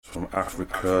from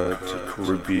Africa to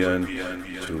Caribbean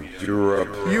to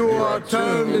Europe. You are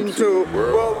tuned into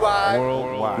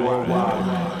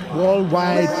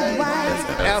Worldwide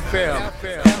FM.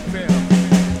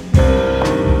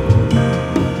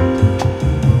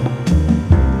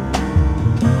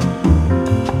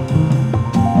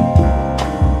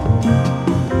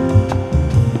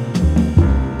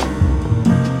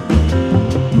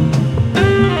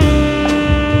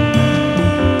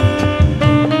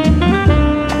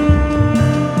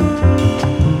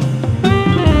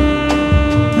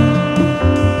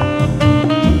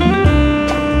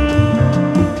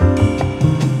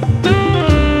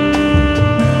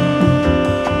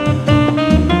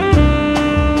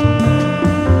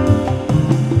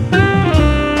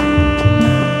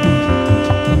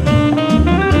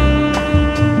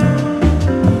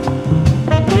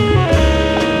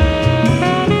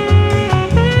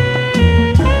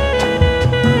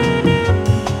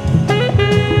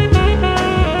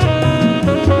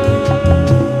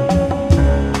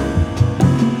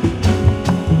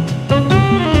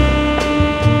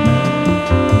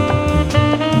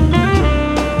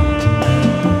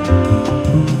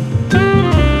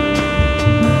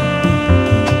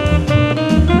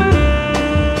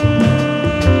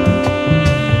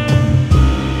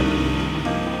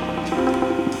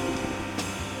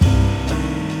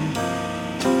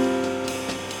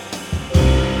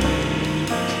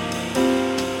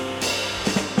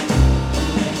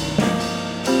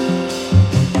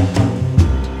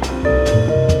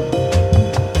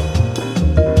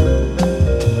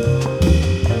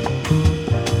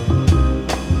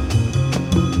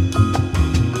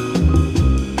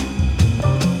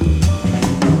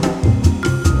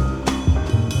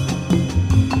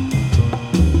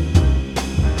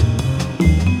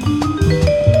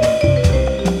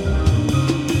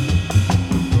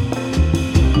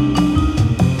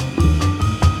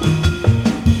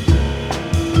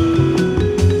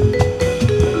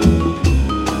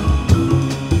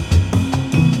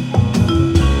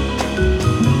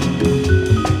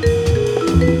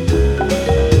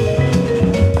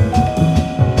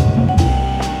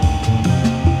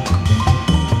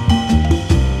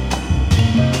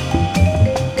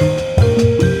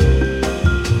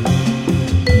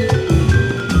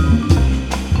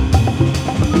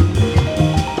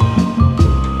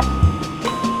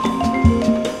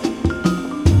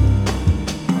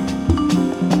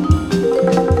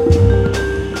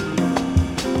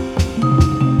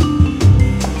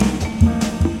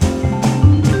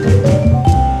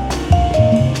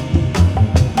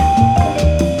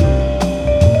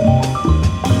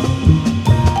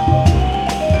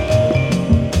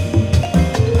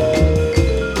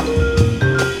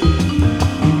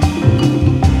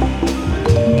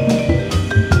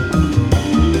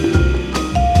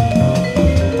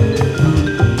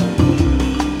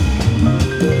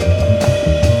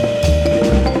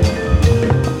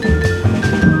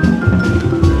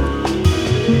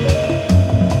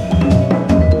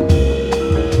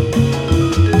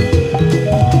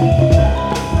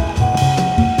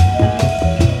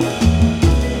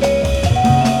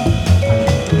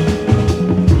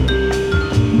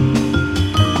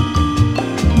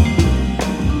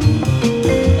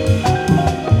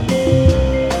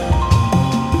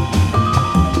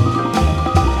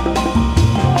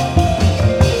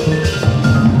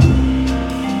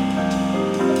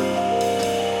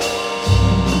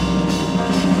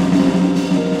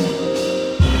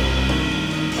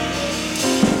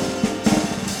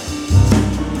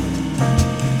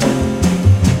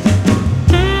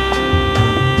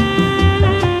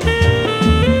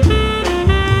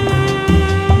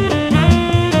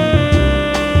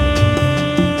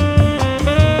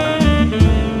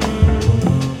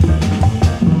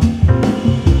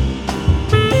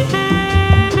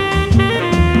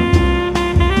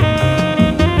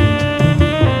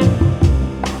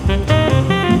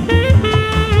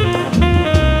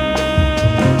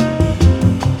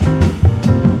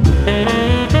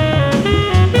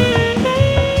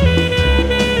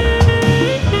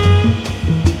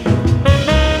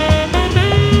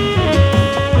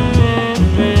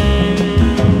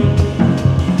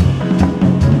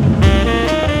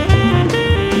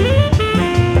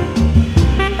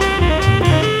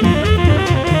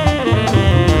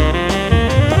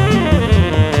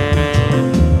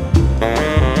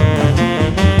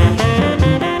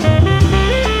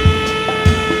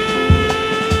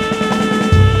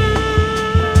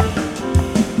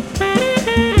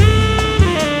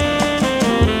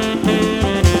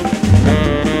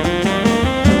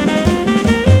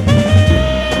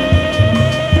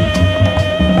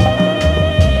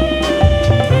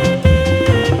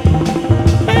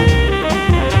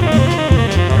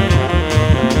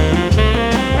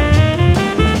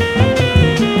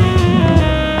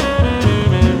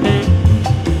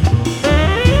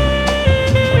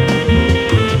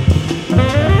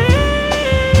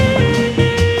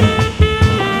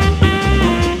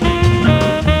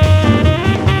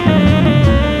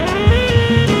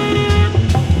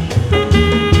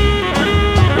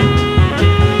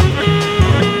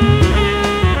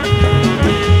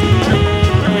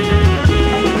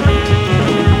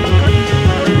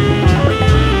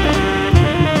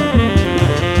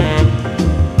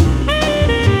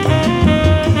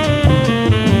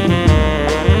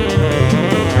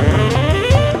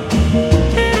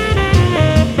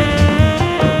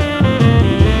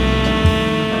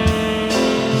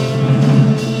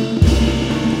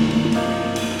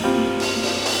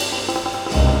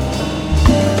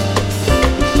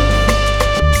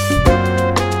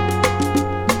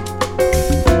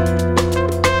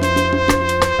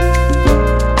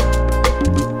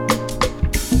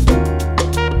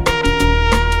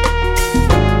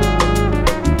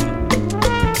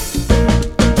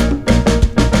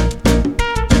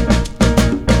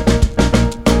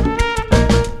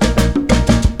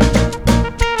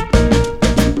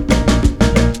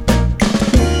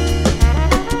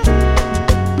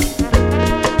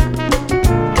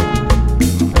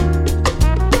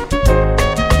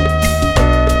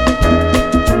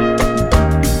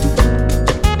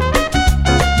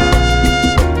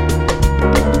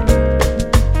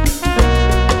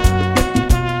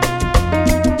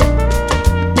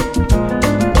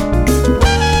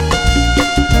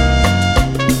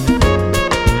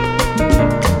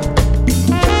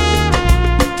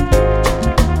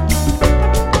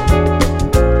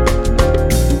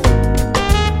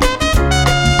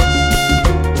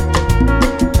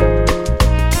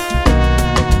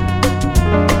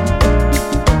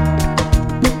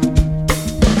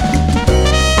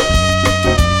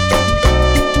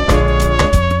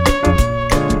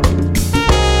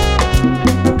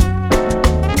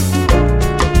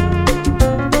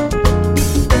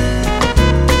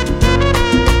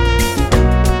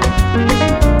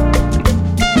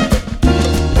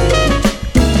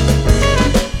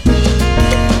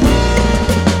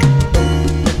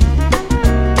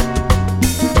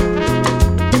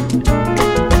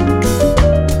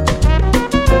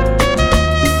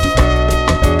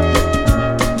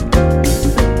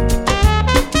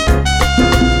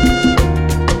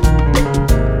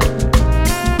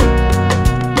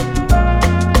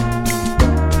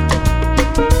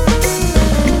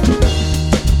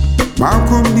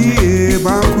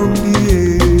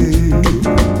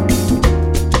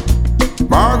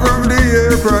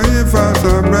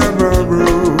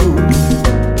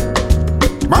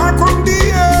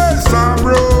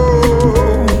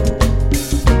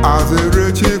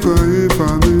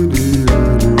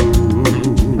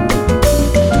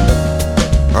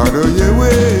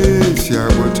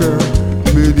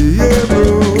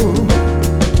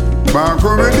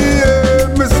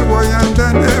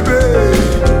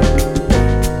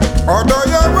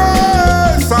 Odoyewe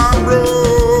Sambro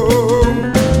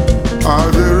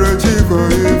Adere Chiko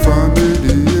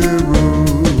Ifamidi Ero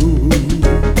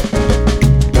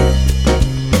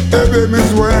Ebe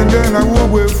Miss Wende na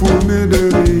wugwe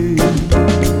fumideri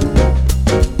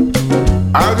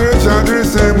Adere Chandri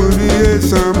Semuni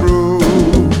Sambro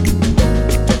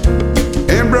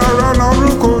Embra Rana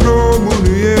Rukono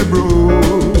Muni Ebro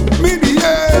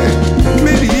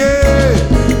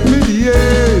Midie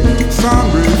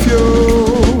Sambre Fio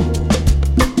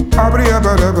Abria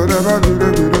Bada Bada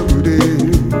Bada Bude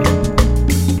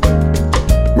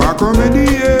Ma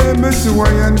Comedie Messi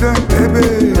Wayanda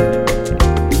Ebe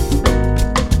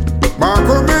Ma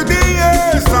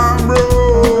Comedie Sambro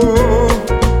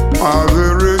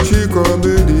Azere Chico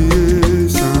Comedie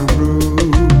Sambro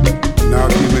Now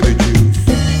give me the juice.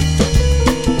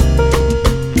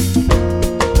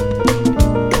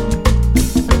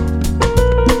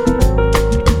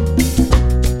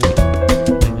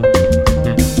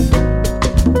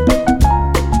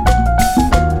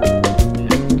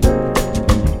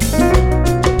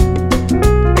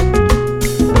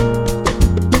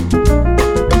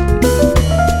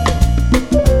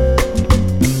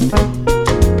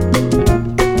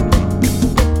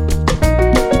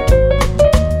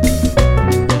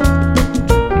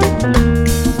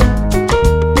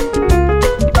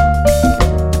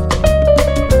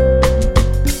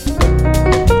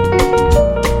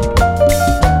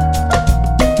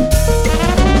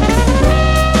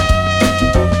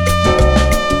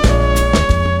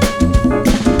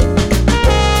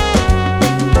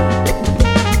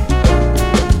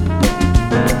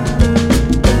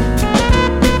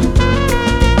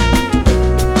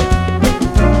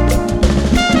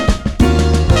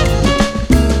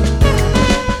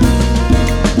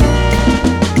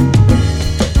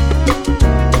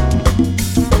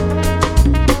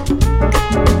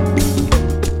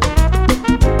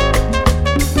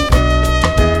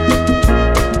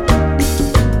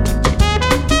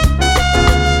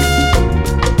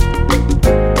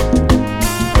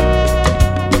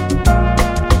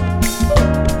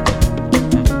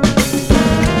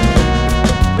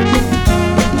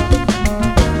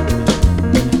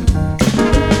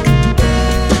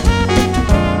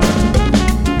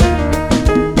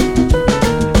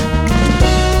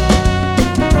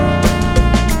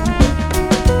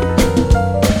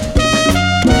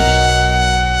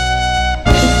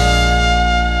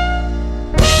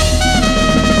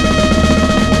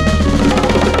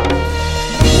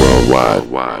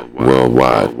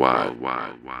 Worldwide.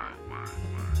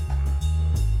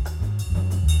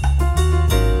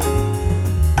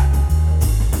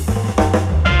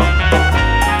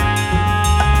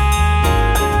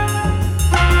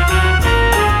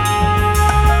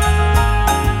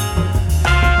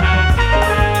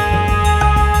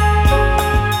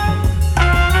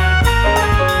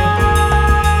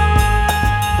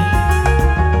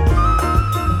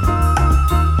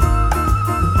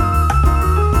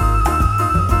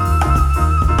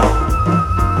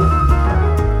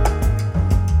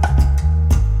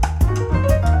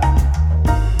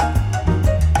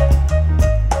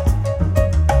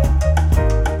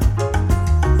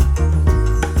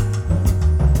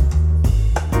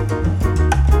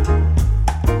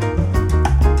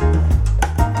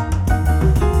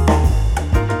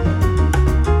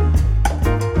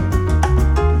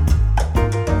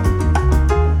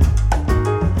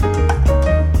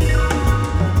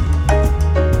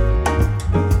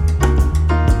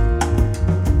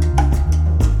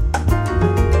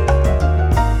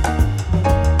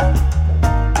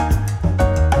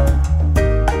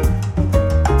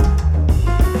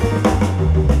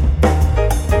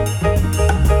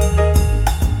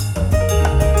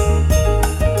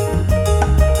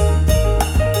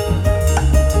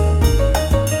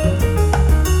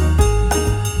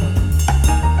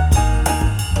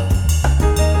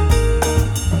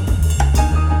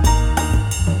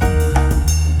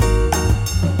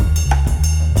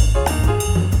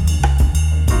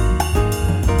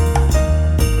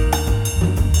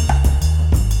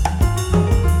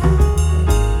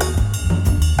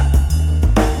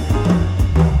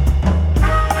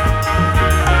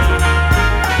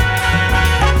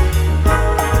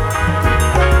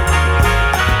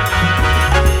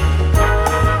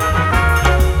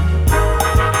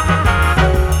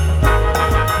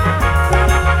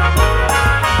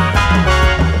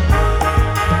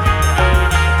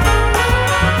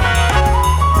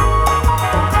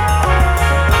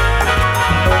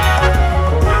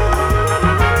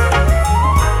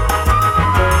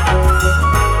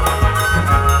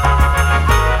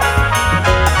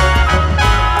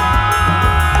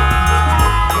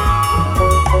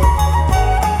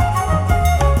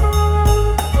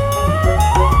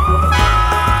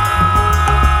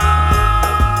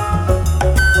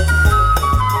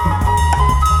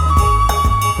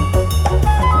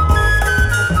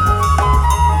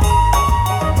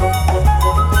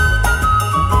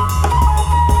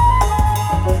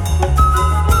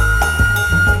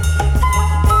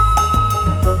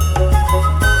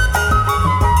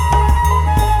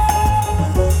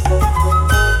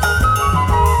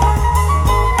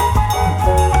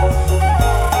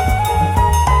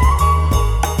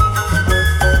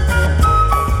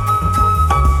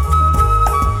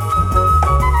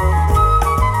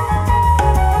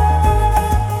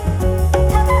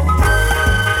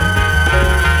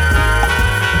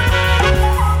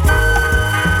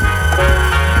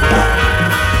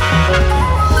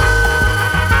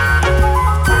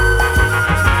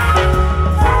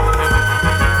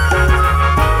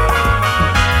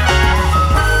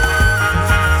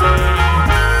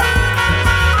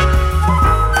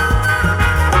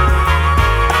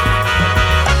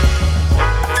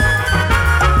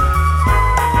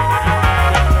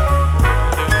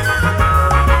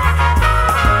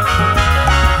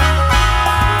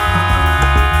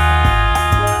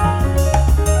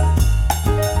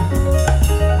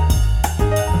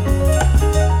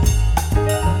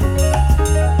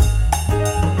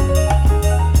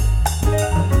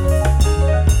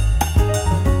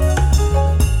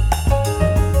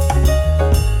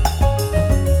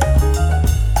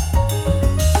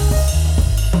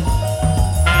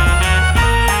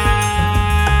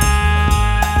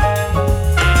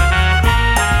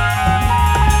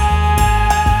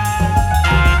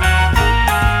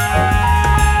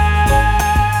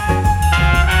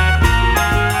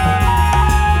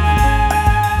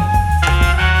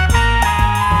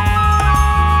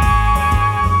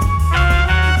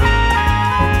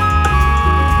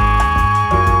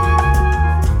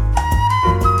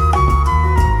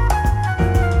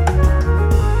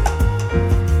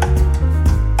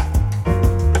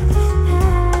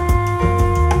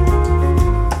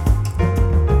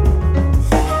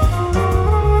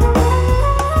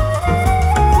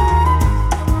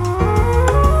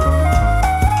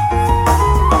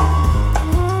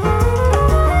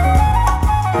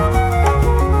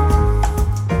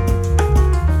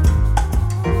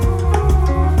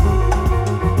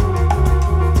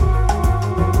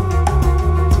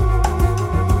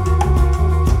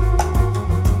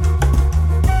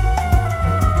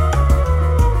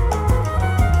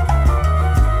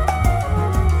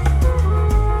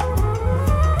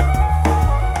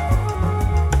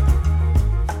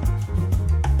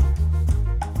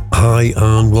 Hi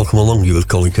and welcome along. You with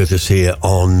Colin Curtis here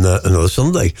on another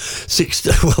Sunday,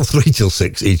 3 till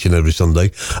 6 each and every Sunday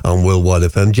on Worldwide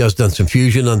FM. Jazz, dance and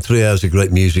fusion, and 3 hours of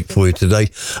great music for you today.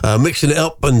 Mixing it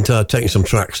up and taking some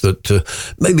tracks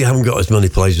that maybe haven't got as many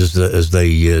plays as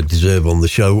they deserve on the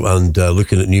show, and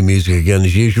looking at new music again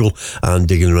as usual and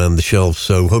digging around the shelves.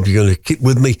 So hope you're going to keep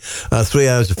with me. 3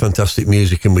 hours of fantastic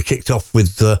music, and we kicked off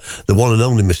with the one and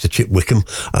only Mr. Chip Wickham.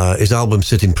 His album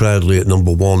sitting proudly at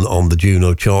number 1 on the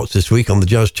Juno charts this week on the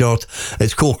Jazz chart.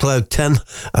 It's called Cloud 10,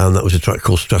 and that was a track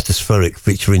called Stratospheric,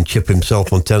 featuring Chip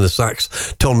himself on tenor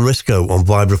sax, Ton Risco on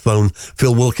vibraphone,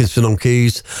 Phil Wilkinson on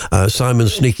keys, Simon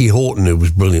Sneaky Horton, who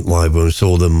was brilliant live when we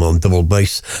saw them, on double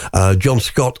bass, John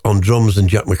Scott on drums, and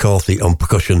Jack McCarthy on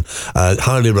percussion.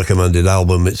 Highly recommended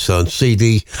album. It's on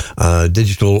CD,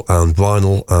 digital and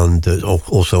vinyl, and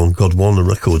also on Godwana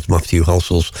Records, Matthew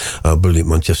Halsell's brilliant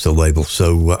Manchester label.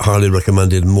 So highly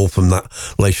recommended. More from that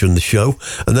later in the show.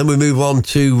 And then we move on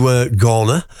to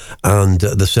Ghana and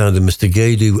the sound of Mr.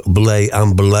 Gaidu Belay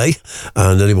and Belay.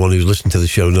 And anyone who's listened to the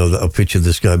show know that I've featured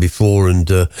this guy before, and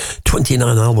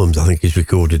 29 albums I think he's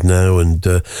recorded now, and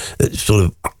it's sort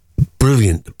of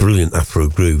brilliant Afro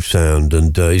groove sound,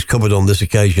 and he's covered on this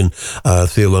occasion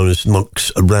Theolonus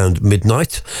Monk's Around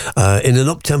Midnight in an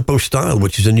up-tempo style,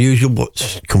 which is unusual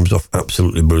but comes off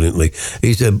absolutely brilliantly.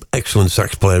 He's an excellent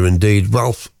sax player indeed.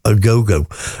 Ralph Agogo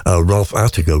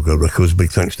Records,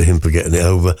 big thanks to him for getting it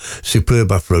over.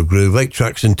 Superb Afro groove, 8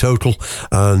 tracks in total,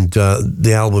 and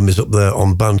the album is up there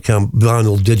on Bandcamp,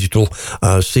 vinyl, digital,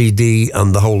 CD,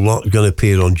 and the whole lot. Going to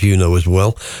appear on Juno as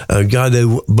well.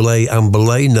 Gaidu Belay and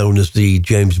Belay, known as the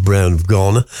James Brown of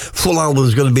Ghana. Full album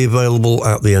is going to be available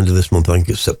at the end of this month. I think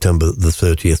it's September the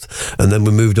 30th. And then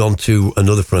we moved on to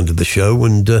another friend of the show,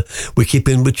 and we keep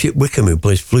in with Chip Wickham, who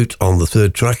plays flute on the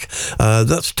third track.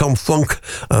 That's Tom Funk,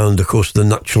 and of course the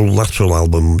Natural Lateral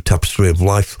album, Tapestry of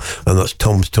Life, and that's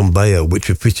Tom's Tumbeo, which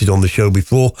we've featured on the show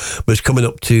before, but it's coming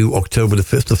up to October the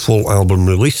 5th, the full album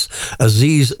release.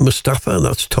 Aziz Mustafa,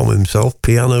 that's Tom himself,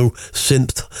 piano,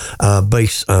 synth,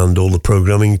 bass, and all the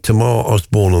programming. Tamar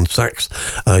Osborne on sax,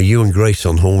 Ewan Grace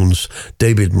on horns,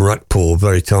 David Marakpour,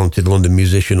 very talented London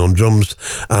musician, on drums,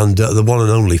 and the one and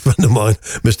only friend of mine,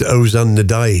 Mr. Ozan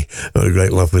Nadai. I had a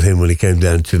great laugh with him when he came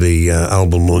down to the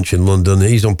album launch in London.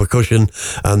 He's on percussion,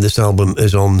 and this album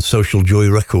is on Social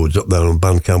Joy Records, up there on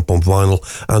Bandcamp, on vinyl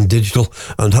and digital,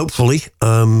 and hopefully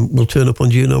will turn up on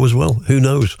Juno as well. Who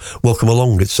knows? Welcome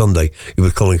along. It's Sunday. You're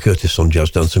with Colin Curtis on Jazz,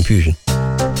 Dance and Fusion.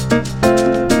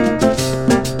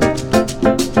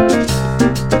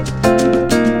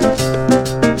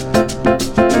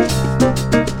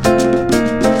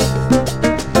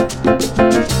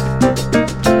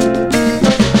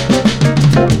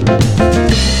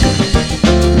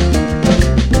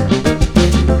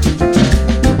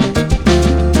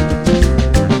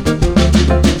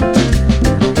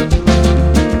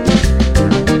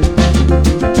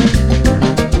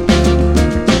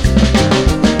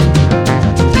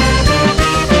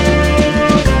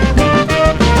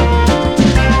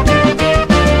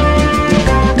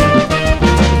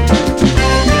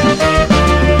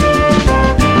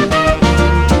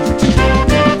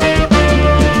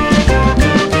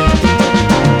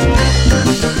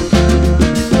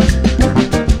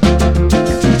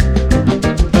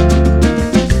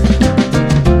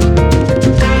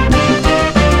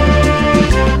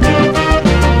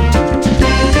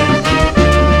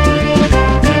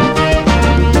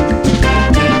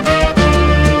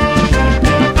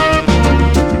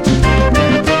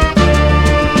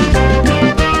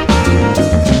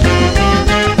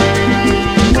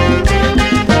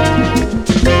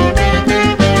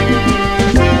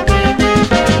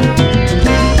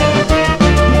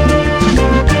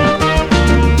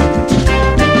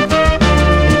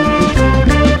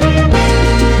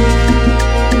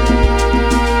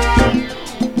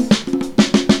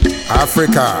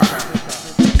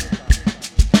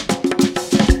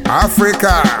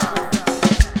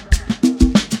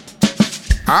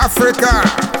 Africa,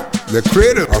 the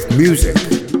creator of music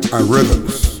and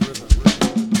rhythms.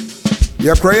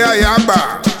 Yakraya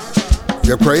Yaba,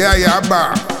 Yakraya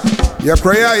Yaba,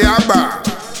 Yakraya Yaba,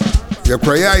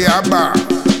 Yakraya Yaba.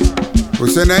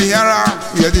 Usena Yara,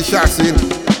 Yadi Shasin,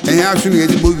 and Yasun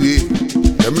Yadi Boogie,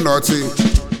 them naughty.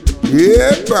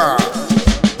 Yeba.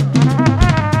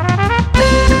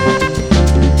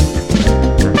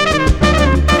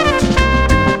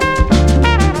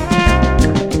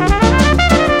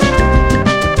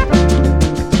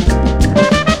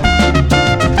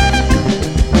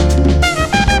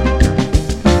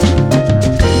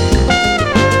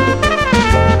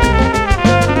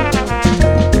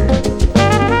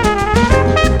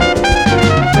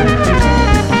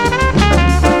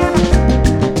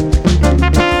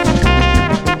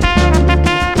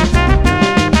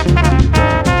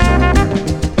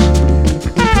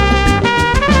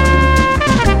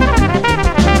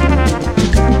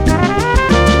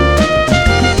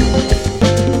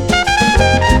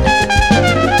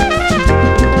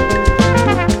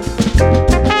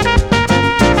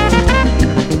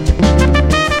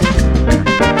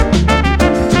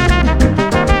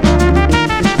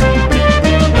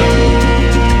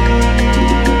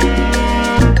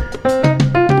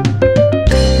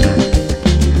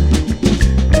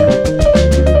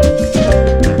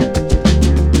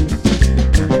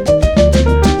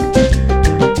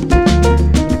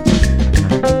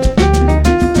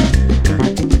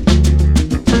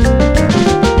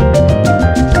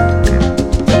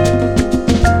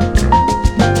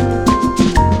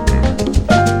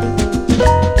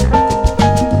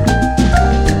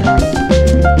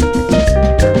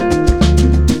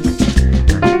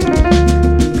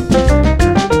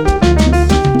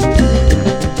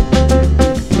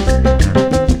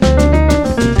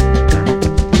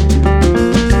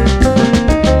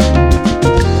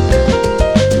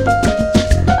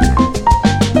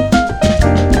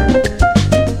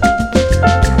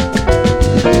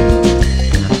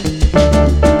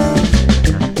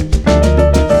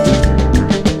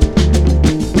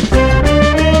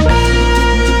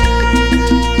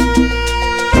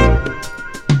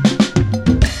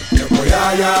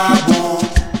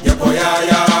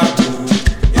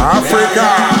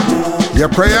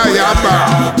 Yakwaya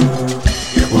Yaba.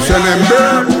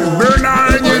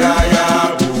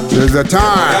 There's a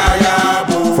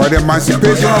time for the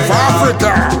emancipation of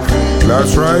Africa.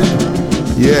 That's right.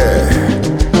 Yeah.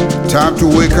 Time to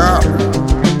wake up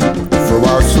from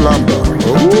our slumber.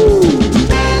 Ooh.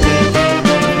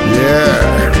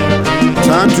 Yeah.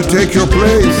 Time to take your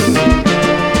place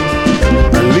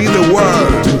and lead the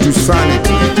world into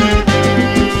sanity.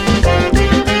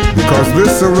 Because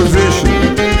this civilization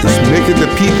is making the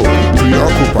people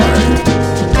preoccupied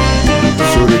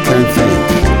so they can't think.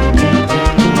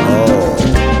 Oh,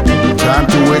 time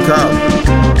to wake up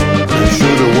and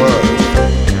show the world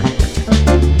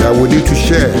that we need to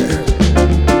share.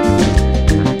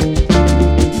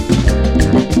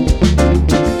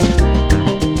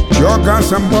 Your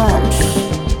guns and bombs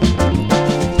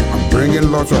are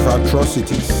bringing lots of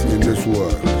atrocities in this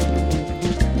world.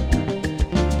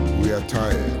 We are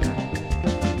tired.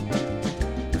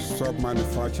 Stop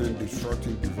manufacturing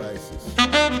destructive devices.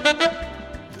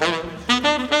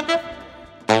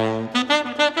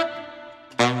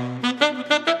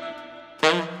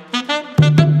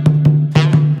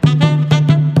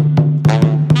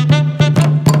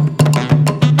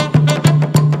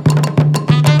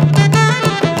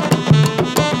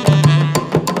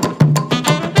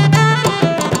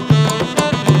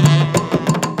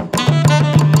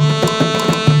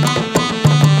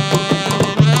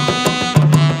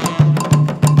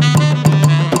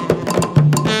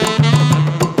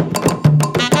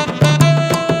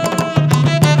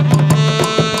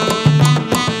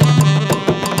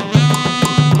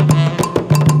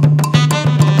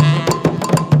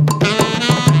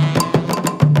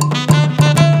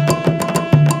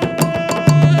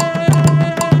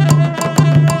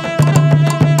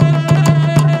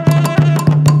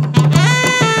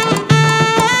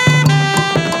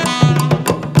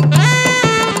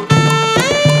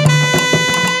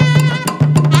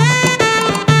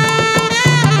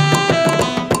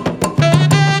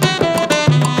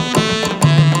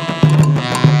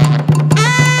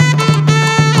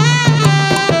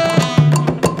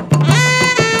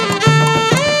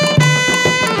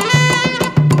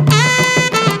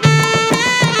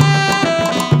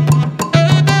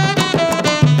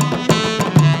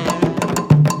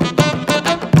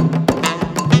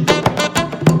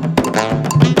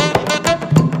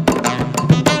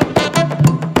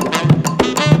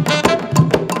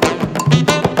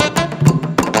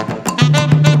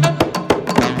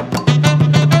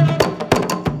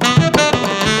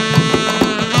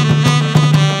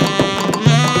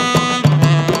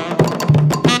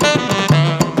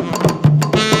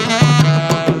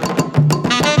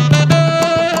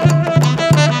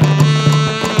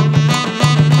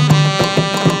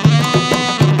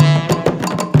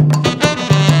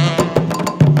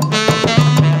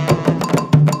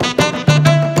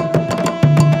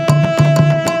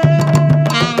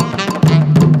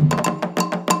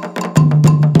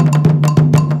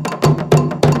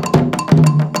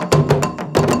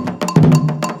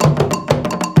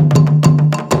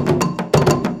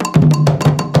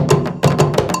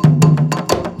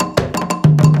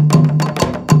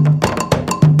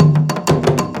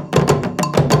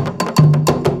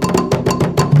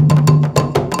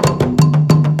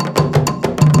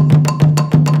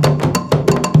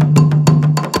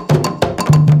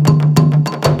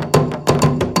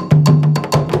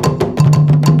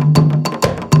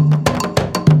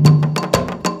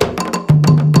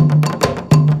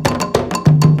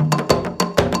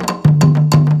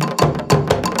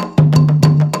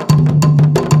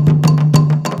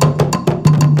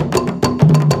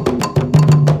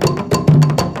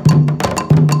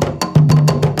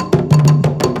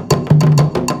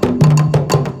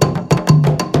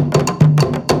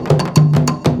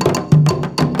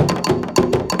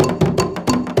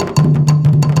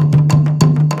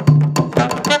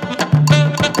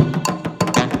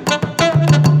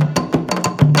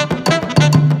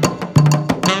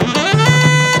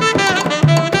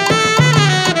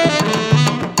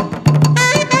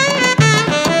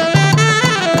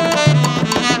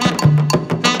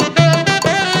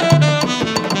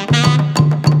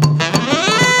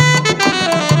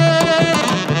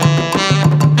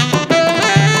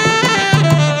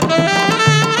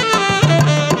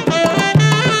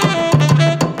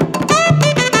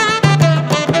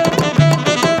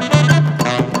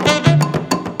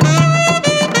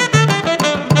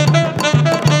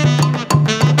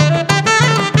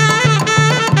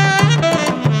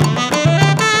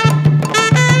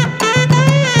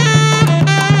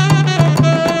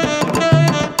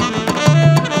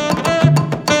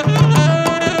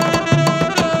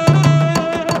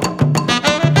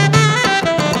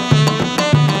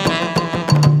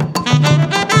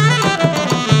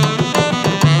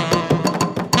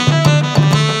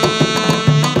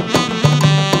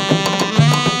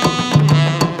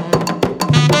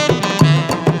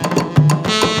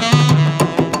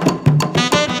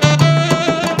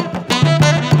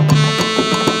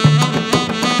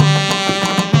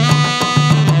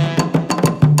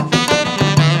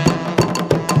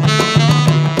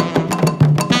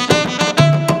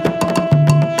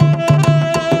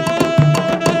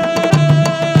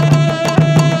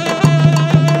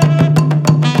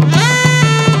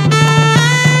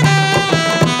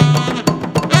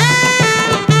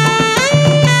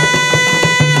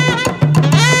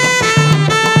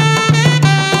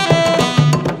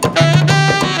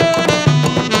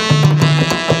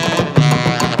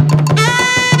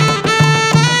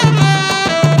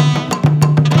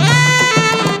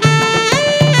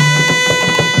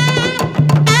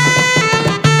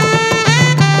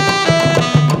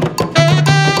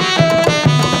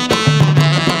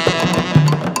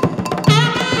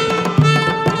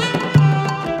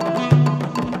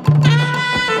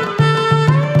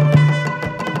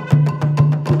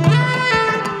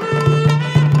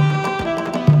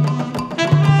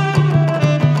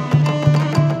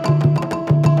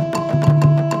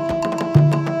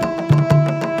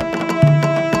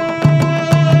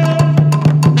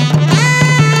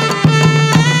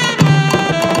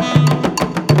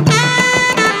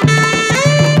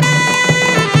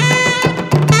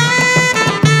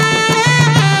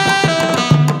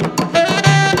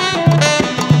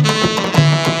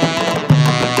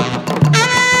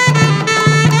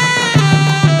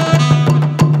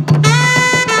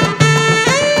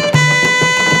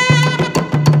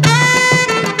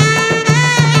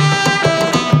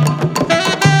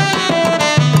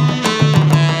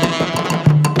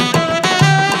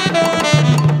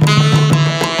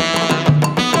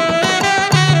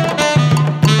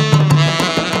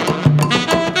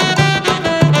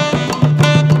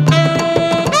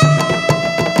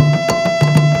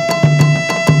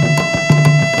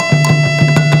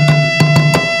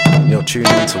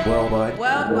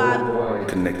 Worldwide.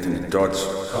 Connecting the dots.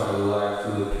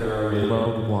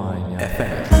 Worldwide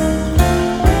FM.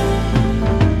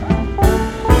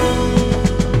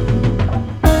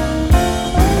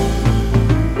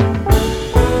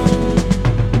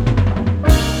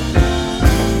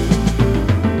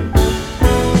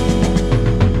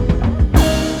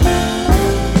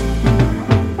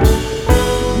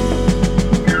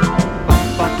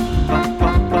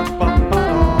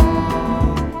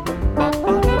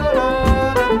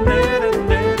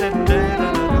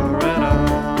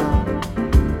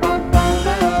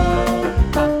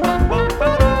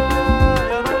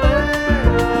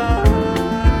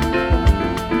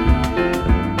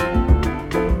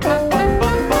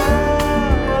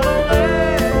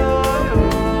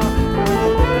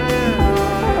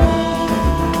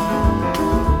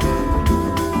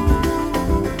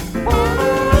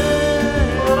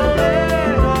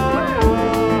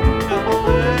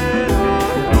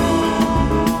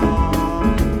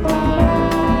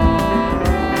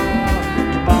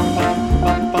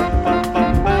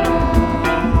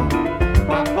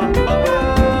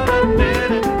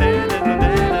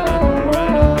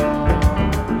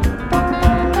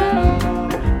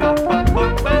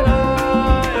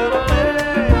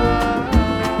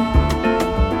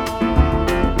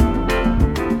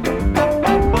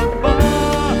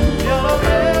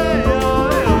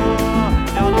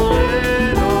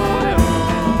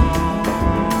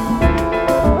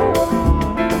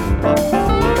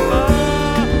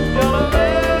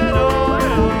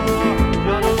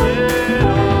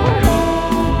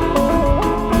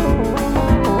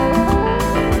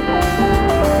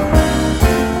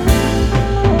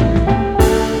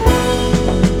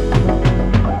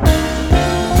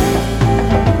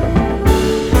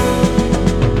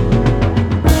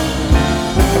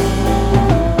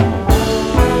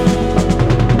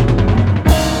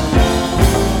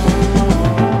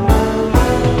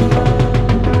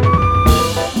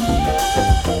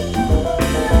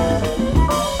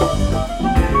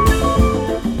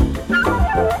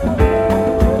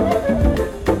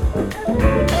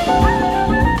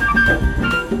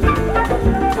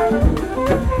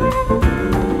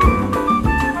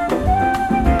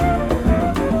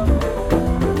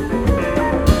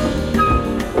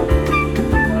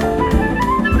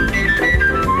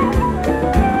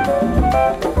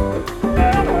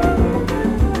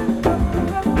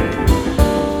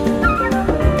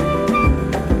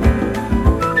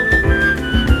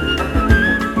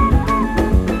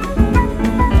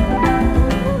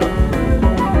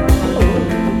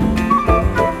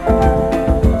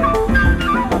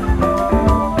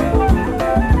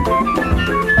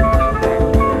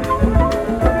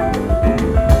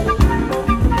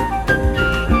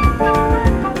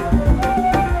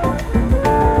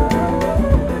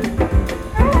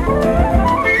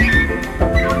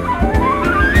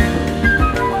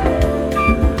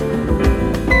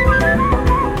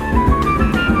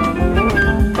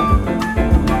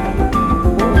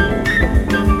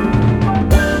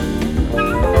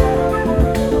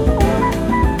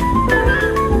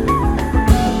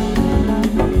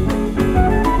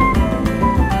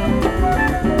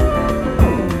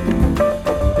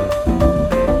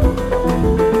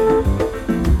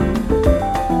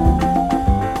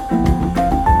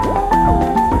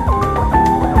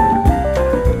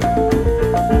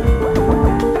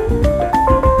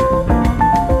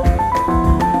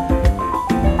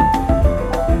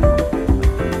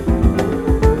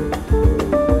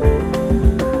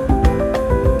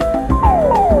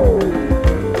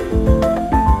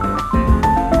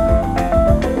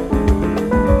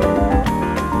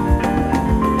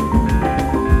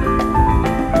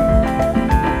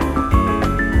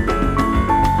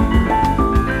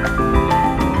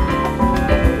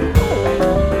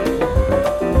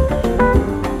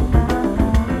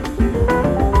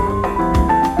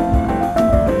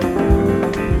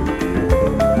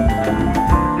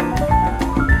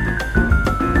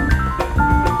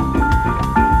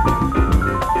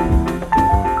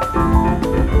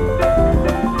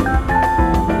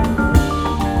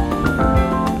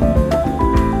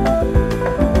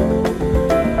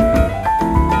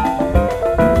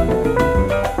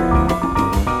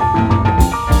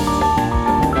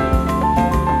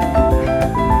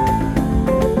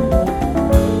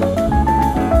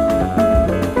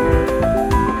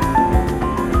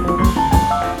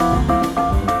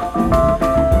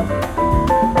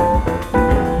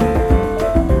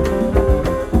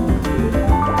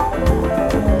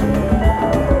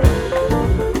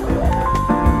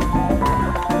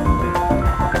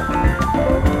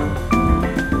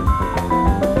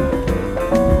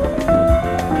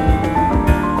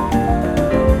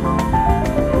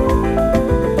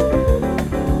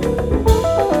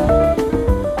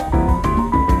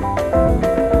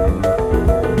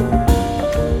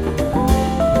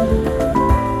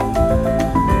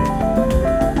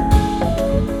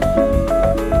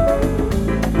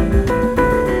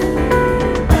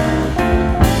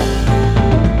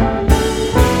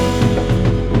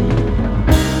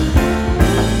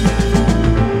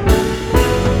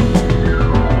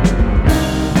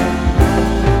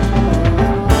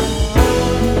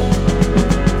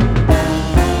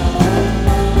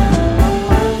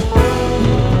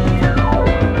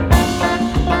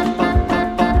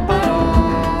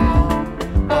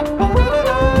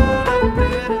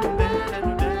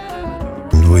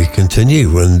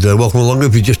 continue. And welcome along.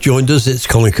 If you just joined us, it's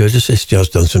Colin Curtis, it's Jazz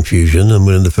Dance and Fusion, and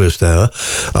we're in the first hour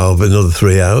of another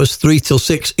 3 hours, 3 till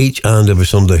 6 each and every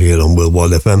Sunday here on Worldwide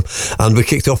FM. And we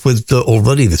kicked off with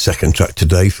already the second track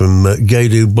today from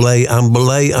Gadu Blay and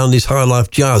Belay and his High Life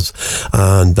Jazz.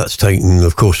 And that's taken,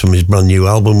 of course, from his brand new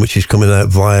album, which is coming out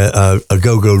via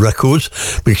Agogo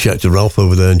Records. Big shout to Ralph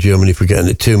over there in Germany for getting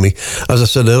it to me. As I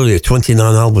said earlier,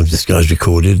 29 albums this guy's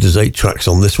recorded. There's 8 tracks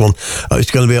on this one.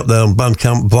 It's going to be up there on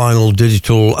Bandcamp, vinyl,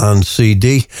 digital and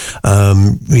CD.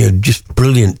 Just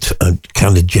brilliant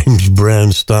kind of James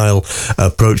Brown style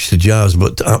approach to jazz,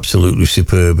 but absolutely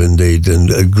superb indeed, and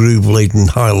a groove-laden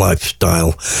high life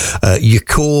style.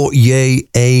 Yakor Ye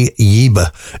A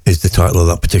Yiba is the title of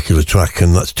that particular track,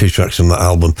 and that's 2 tracks from that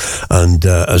album. And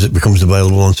as it becomes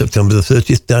available on September the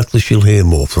 30th, doubtless you'll hear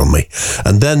more from me.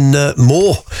 And then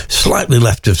more, slightly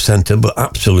left of centre, but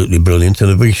absolutely brilliant.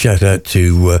 And a big shout out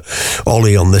to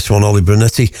Ollie on this one, Ollie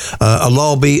Brunetti.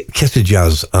 Alabi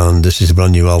Kettajaz, and this is a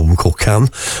brand new album called Can.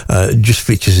 Just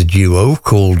features a duo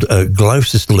called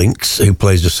Glausus Lynx, who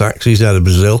plays the sax, he's out of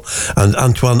Brazil, and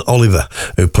Antoine Oliver,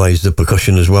 who plays the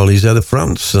percussion as well, he's out of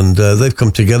France. And they've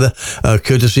come together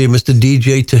courtesy of Mr.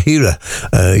 DJ Tahira.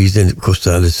 He's in, of course,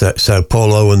 out of Sao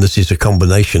Paulo, and this is a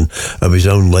combination of his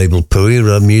own label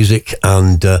Poeira Music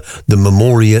and the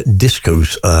Memoria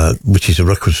Discos, which is a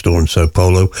record store in Sao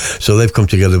Paulo. So they've come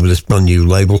together with this brand new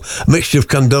label, a mixture of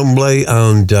candomblé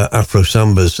and Afro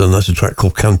Sambas, and that's a track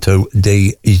called Canto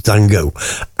de Izango.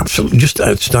 Absolutely just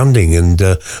outstanding, and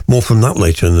more from that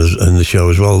later in the show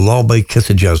as well. Larbe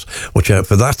Kettajaz, watch out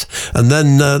for that. And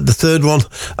then the third one,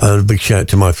 a big shout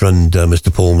to my friend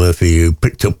Mr. Paul Murphy, who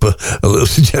picked up a little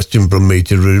suggestion from me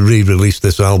to re-release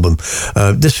this album.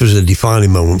 This was a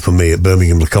defining moment for me at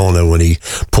Birmingham Locarno when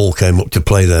Paul came up to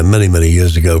play there many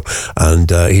years ago, and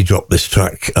he dropped this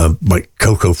track by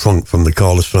Coco Funk from the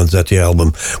Carlos Franzetti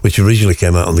album, which originally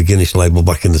came out on the Guinness label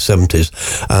back in the 70s,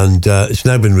 and it's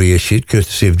now been reissued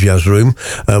courtesy of Jazz Room.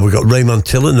 We've got Ray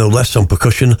Mantilla, no less, on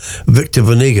percussion, Victor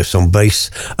Venegas on bass,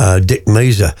 Dick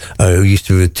Meza, who used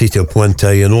to be with Tito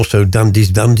Puente, and also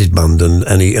Dandy's Band, and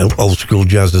any old school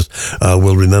jazzers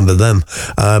will remember them.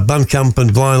 Bandcamp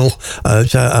and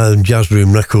vinyl, Jazz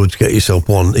Room Records, get yourself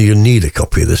one. You need a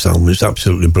copy of this album, it's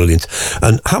absolutely brilliant.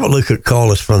 And have a look at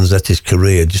Carlos Franzetti's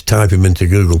career, just type him into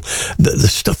Google. The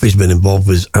stuff he's been involved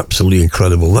with is absolutely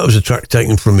incredible. That was a track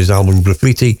taken from his album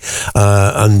Graffiti,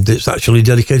 and it's actually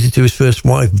dedicated to his first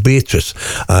wife, Beatrice,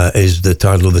 is the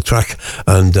title of the track,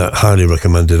 and highly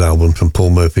recommended album from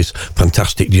Paul Murphy's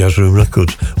fantastic Jazz Room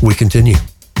Records. We continue.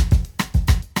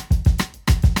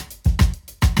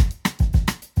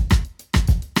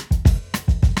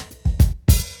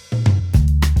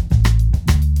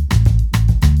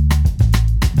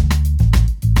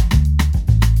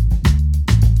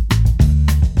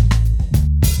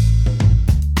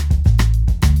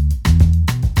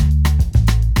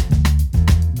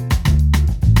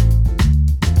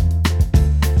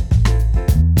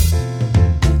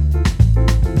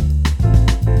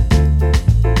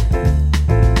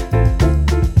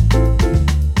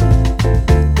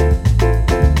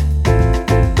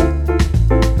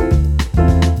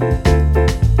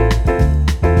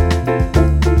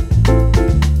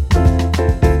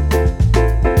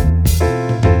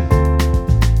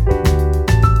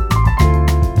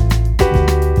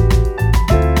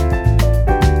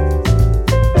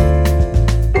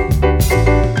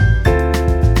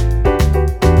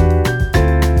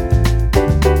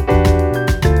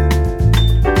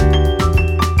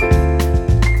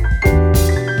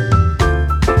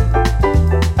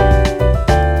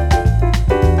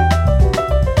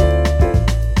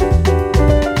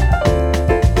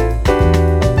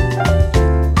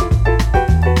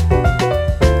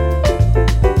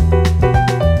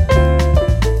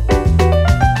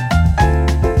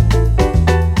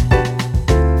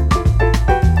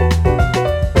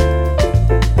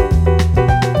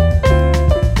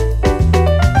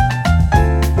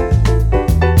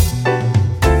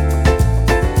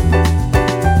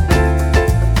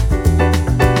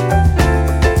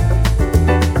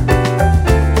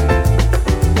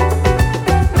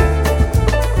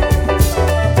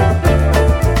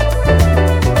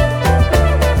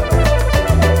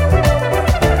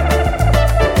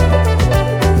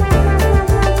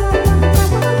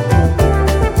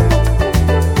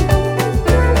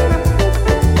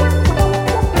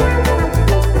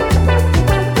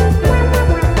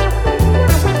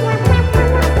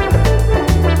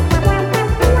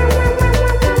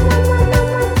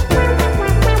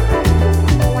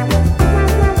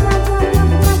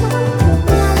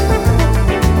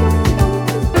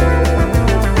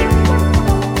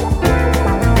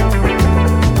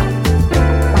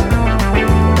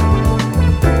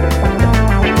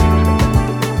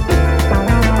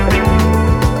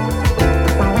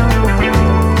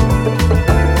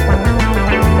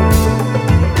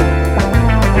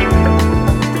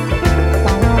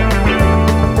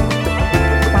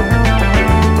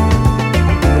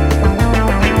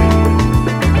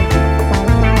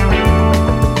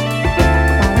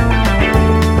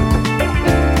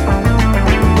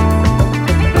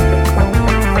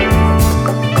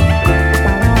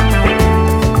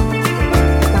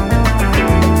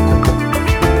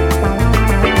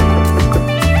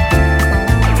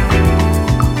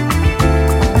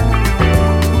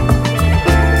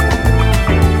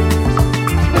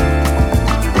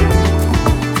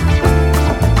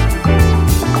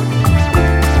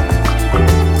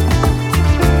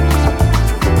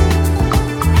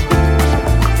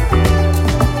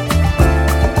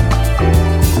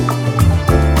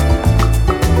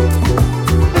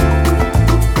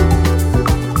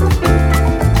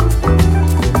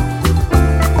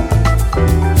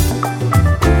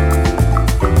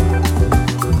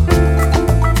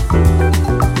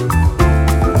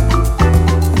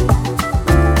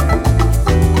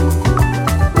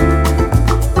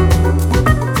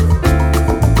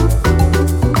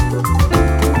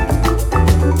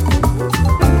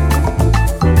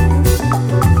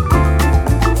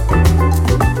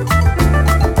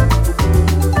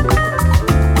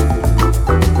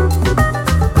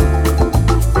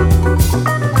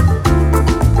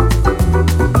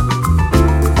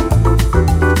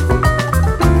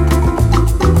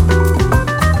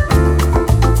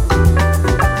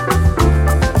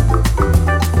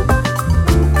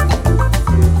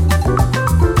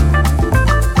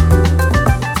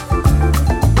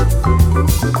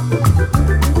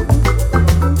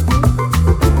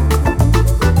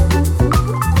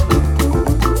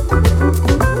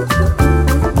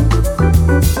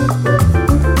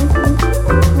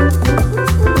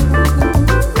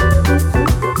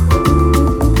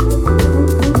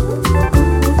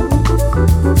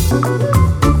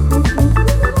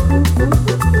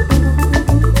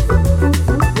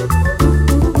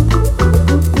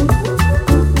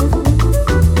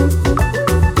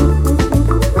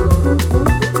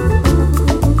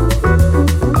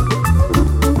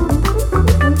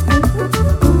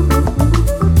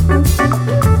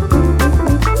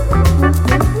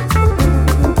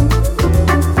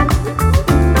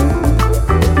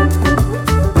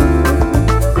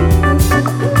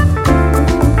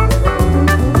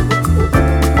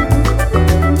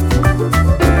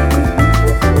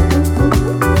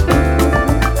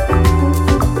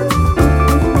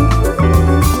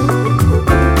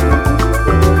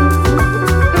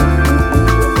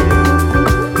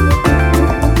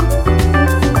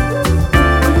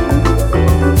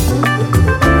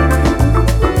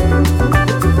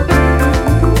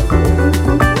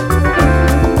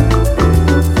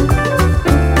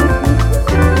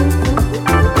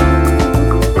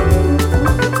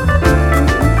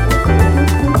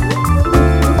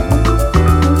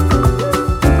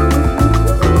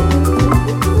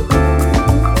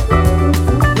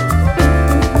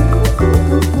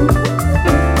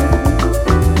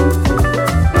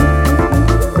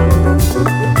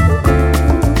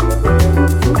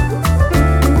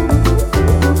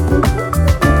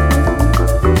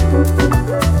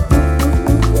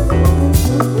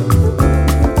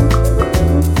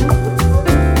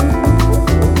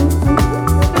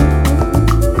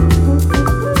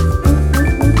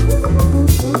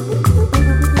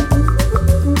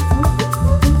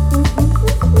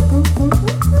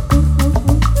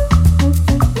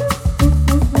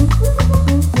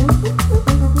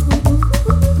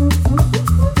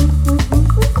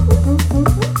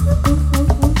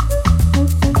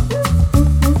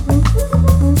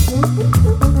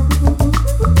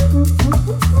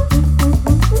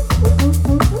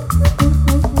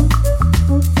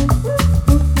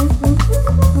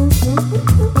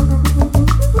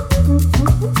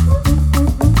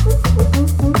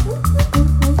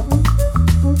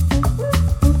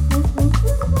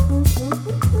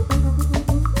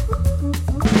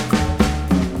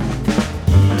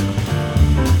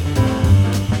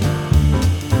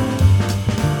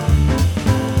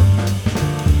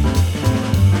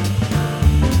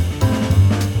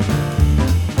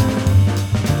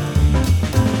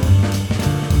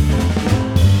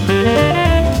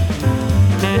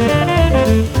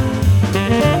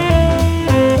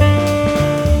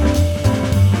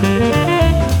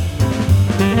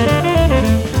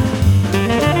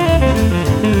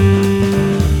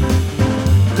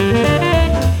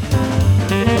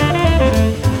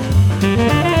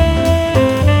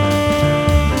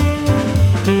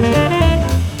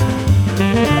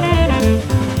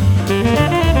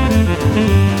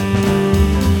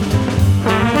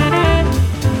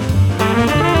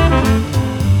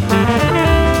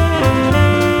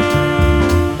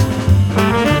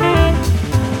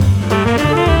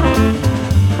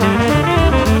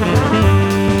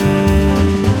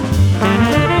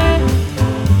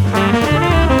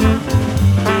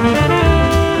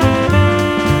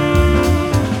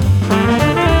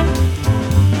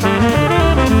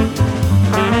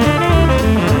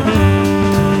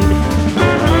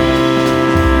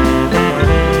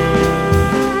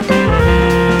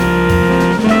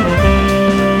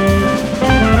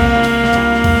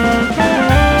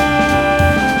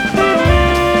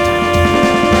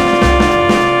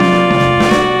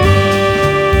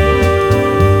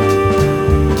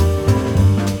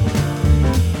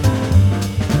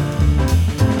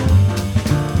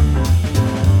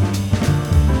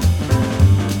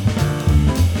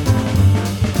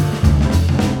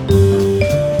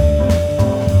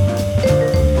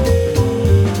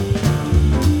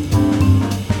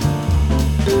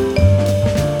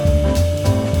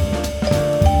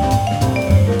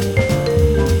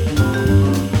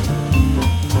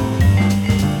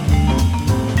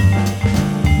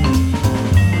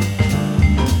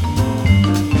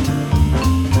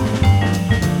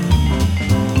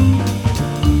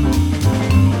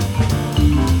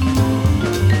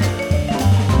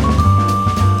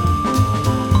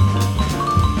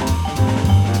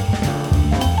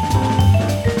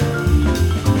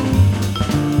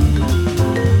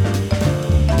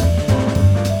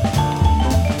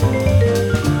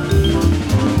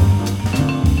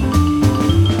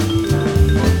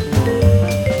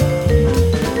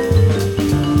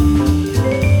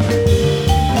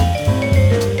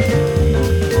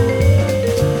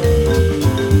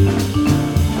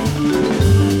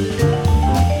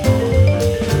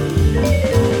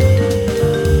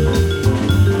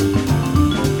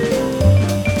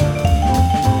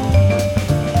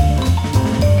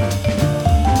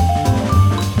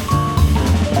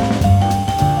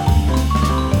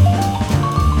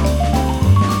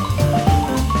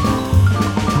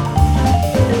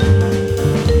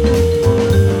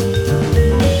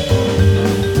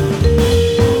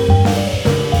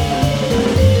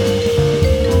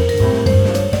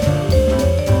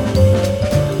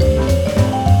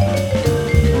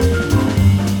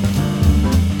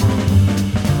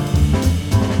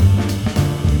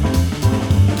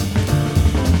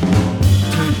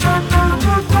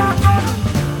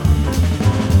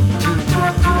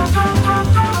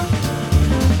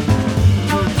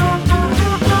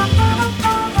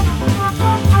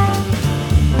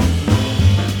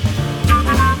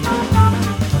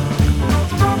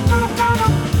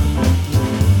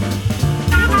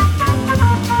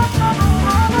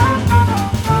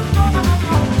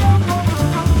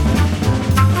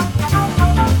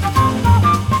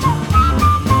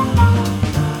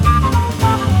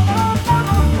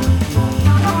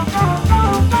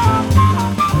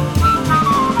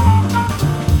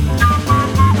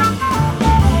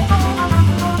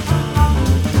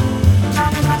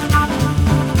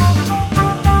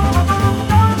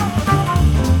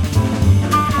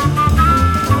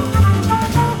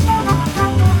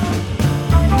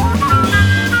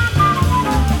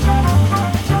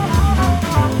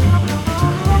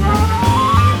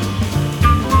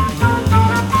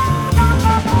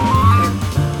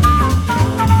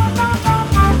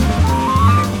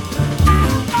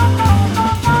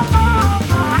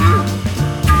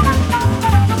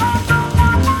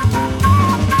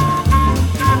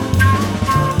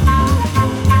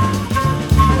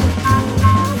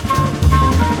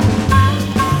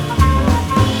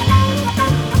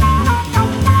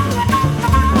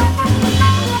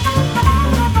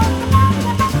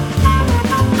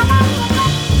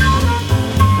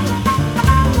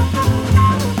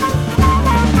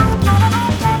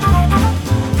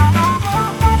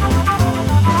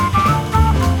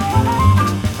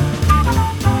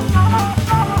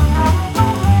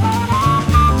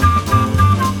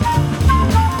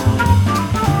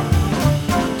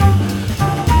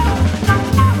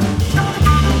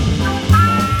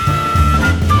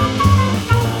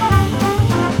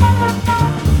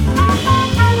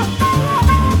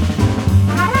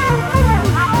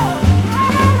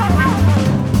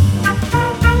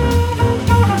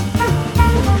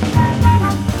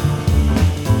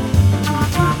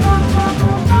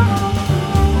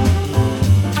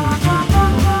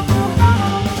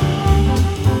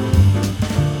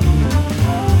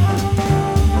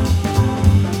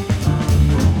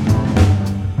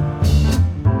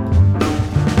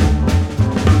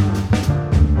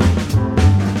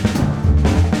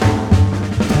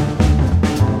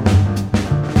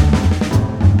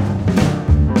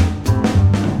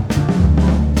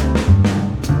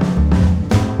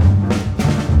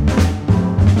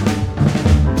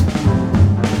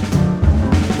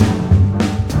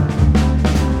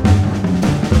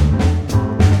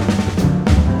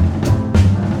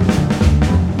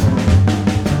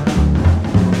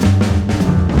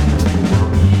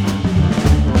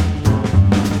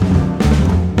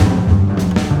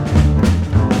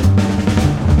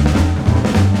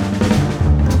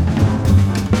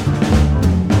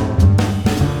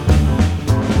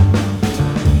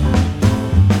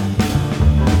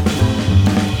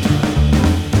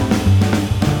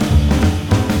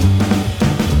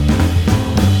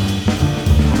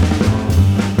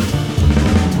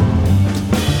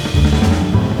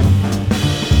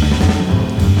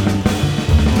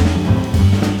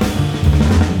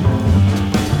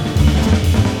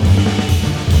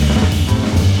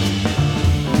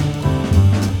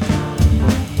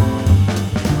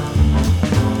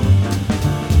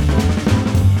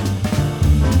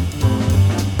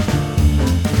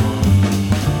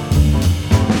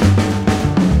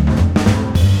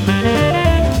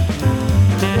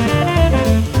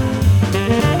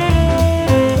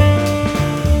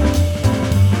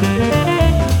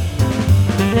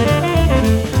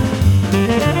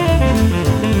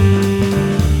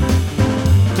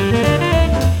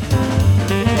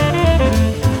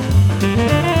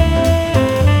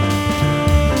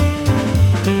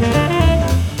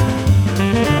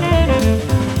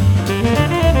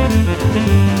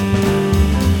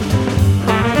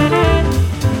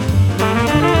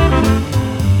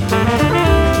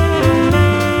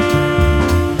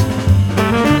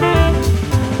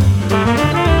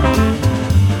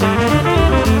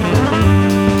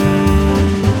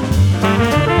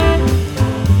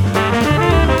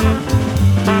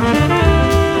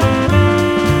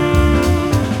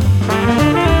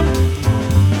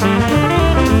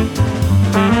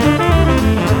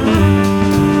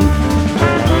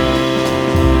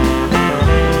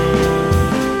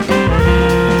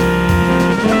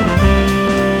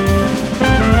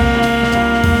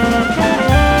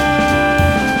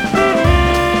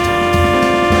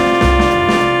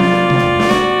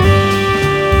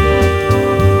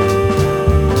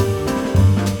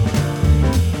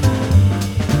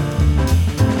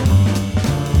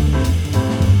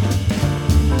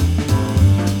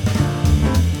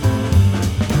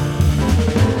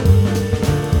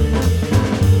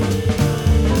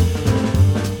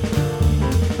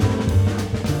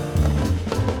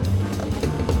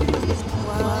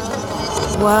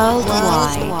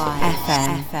 Worldwide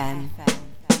FM.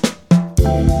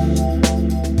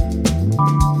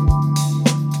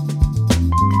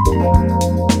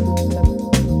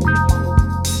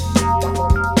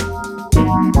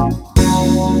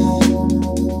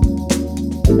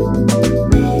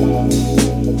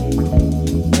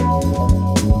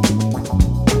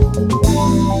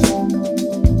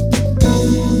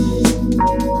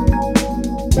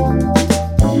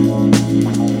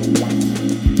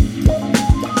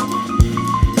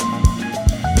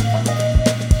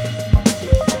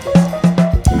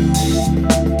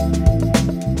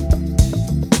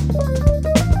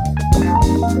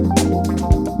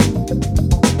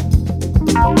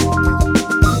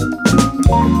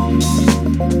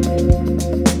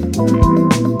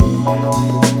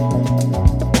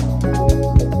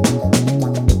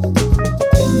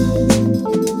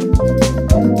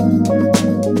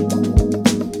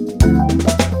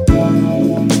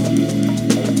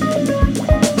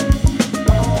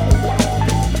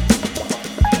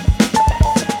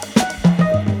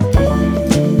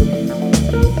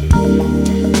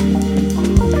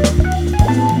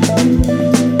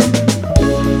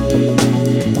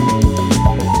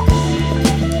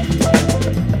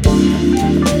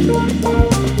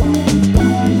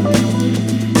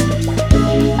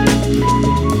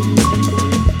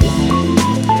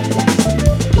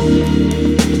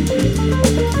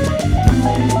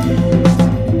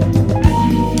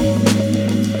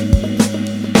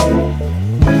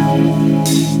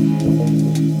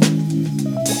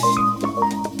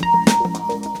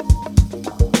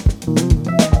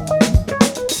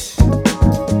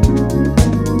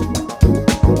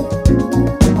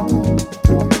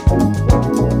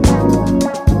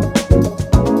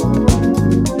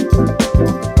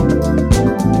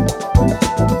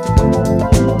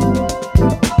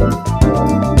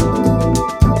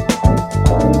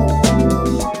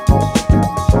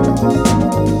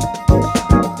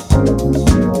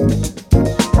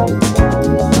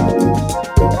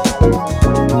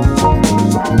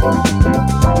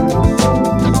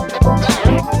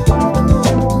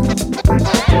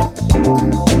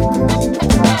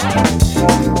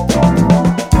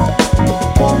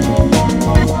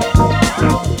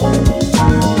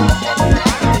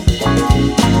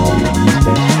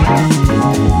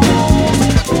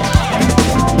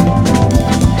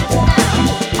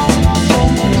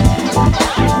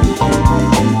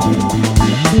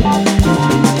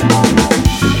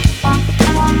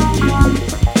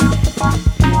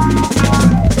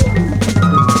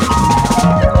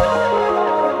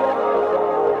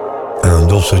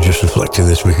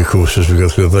 This week, of course, as we go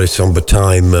through a very somber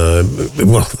time.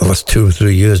 The last 2 or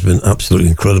 3 years have been absolutely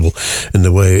incredible in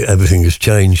the way everything has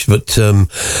changed. But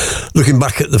looking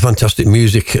back at the fantastic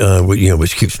music,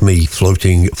 which keeps me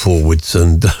floating forwards,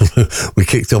 and we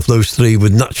kicked off those three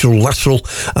with Natural Lateral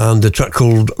and a track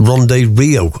called Ronde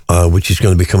Rio, which is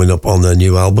going to be coming up on their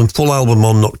new album. Full album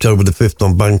on October the 5th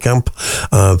on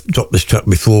Bandcamp. Dropped this track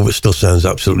before, but still sounds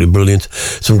absolutely brilliant.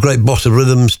 Some great bossa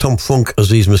rhythms. Tom Funk,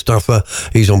 Aziz Mustafa,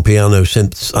 he's on piano,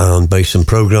 synths and bass and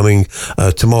programming.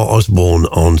 Tamar Osborne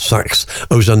on sax,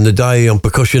 Ozan Nadai on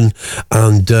percussion,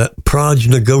 and Praj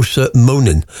Nagosa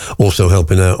Monin also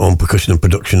helping out on percussion and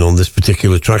production on this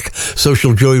particular track.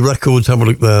 Social Joy Records, have a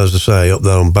look there, as I say, up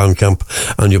there on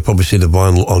Bandcamp, and you'll probably see the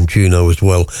vinyl on Juno as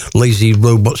well. Lazy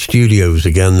Robot Studios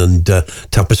again, and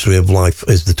Tapestry of Life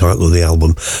is the title of the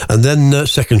album. And then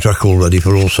second track already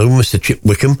for also Mr. Chip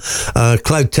Wickham.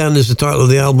 Cloud 10 is the title of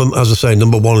the album, as I say,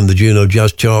 number one in the Juno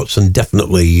Jazz charts, and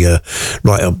definitely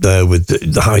right up there with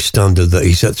the high standard that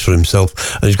he sets for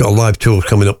himself. And he's got a live tour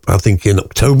coming up, I think, in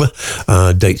October.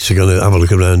 Dates are going to have a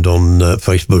look around on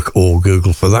Facebook or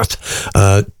Google for that.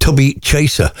 Tubby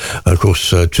Chaser, of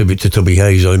course, tribute to Tubby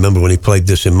Hayes. I remember when he played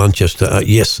this in Manchester at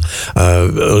Yes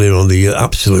earlier on the year,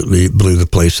 absolutely blew the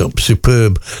place up.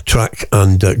 Superb track,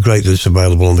 and great that it's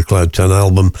available on the Cloud 10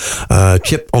 album.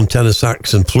 Chip on tenor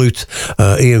sax and flute,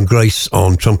 Ian Grace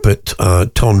on trumpet,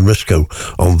 Ton Risco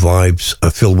on vibes,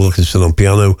 Phil Wilkinson on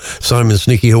piano, Simon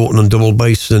Sneaky Horton on double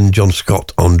bass, and John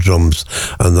Scott on drums.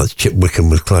 And that's Chip Wickham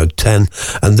with Cloud 10.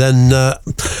 And then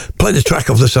play the track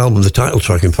of this album, the title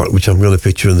track, in fact, which I'm going to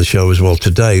feature in the show as well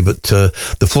today. But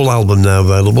the full album now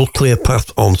available, Clear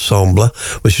Path Ensemble,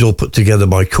 which is all put together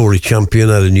by Corey Champion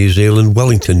out of New Zealand,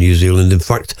 Wellington, New Zealand, in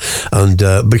fact. And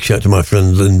big shout to my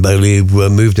friend Lynn Bailey, who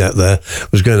moved out there,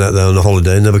 was going out there on a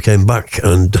holiday and never came back.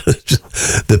 And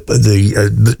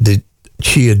the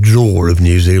sheer draw of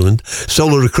New Zealand.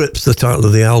 Solar Eclipse, the title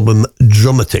of the album.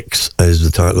 Dramatics is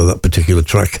the title of that particular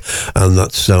track, and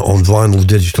that's on vinyl,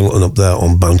 digital, and up there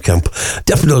on Bandcamp.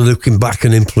 Definitely looking back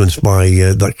and influenced by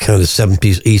that kind of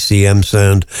 70s ECM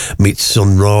sound meets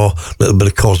Sun Ra, a little bit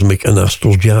of cosmic and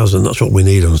astral jazz, and that's what we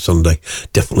need on Sunday.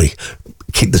 Definitely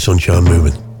keep the sunshine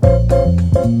moving.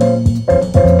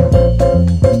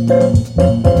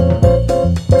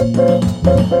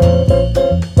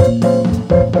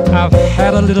 I've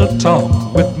had a little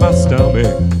talk with my stomach,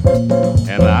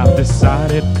 and I've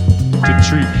decided to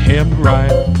treat him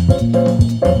right.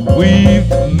 We've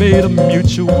made a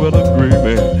mutual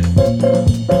agreement,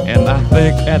 and I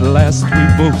think at last we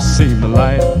both seen the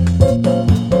light.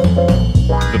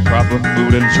 The proper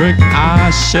food and drink I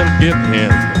shall give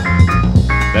him,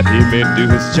 that he may do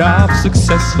his job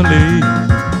successfully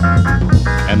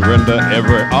and render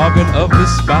every organ of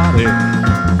his body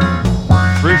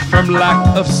free from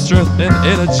lack of strength and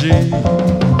energy.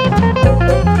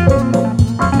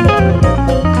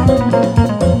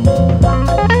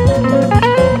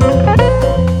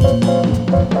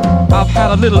 I've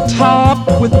had a little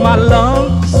talk with my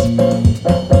lungs,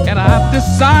 and I've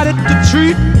decided to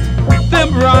treat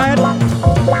them right.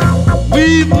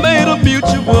 We've made a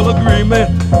mutual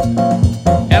agreement,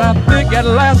 and I think at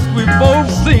last we've both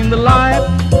seen the light.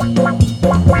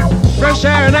 Fresh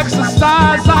air and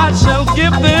exercise I shall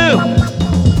give them,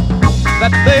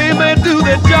 that they may do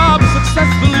their job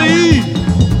successfully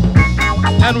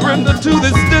and render to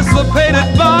this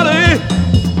dissipated body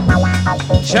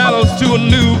channels to a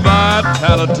new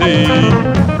vitality.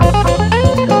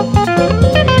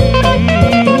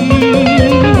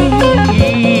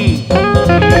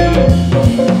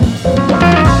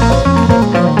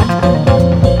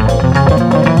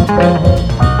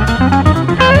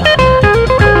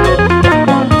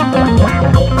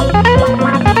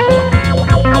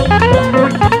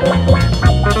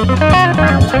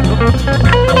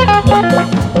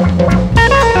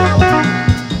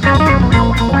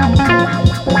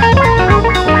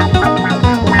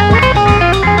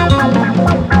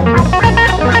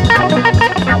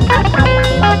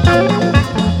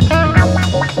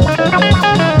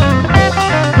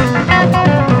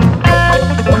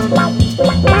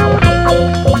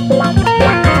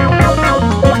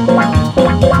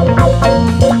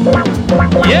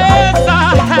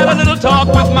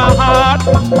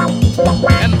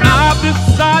 And I've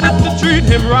decided to treat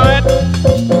him right.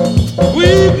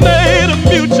 We've made a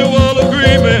mutual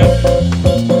agreement,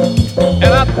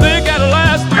 and I think at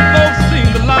last we've both seen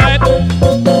the light.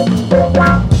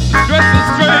 Stress and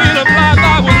strain of life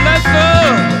I will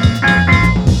lessen,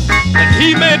 that he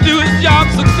may do his job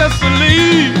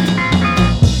successfully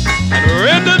and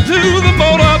render to the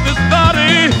motor of this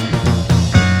body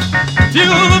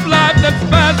fuel of life that's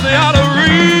vastly out of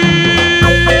reach.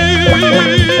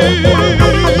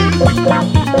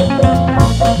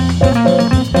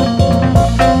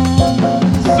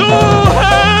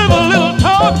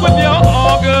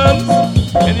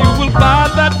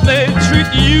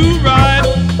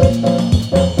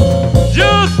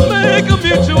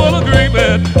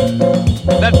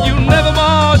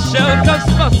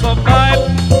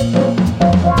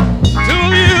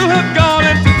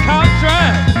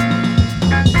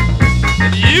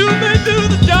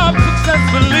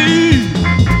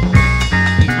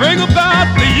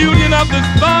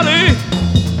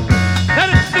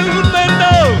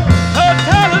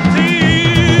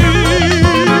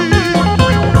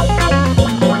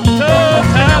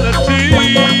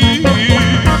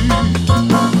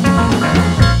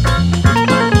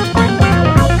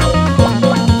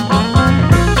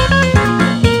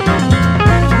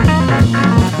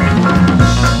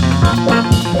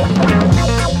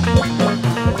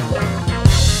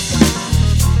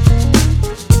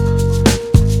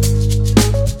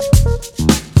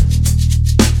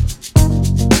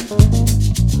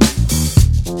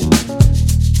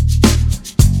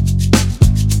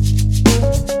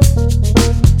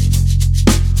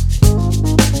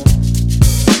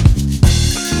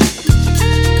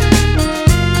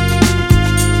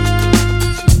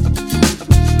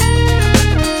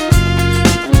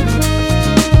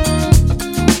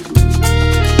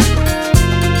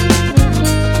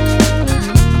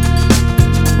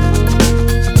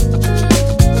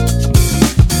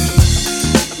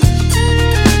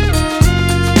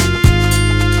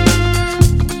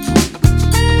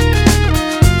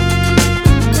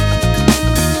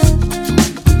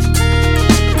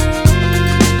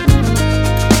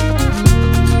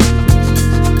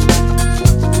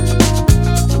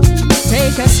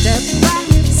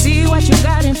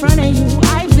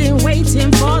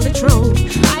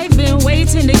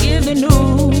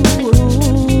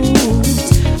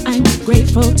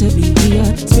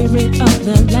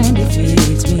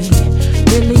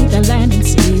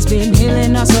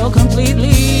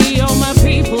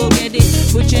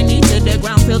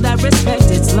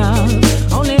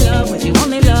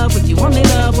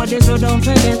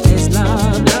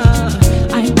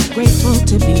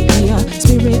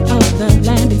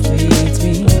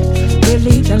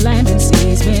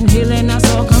 sea's been healing us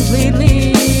all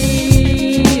completely.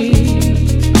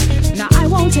 Now I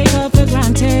won't take her for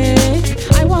granted.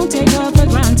 I won't take her for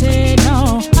granted.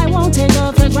 No, I won't take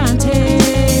her for granted.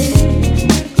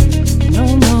 No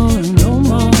more, no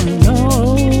more, no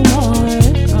more.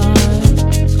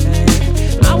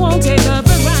 I won't take her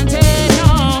for granted.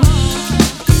 No.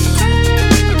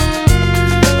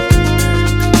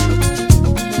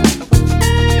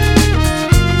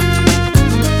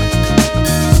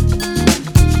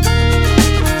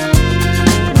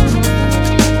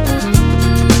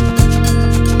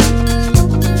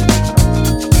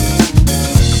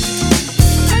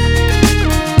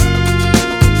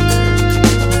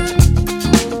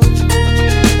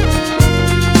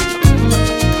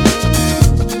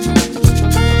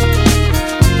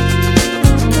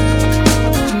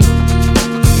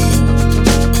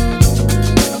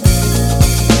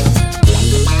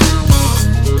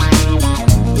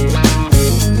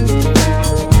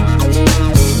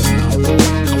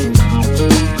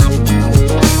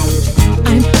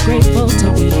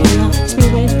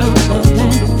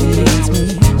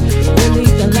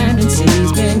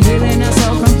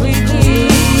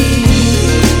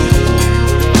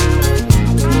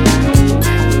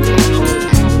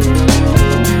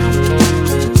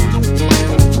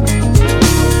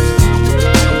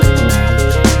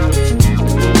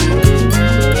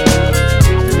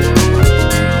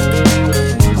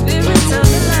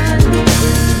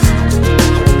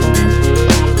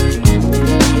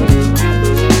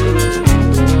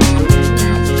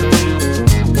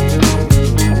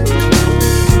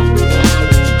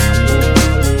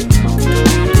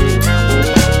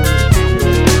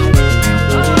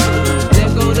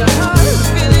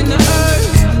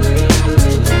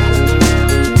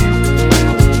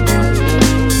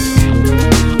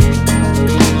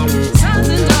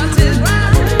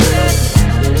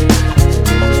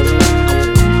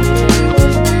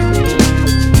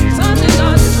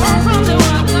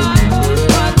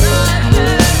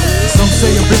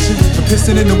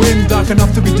 Pissing in the wind, dark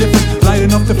enough to be different, light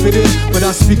enough to fit in. But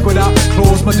I speak without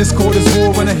claws, my discord is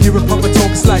war. When I hear a puppet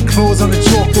talk, it's like claws on a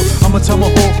chalkboard. I'm a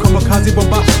tomahawk, kamikaze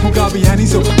bomba, Mugabe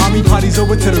Hanizo. Army parties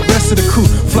over to the rest of the crew.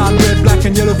 Flying red, black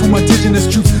and yellow for my indigenous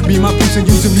troops. Me and my peeps and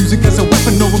using music as a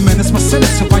weapon over menace. My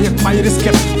sentence, so why quiet is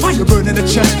kept. Fire burning the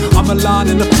chest, I'm a lion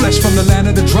in the flesh from the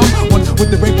land of the drum. One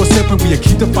with the rainbow serpent, we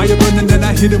keep the fire burning. Then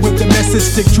I hit it with the message,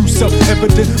 stick true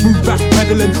self-evident. Move back,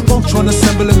 pedaling, Voltron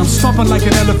assembling. I'm stomping like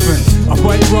an elephant. A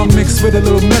white rum mixed with a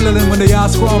little melanin. When they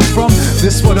ask where I'm from,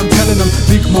 this what I'm telling them.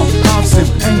 Big Mom, Hobson,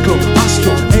 Anglo,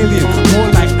 Astro, Alien,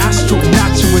 more like Astro,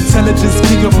 natural intelligence,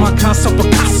 king of my castle,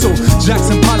 Picasso,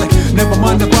 Jackson Pollock, never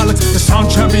mind the bollocks. The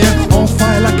sound champion, on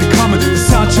fire like a comet. The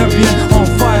sound champion, on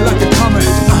fire like a comet.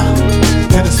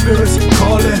 And the spirits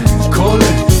calling,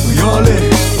 calling, we all in,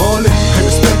 all in. Pay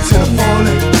respect to the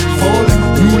fallen, fallen.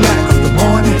 New light of the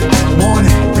morning,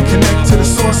 morning. We connect to the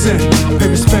source and pay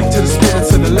respect to the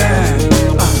spirits of the land.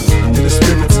 And the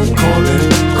spirits calling,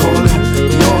 calling,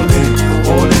 we all in,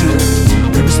 all in.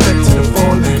 Pay respect to the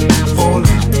fallen, fallen.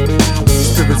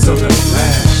 Spirits of the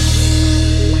land.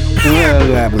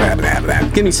 Blah, blah, blah, blah.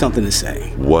 Give me something to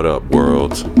say. What up,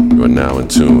 world? You are now in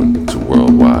tune to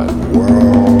Worldwide.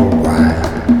 Worldwide.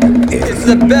 It's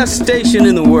the best station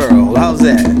in the world. How's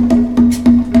that?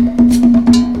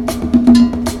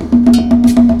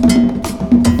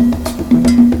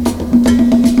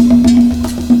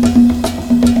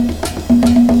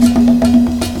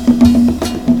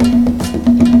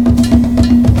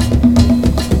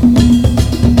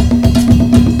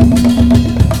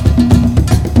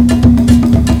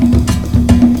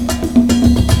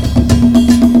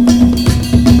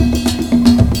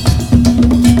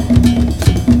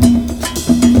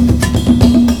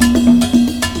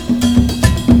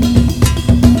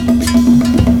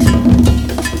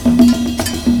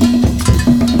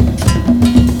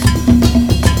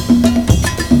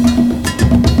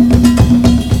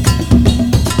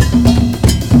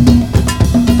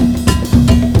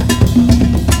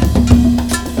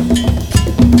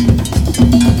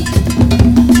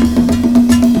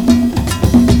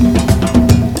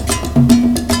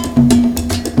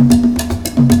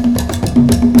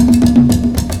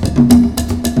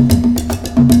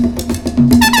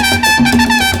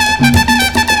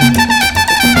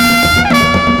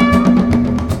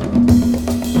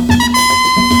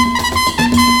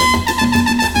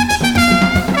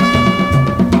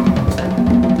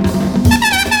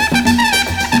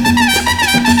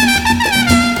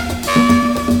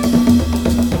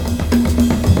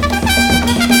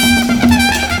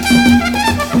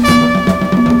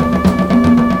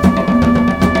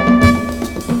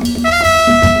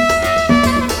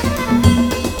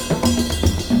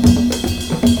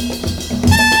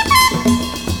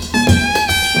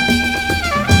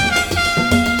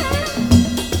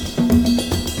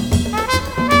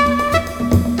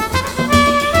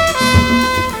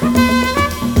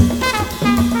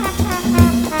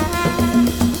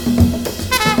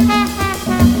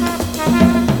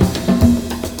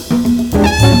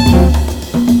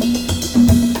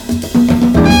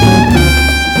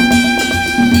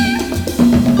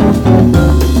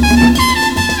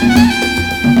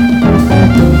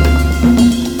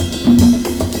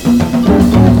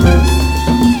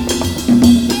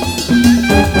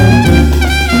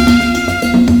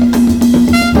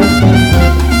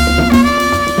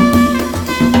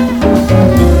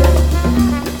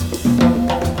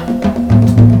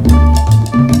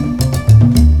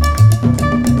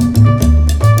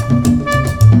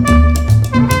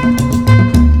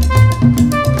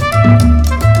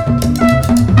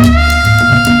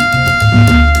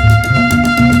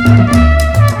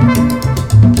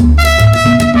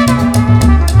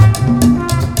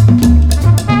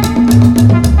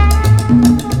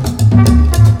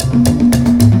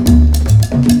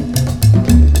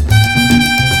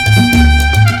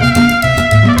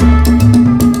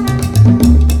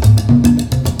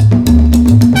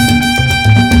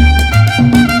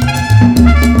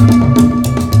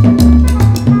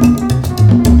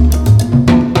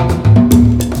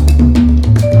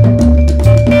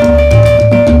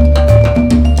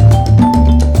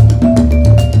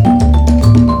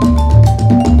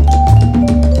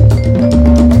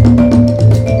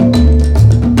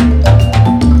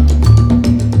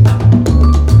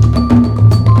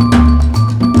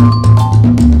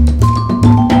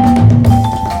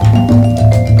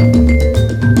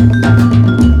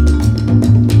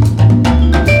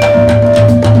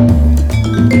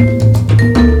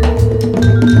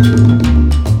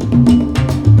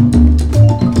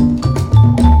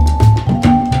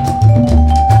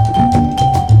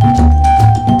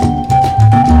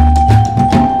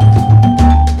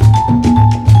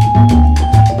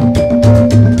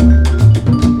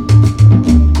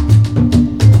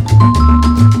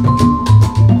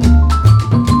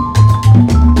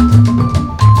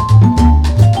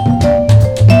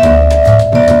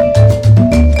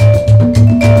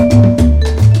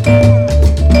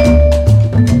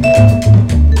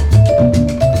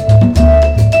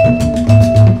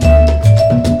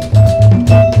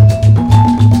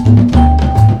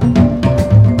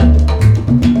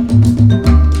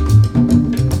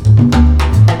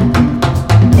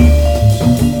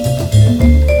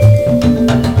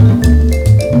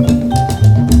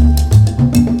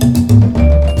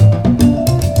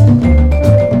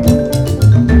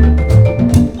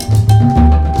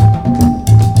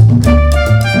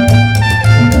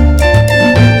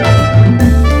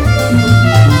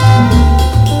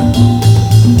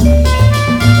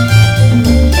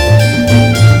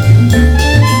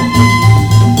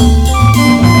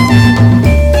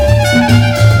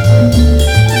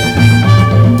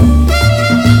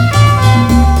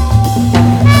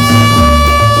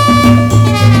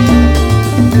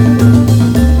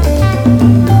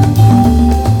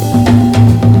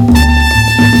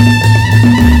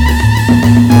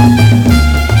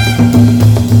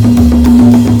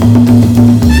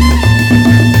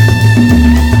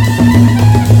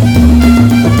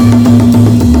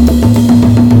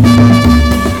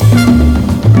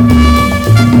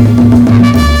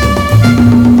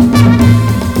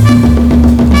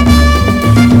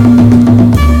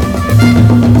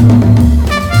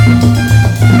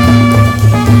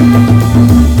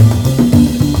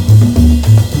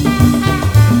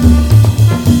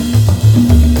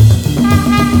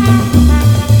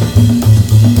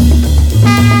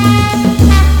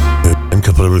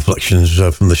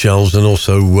 selections from the shelves, and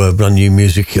also brand new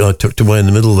music tucked away in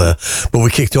the middle there. But we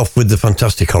kicked off with the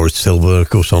fantastic Horace Silver, of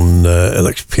course, on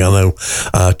electric piano.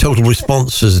 Total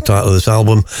Response is the title of this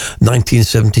album,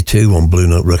 1972 on Blue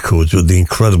Note Records, with the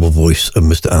incredible voice of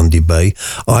Mr. Andy Bay.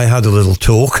 I Had a Little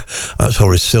Talk, that's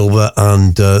Horace Silver,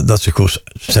 and that's, of course,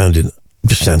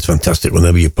 just sounds fantastic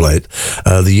whenever you play it.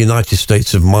 The United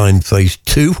States of Mind Phase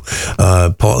 2,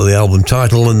 part of the album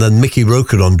title, and then Mickey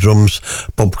Roker on drums,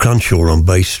 Bob Cranshaw on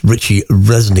bass, Richie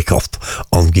Resnikoff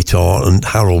on guitar, and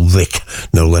Harold Vick,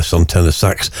 no less, on tenor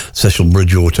sax, Cecil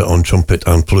Bridgewater on trumpet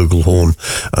and flugelhorn,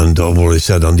 and I've already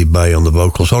said Andy Bay on the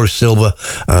vocals, Horace Silver,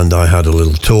 and I Had a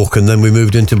Little Talk. And then we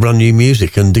moved into brand new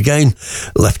music, and again,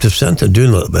 left of centre, doing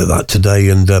a little bit of that today,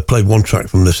 and played one track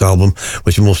from this album,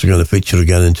 which I'm also going to feature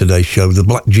again in today's show, the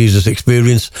Black Jesus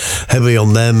Experience. Heavy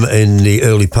on them in the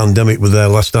early pandemic with their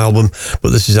last album,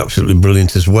 but this is absolutely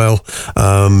brilliant as well.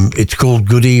 It's called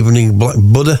Good Evening Black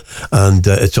Buddha, and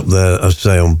it's up there, as I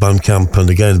say, on Bandcamp. And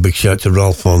again, a big shout to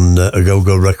Ralph on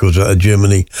Agogo Records out of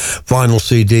Germany, vinyl,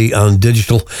 CD and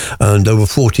digital, and over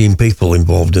 14 people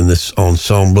involved in this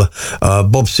ensemble.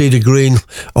 Bob Cedar Green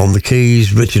on the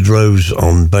keys, Richard Rose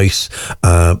on bass,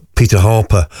 Peter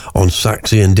Harper on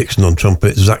sax, Ian Dixon on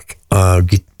trumpet, Zach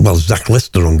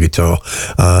Lister on guitar,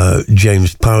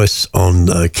 James Paris on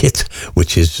kit,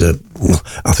 which is,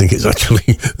 I think it's actually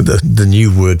the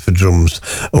new word for drums,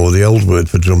 or the old word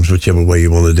for drums, whichever way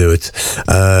you want to do it.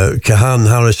 Kahan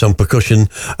Harris on percussion,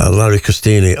 Larry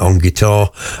Costini on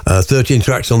guitar, 13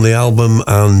 tracks on the album,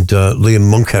 and Liam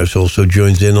Monkhouse also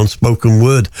joins in on spoken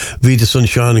word. Vida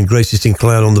Sunshine and Gracie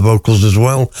Sinclair on the vocals as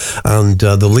well, and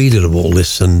the leader of all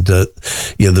this, and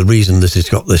the reason this has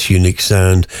got this unique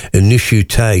sound, Nishu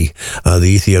Tay, the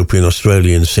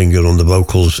Ethiopian-Australian singer on the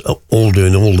vocals, all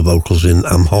doing all the vocals in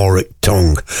Amharic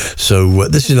tongue. So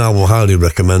this is an album I highly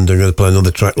recommend. I'm going to play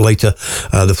another track later.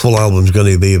 The full album's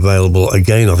going to be available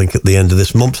again, I think, at the end of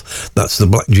this month. That's the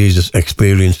Black Jesus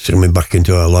Experience coming back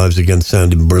into our lives again,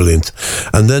 sounding brilliant.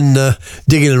 And then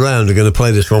digging around, I'm going to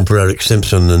play this one for Eric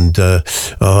Simpson, and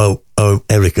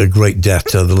Eric, a great debt,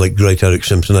 the late great Eric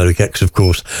Simpson, Eric X, of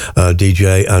course,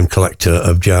 DJ and collector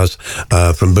of jazz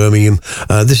from Birmingham.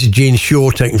 This is Gene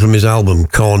Shaw, taken from his album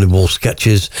Carnival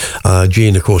Sketches.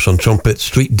 Gene, of course, on trumpet.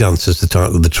 Street Dance is the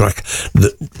title of the track.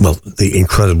 The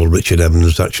incredible Richard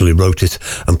Evans actually wrote it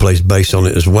and plays bass on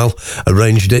it as well,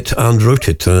 arranged it and wrote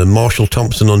it. Marshall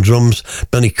Thompson on drums,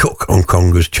 Benny Cook on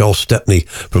congas, Charles Stepney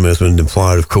from Earth, Wind and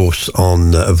Fire, of course,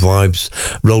 on Vibes,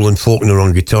 Roland Faulkner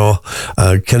on guitar,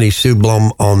 Kenny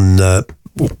Sublom on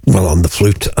the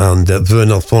flute, and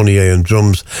Vernal Fournier on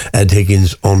drums, Ed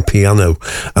Higgins on piano,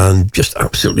 and just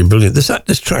absolutely brilliant.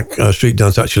 This track, Street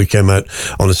Dance, actually came out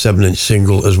on a 7-inch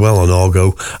single as well on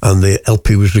Argo, and the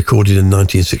LP was recorded in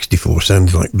 1964.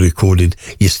 Sounds like recorded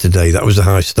yesterday. That was the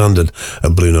high standard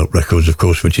of Blue Note Records, of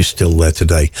course, which is still there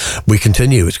today. We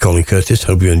continue. It's Colin Curtis.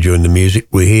 Hope you're enjoying the music.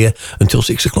 We're here until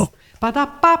 6 o'clock.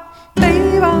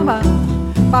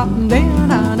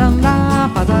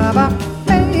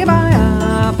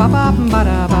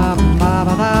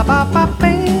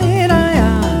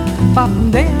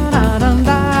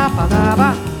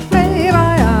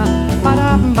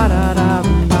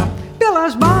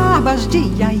 Pelas barbas de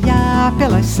iaiá,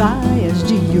 pelas saias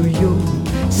de ioiô,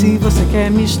 se você quer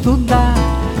me estudar,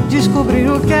 descobrir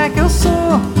o que é que eu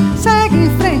sou, segue em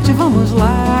frente, vamos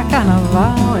lá.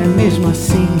 Carnaval é mesmo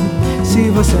assim. Se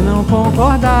você não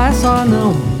concordar, é só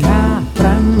não olhar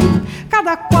pra mim.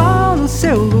 Cada qual no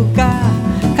seu lugar,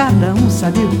 cada um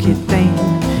sabe o que tem.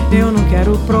 Eu não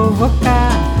quero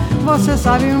provocar, você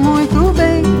sabe muito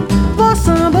bem. Vou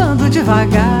sambando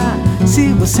devagar,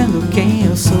 sigo sendo quem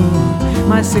eu sou.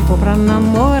 Mas se for pra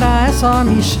namorar, é só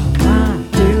me chamar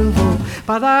que eu vou.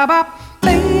 Padaba,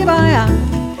 beibaia,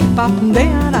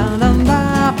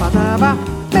 papundearandanda, padaba,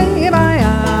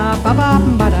 beibaia,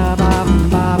 bababadaba,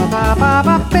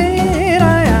 babababa,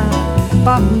 beiraia,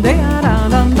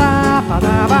 papundearandanda,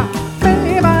 padaba,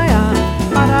 beibaia,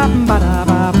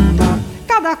 bababadaba.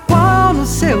 Cada qual no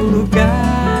seu lugar.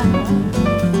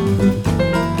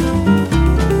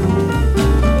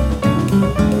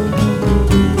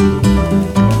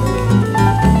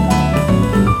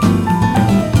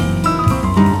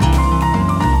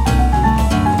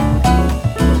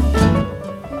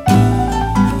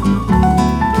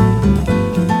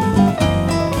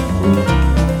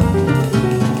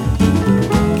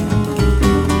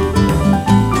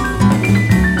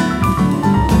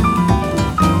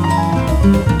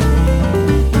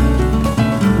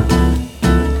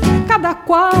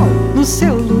 Qual no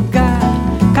seu lugar,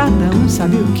 cada um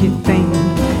sabe o que tem.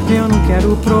 Eu não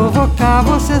quero provocar,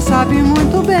 você sabe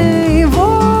muito bem.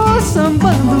 Vou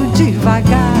sambando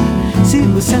devagar,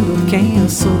 sigo sendo quem eu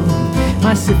sou.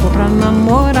 Mas se for pra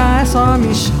namorar é só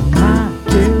me chamar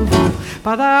que eu vou.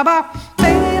 Padaba,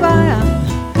 bebaia,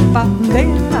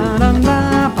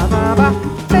 padeiraranda, padaba,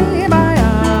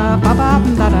 bebaia,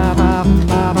 papadaraba,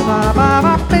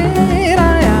 bababa,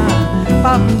 beiraia,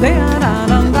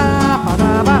 padeiraranda,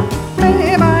 padaba,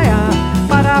 bebaia,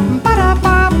 para para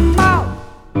pa.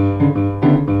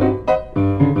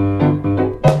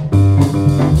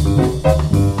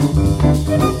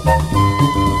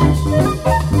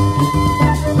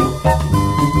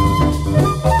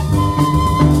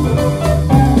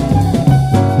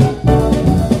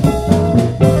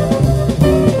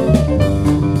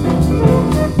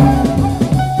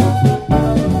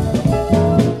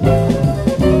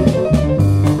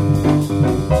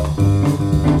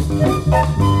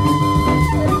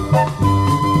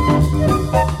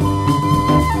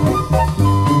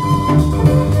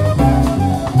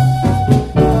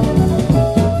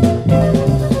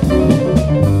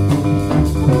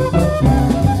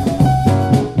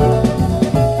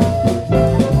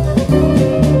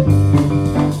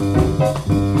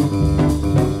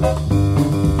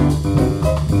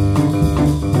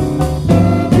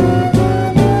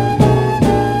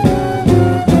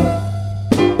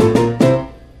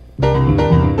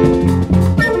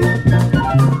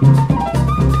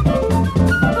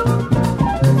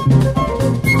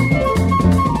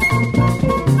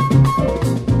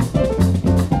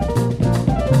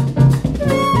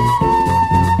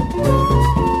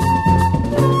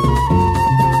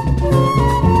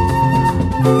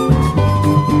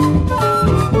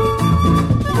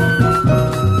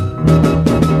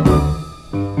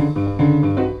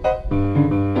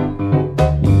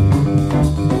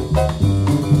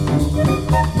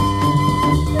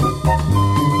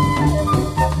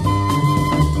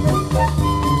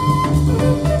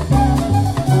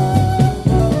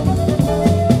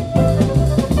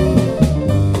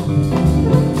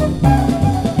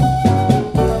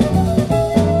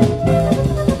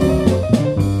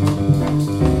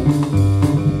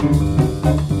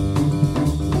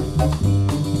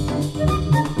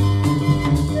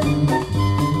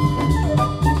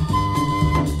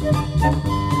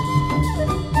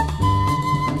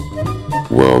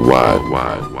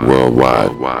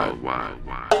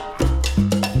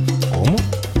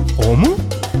 ¿Cómo?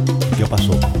 ¿Qué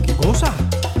pasó? ¿Qué cosa?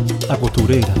 La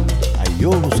costurera. Ay, yo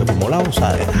no se formó la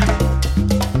gozadera.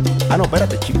 Ah, no,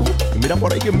 espérate, chico. Mira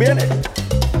por ahí quién viene.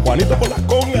 Juanito con la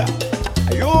conga.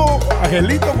 Ay, yo,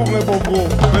 Angelito con el bongo.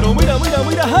 Pero mira,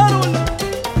 Harold.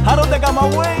 Harold de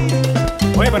Camagüey.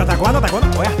 Oye, pero ¿hasta cuándo?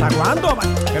 Oye, ¿hasta cuándo?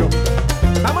 Pero,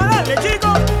 vamos a darle,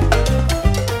 chicos.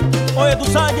 Oye, ¿tú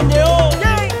sabes quién llegó?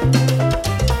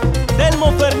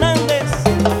 Delmo Fernández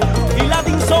y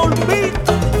Latin Soul Beat.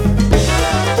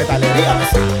 Metalería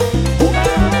pesada.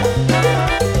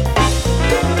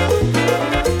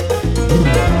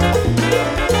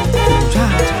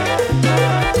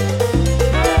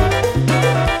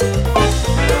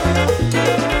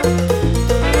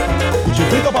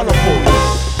 Cuchillito para los pobres.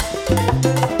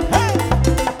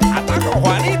 Ataca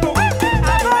Juanito.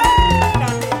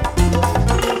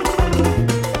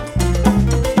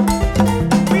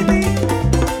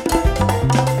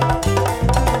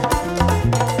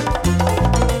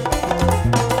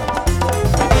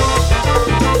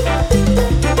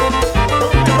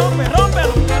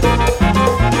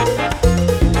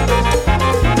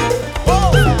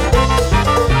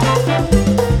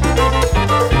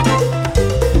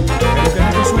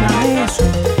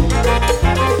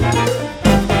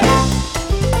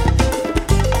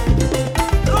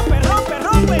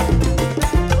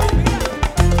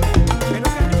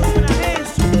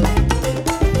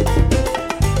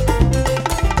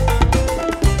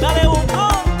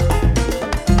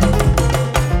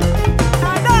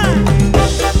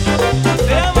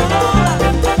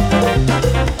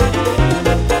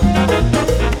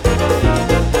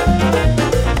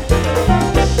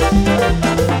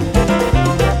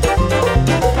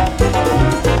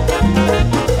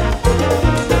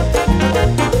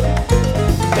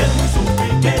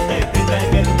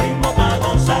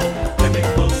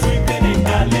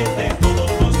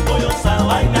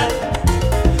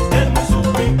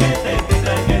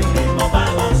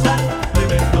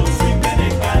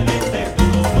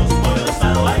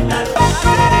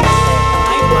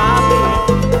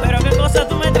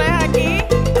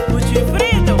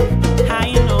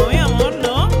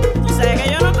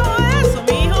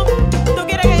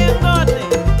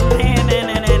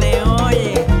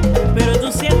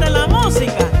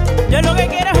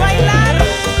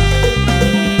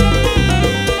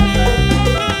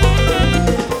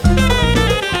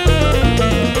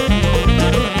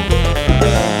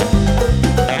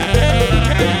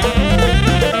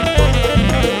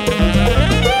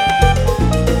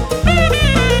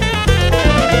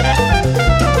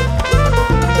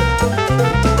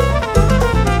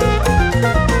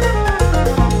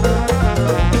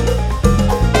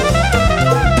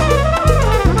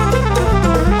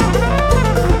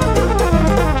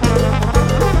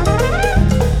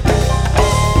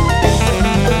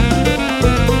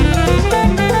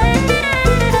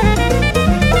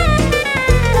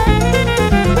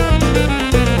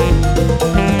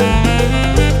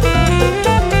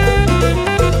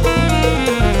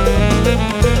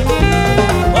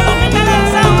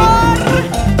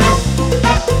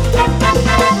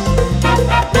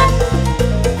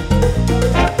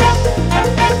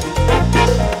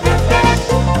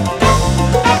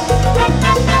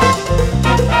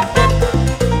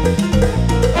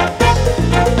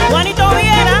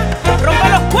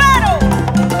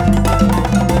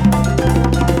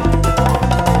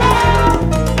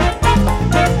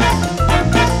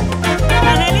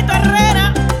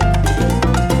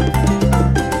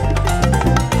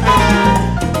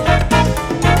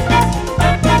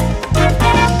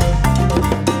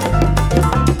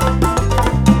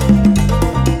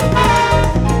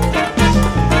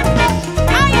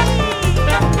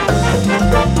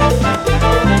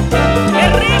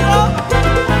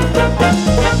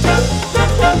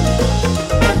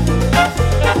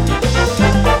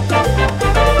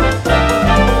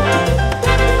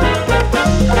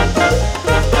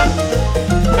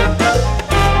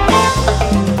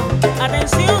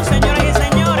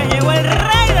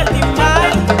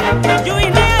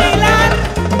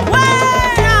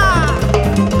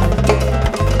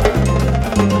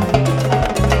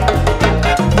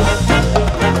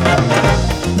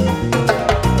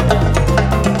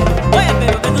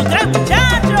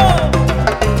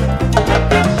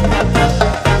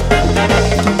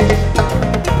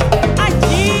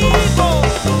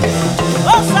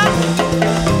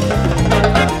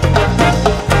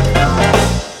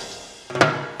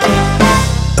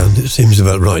 seems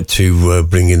about right to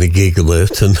bring in a gig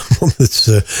alert, and one that's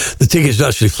the tickets are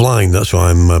actually flying. That's why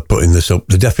I'm putting this up.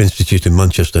 The Deaf Institute in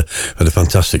Manchester had a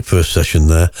fantastic first session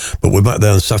there, but we're back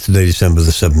there on Saturday, December the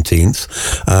 17th.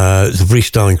 It's a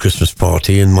freestyling Christmas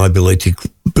party and my belated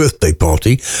birthday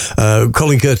party.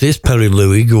 Colin Curtis, Perry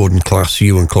Louie, Gordon Class,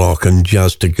 Ewan Clark and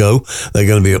Jazz to Go. They're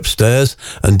going to be upstairs,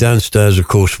 and downstairs of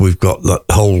course we've got that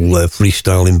whole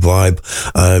freestyling vibe,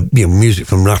 music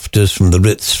from Rafters, from the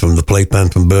Ritz, from the Playpen,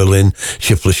 from Berlin,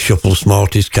 Shiftless Shuffle,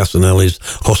 Smarties, Casanellis,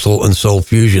 Hustle and Soul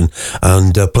Fusion,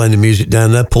 and playing the music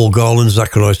down there, Paul Garland,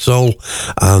 Zachary Soul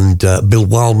and Bill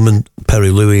Wildman,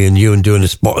 Perry Louie and Ewan doing a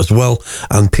spot as well,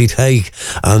 and Pete Haig,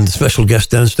 and special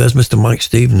guest downstairs, Mr. Mike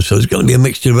Stevens. So it's going to be a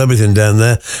mixture of everything down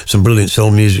there. Some brilliant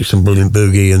soul music, some brilliant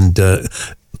boogie and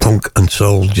punk and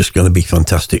soul, just going to be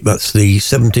fantastic. That's the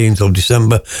 17th of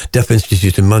December, Deaf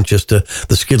Institute in Manchester.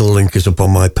 The Skiddle link is up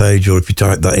on my page, or if you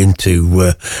type that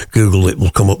into Google, it will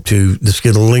come up to the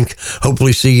Skiddle link.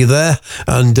 Hopefully see you there.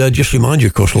 And just remind you,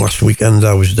 of course, last weekend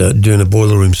I was doing a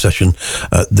Boiler Room session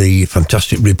at the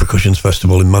fantastic Repercussions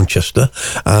Festival in Manchester,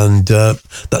 and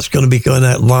that's going to be going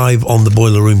out live on the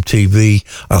Boiler Room TV,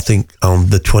 I think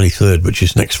on the 23rd, which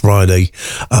is next Friday,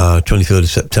 23rd of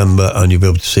September, and you'll be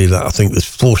able to see that. I think there's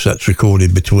 4 sets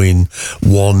recorded between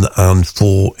 1 and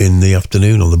 4 in the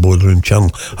afternoon on the Boiler Room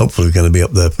channel. Hopefully we're going to be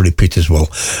up there for repeat as well.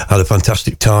 Had a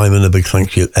fantastic time, and a big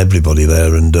thank you to everybody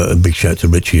there, and a big shout to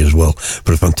Richie as well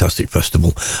for a fantastic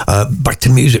festival. Back to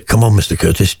music. Come on, Mr.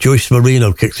 Curtis. Joyce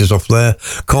Marino kicks us off there.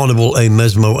 Carnival e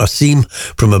Mesmo Assim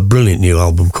from a brilliant new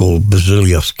album called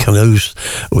Brazilias Canoes,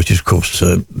 which is of course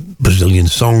Brazilian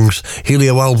songs.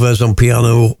 Helio Alves on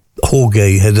piano,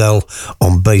 Jorge Hedel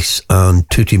on bass, and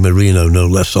Tutti Marino, no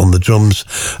less, on the drums.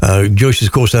 Joyce is,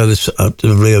 of course, out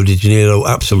of Rio de Janeiro,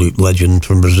 absolute legend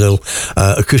from Brazil.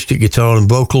 Acoustic guitar and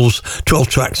vocals, 12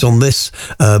 tracks on this.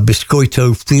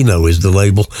 Biscoito Fino is the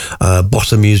label.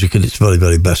 Bossa music at its very,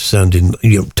 very best, sounding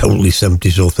totally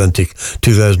 70s authentic.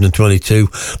 2022.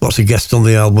 Lots of guests on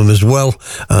the album as well,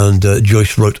 and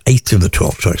Joyce wrote 8 of the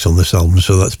 12 tracks on this album.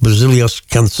 So that's Brazilias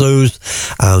Canções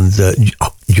and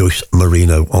Joyce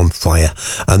Marino on fire.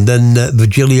 And then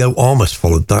Virgilio Armas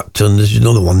followed that, and there's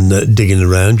another one digging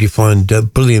around. You find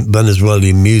brilliant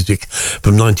Venezuelan music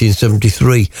from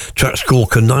 1973. Track's called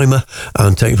Canaima,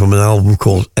 and taken from an album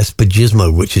called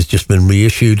Espejismo, which has just been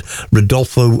reissued.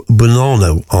 Rodolfo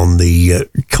Bonanno on the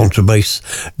contrabass,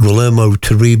 Guillermo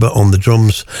Tariba on the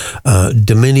drums,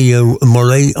 Dominio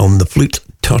Moret on the flute,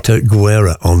 Tata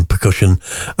Guerra on percussion,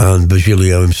 and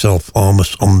Virgilio himself,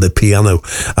 Armas, on the piano.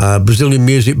 Brazilian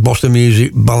music, bossa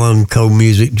music, balanco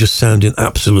music, just sounding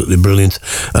absolutely brilliant.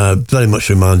 Very much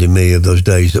reminding me of those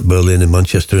days at Berlin and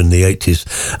Manchester in the 80s.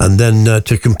 And then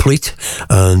to complete,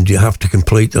 and you have to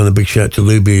complete, and a big shout to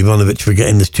Lubi Ivanovic for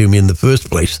getting this to me in the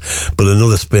first place, but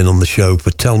another spin on the show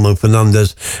for Telmo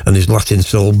Fernandez and his Latin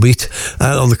soul beat.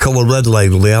 On the Color Red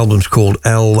label, the album's called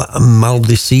El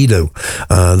Maldecido.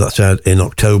 That's out in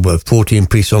October,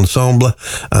 14-piece ensemble,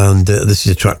 and this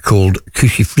is a track called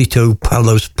Cuchifrito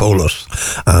Palos Polos,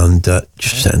 and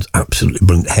just sounds absolutely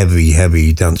brilliant.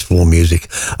 Heavy dance floor music.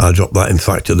 I dropped that, in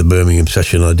fact, at the Birmingham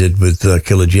session I did with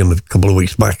Killer Jim a couple of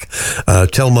weeks back.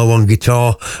 Telmo on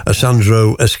guitar,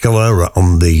 Sandro Escalera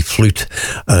on the flute,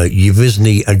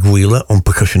 Yvisny Aguila on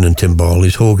percussion and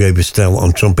timbales, Jorge Vistel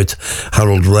on trumpet,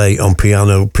 Harold Ray on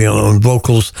piano and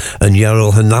vocals, and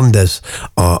Yarel Hernandez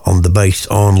on the bass,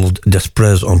 Arnold Desprez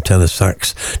on tenor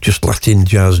sax. Just Latin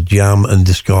jazz, jam and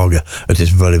descarga at its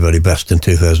very, very best in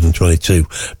 2022.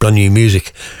 Brand new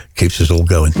music keeps us all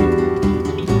going.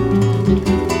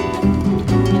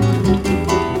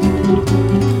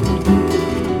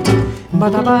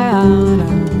 Batabayara,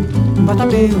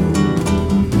 batabeu,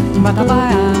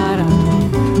 batabayara,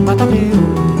 batabeu,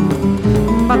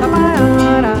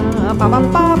 batabayara,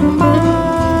 babababa,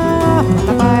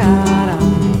 batabayara,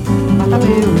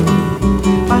 batabeu,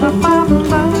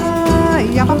 babababa,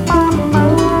 yabababa,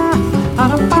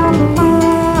 arababa,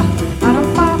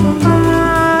 arababa,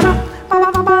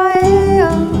 bababaya,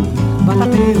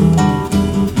 batabeu,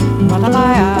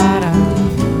 batabayara,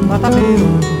 batabeu,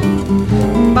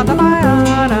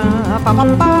 batabayara,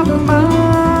 babababa,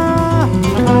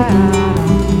 batabayara,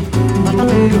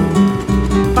 batabeu,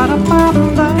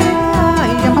 babababa,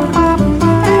 yabababa,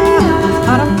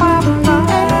 arababa,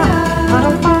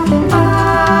 arababa,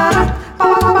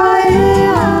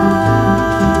 bababaya,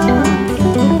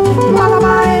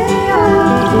 bababaya,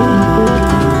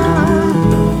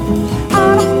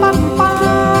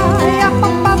 arababa,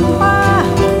 yabababa,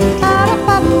 arababa,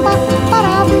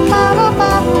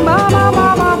 arababa,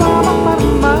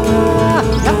 babababa,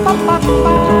 yabababa.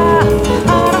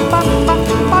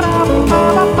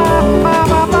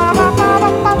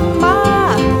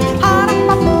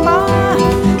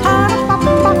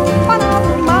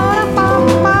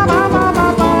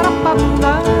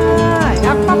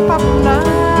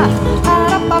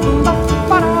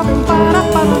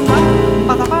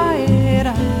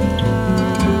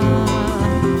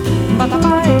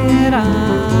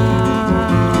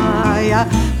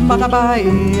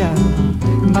 batabaia,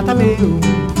 batabeu,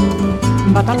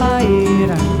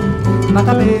 batabaeira,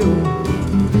 batabeu,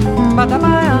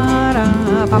 batabaiara,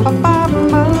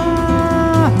 papapamba,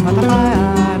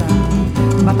 batabaiara,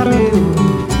 batabeu,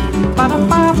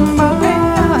 parapamba,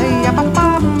 ia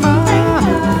papamba,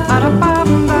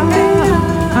 arapamba,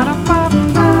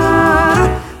 arapamba,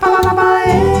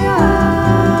 papabaia,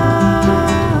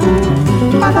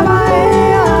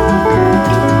 batabaia.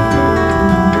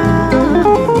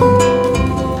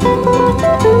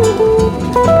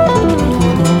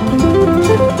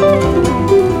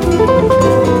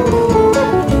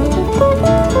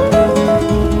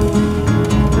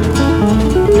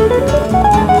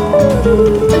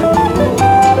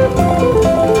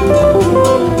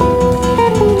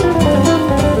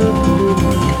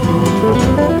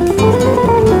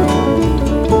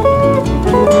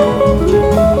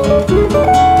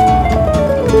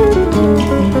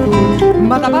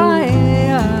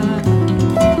 Batabaia,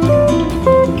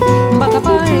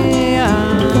 batabaia,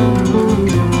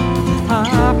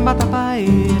 ah,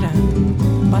 batabaeira,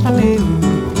 batabeu,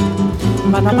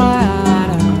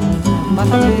 batabaiara,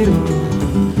 batabeu,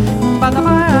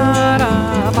 batabaiara,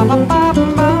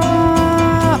 papapamba,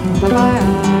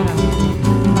 batabaiara,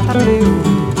 batabeu,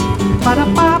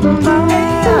 parapamba,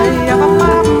 ia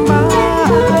papamba,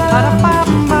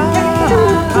 parapamba,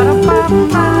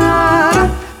 parapamba.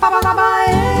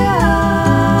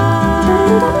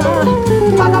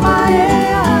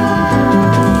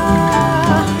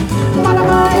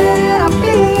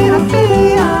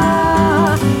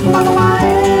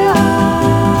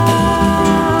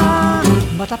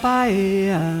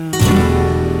 Batapaia.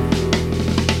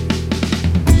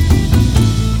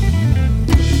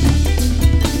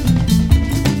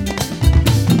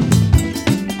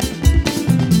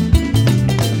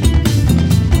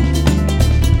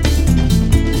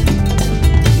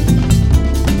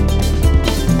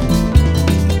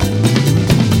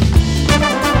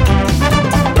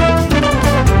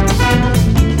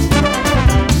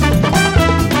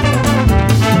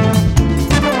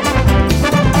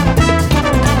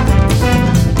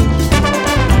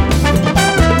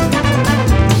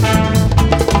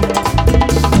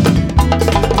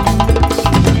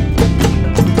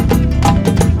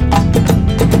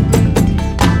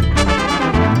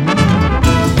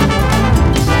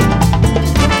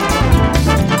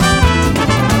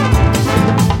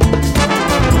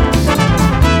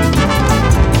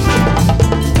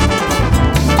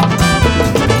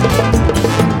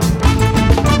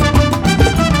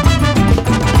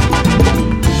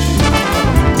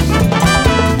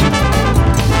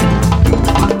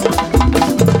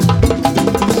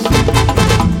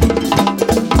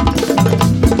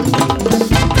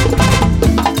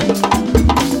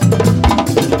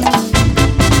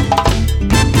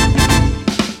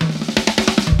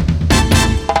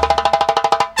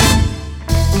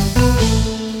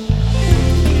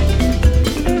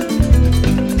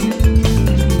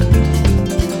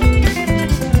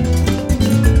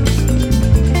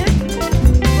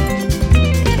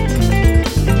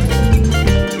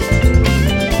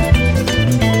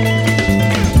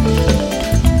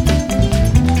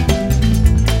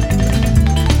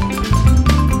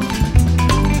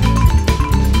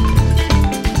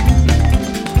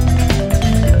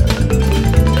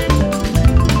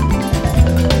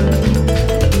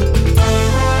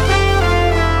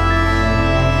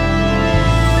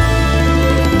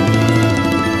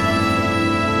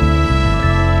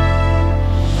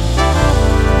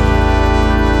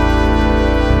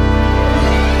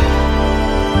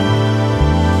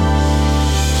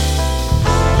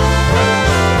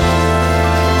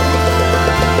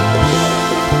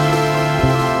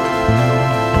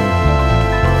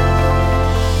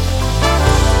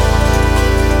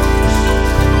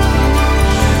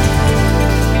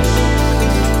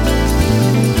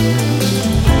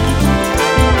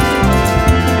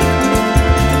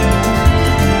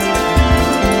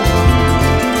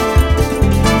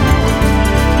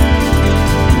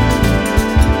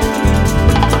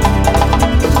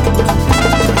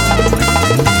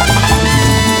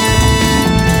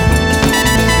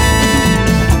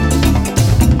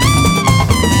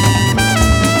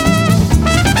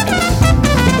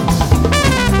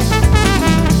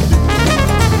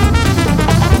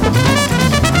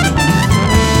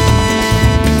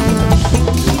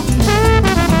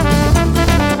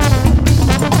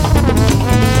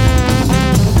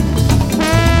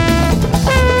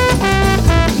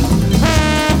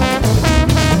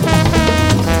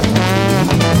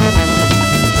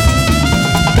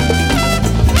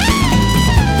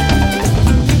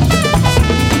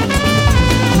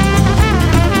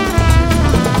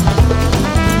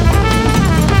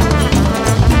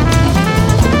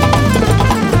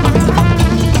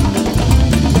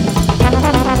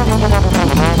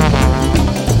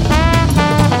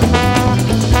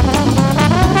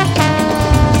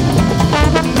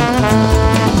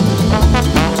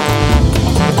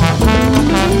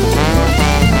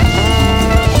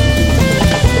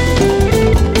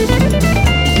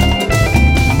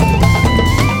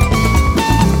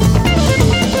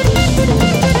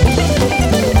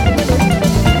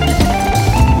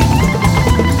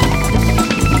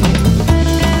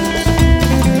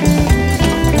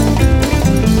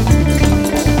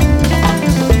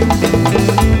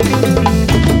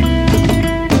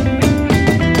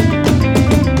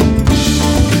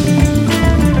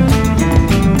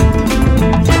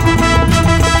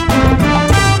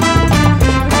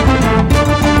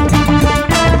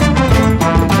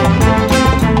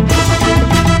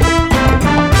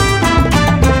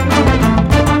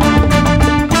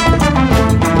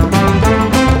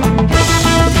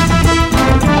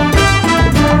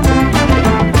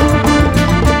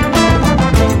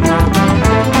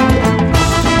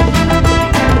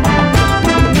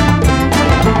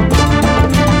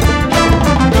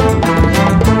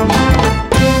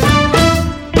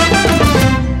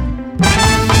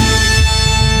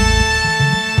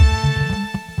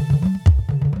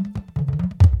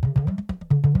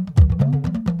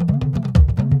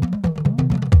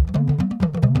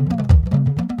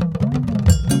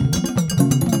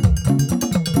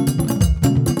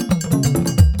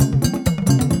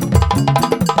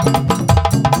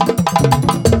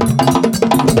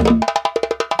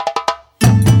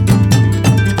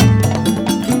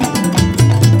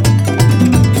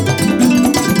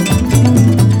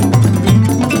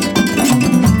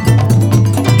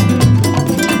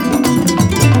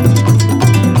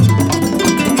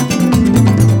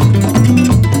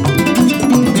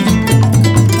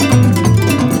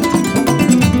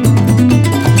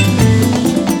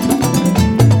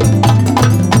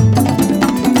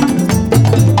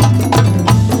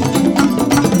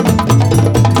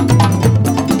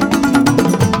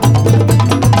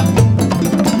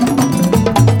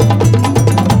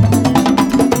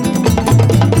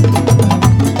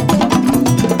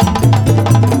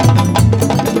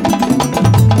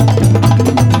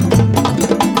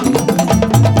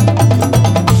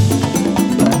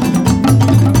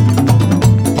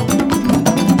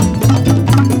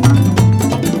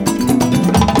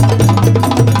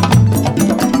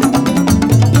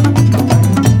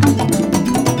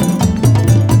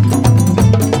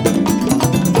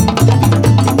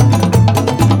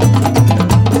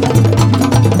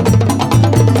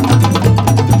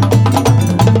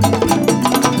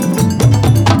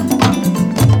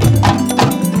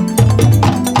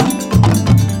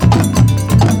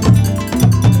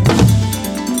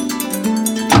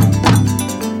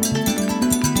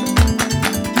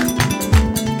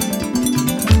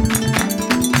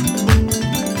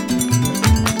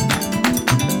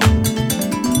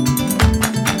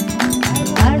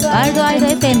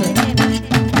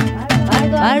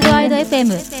 ワイド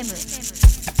FM。So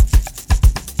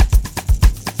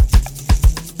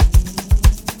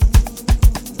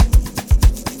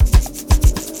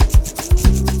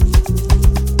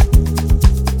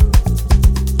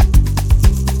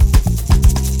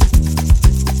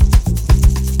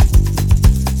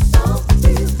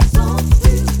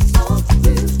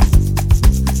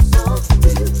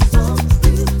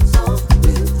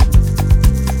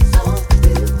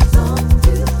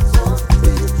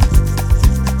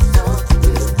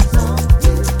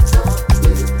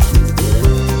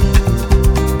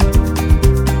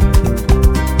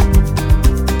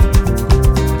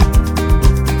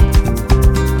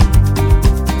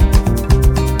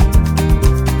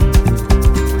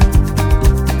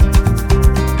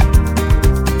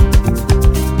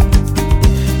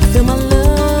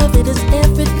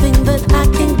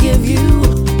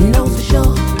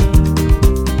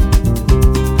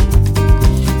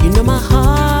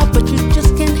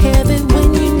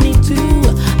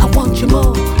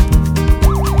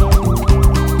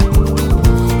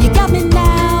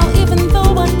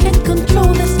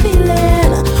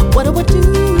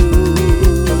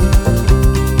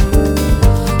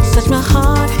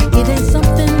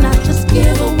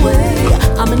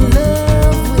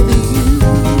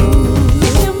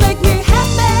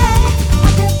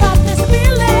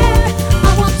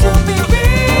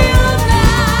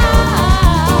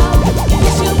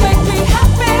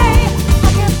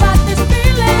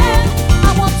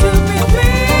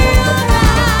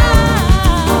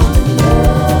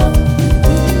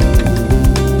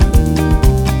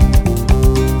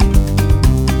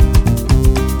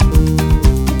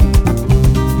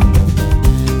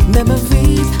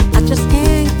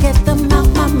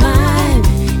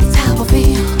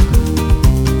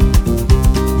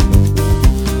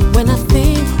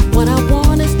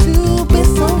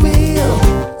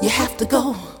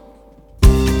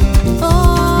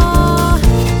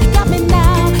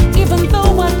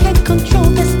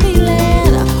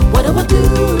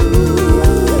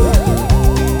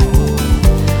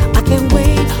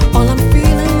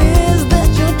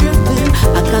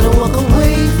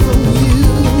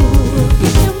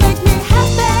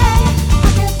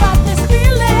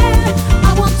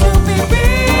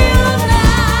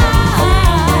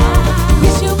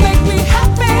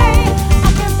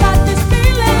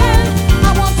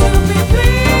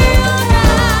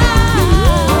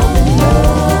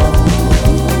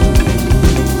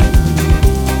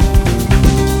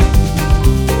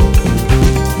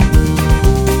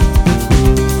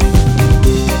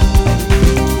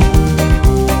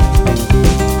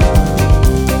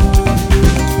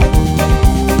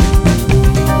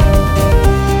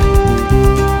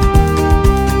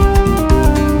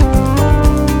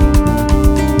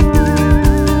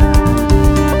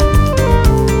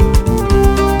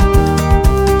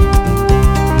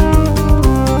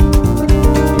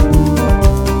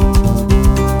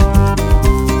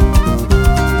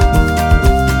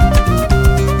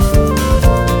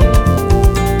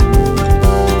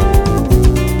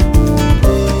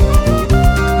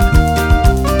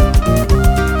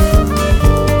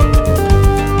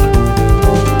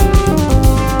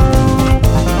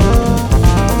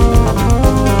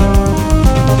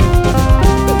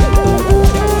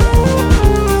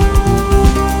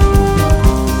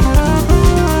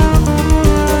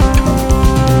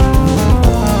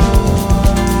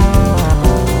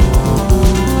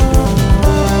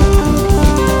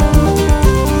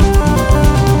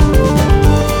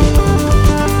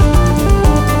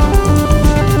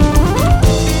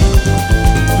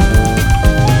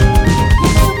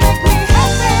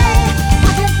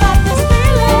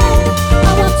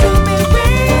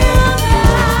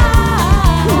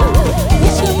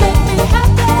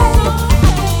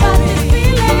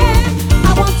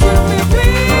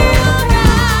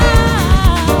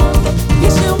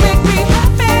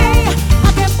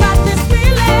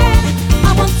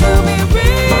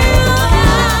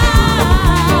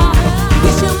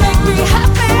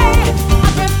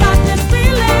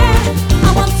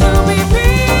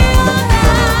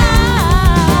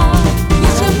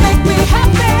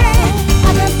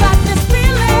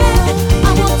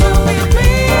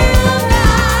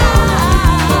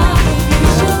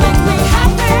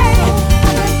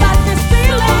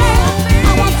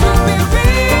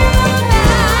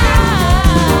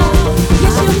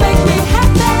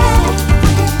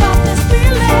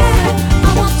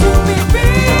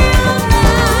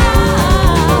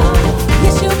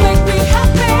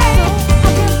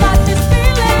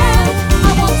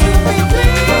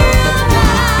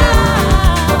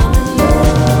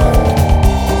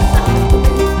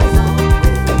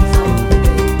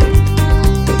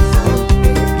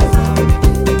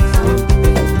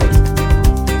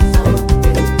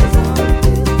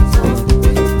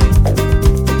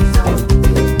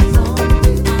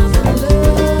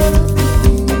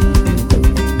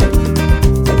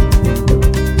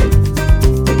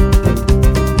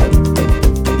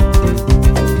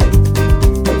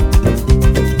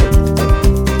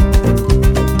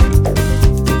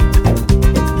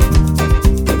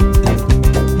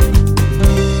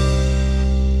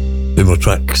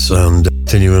Remix, and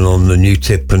continuing on the new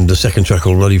tip and the second track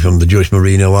already from the Joyce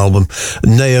Marino album.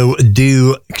 Neo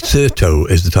du Certo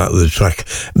is the title of the track,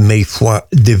 Me Foi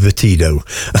Divertido,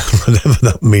 whatever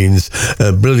that means.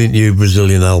 Brilliant new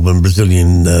Brazilian album,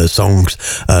 Brazilian songs.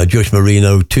 Joyce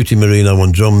Marino, Tutti Marino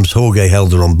on drums, Jorge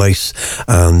Helder on bass,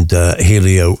 and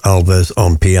Helio Alves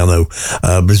on piano.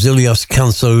 Brasilias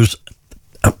Canções,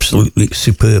 absolutely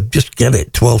superb. Just get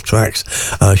it. 12 tracks.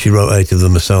 She wrote 8 of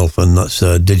them herself, and that's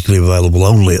digitally available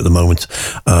only at the moment.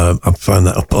 I found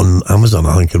that up on Amazon,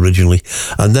 I think, originally.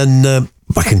 And then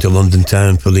back into London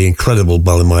town for the incredible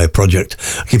Balimaya project.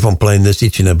 I keep on playing this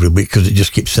each and every week because it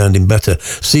just keeps sounding better.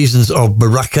 Seasons of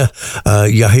Baraka,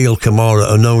 Yahil Kamara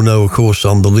Onono, of course,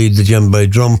 on the lead, the djembe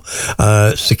drum,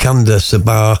 Sikandar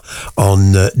Sabah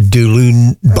on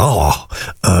Dulun Bar.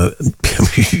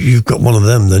 You've got one of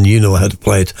them, then you know how to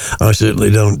play it. I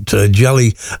certainly don't.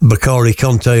 Jali Bakari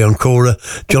Conte on kora,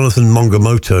 Jonathan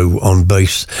Mongamoto on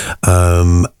bass,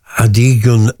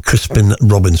 Adigun Crispin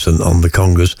Robinson on the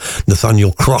congas,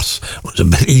 Nathaniel Cross was a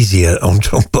bit easier on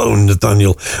trombone.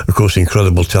 Nathaniel, of course,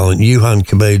 incredible talent. Yuhan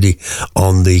Kabedi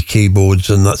on the keyboards,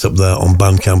 and that's up there on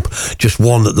Bandcamp. Just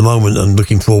one at the moment, and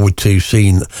looking forward to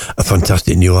seeing a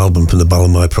fantastic new album from the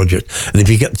Balimaya project. And if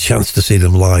you get the chance to see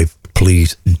them live,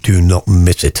 please do not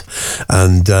miss it.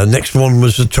 And next one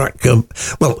was a track,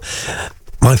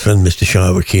 my friend Mr.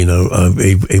 Shire Aquino,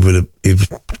 he was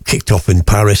kicked off in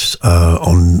Paris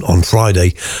on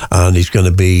Friday, and he's going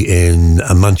to be in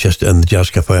Manchester in the Jazz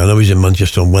Cafe. I know he's in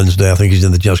Manchester on Wednesday. I think he's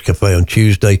in the Jazz Cafe on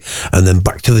Tuesday, and then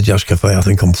back to the Jazz Cafe, I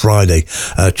think, on Friday.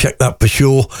 Check that for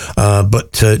sure.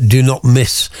 But do not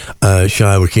miss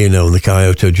Shire Aquino and the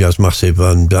Kyoto Jazz Massive,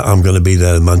 and I'm going to be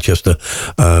there in Manchester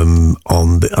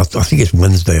I think it's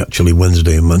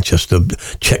Wednesday in Manchester.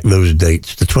 Check those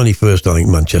dates. The 21st, I think,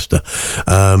 Manchester.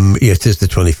 Yeah, it is the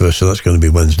 21st, so that's going to be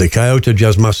Wednesday. Kyoto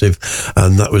Jazz Massive,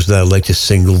 and that was their latest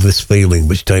single, This Feeling,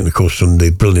 which taken, of course, from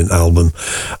the brilliant album,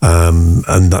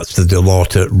 and that's the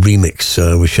Delata remix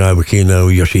with Shire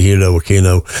Aquino, Yoshihiro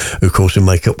Aquino, who, of course, will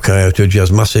make up Kyoto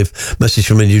Jazz Massive. Message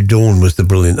from a New Dawn was the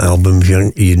brilliant album.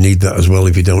 You need that as well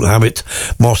if you don't have it.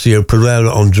 Marcio Pereira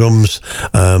on drums,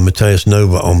 Mateus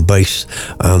Nova on bass,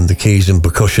 and the keys and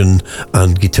percussion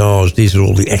and guitars. These are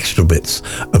all the extra bits,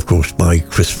 of course, by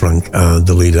Chris Frank,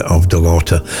 the leader of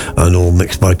Delata, and all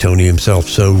mixed by Tony himself.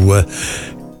 So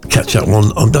catch that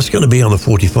one. That's going to be on a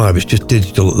 45. It's just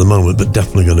digital at the moment, but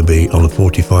definitely going to be on a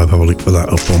 45. Have a look for that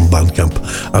up on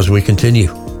Bandcamp as we continue.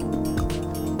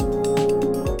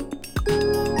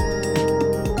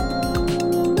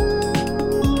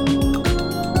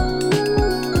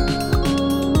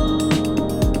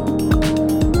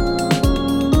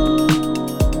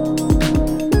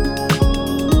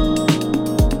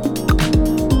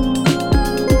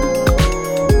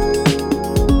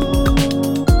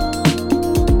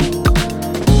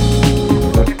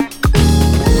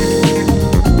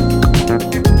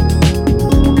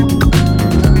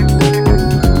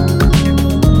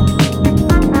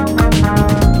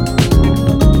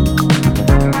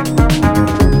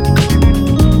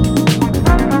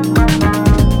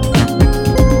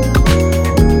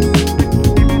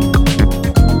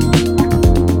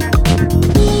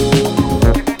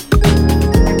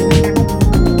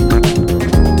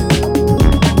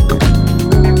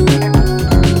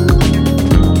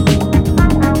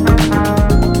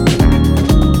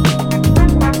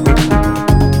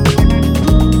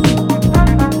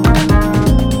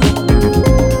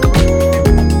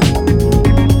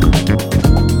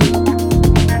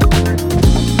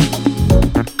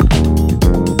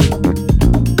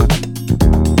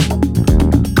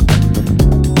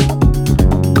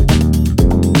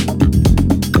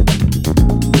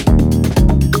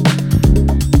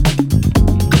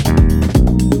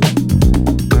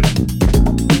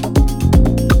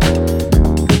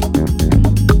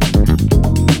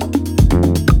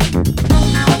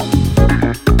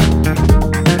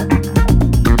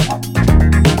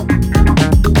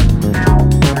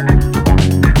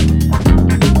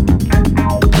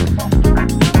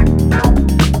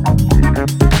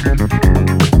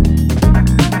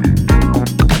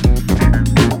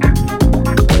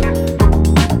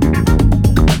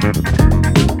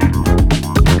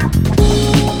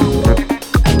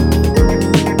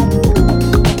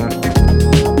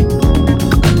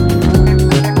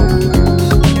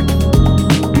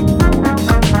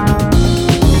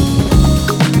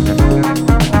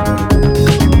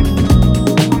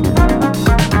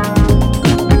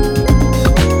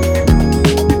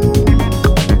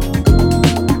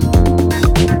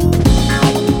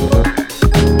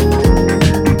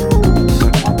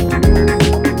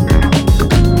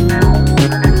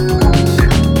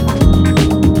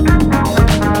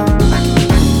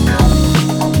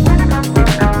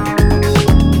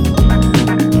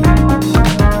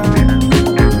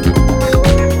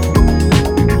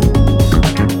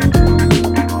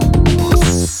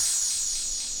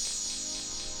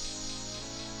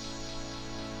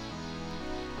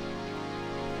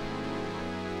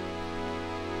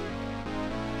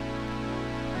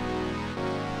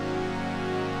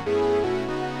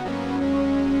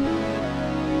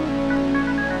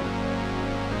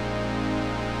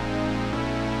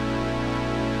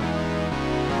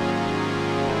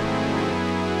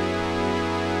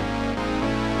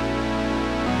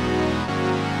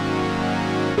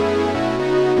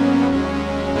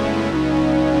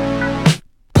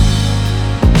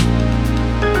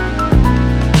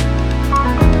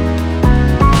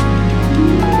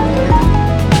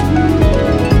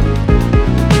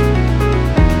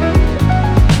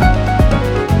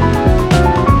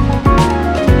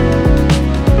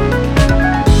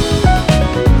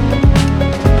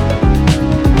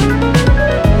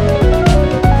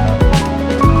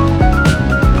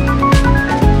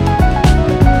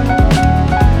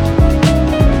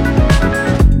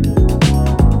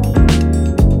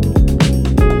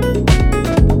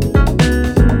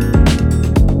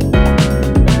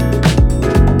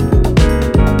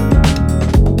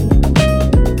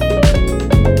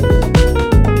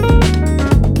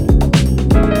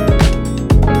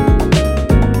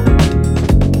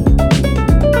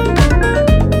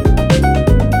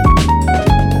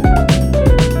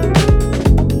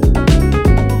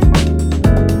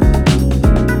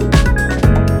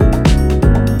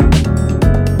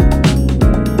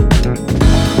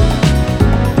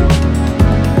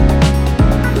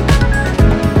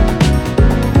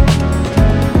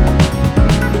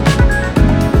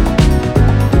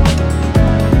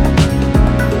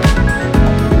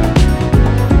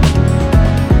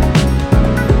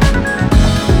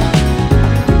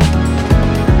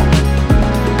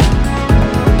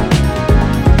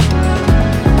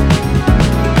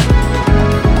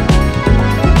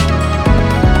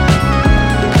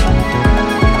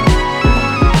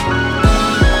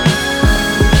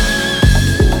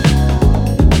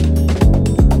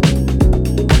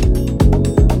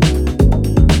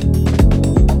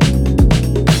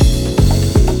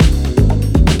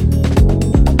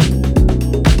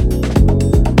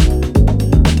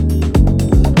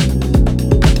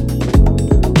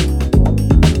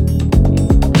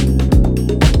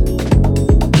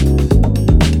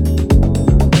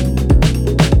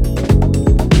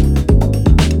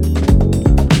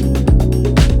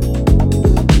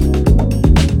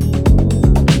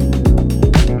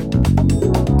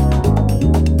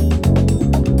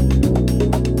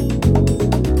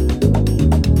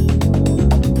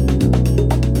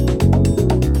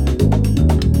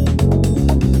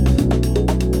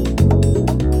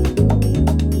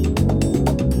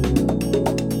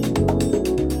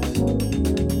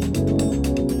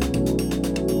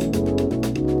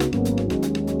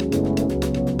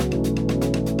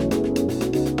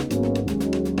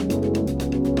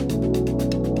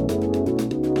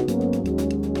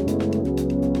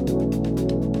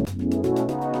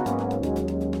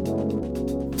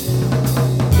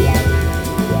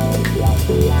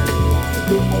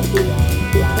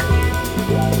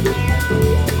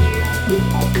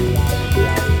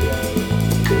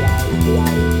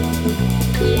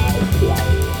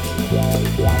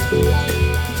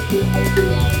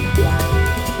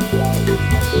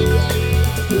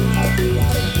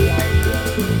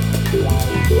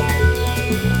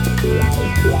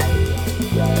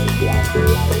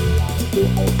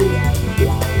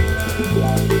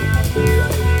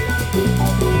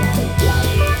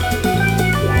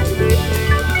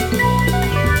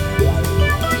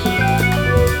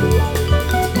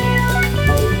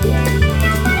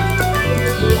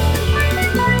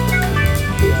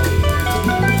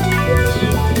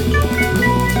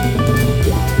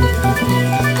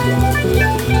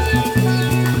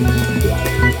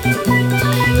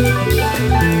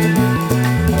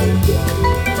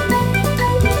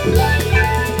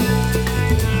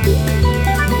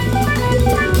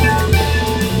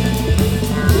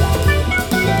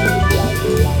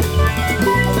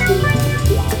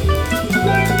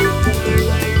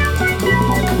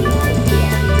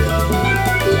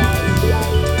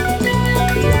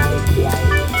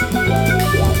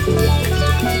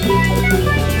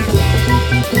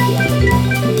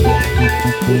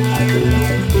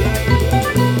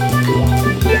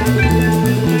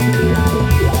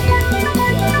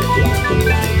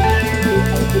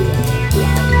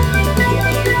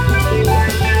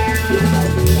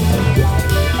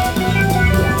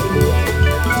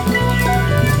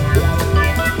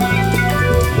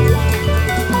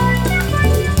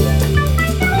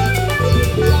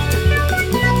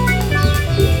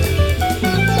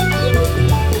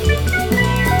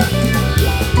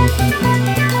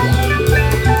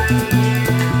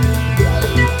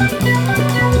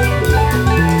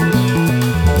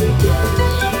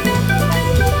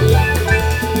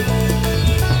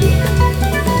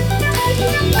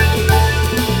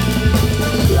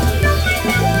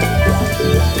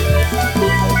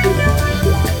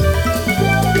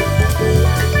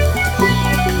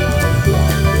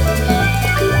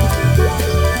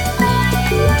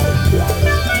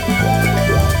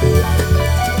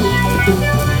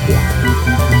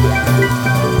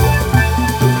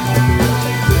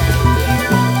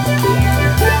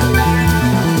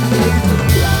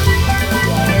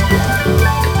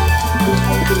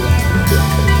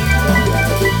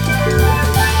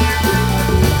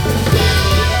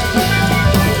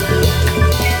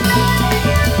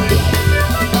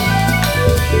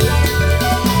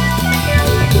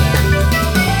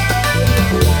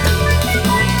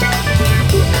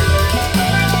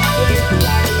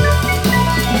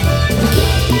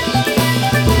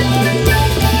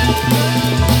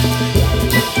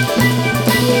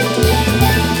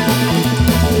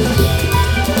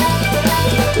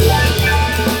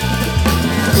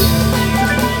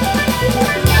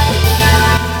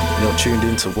 Tuned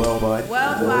into Worldwide.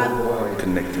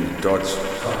 Connecting the dots.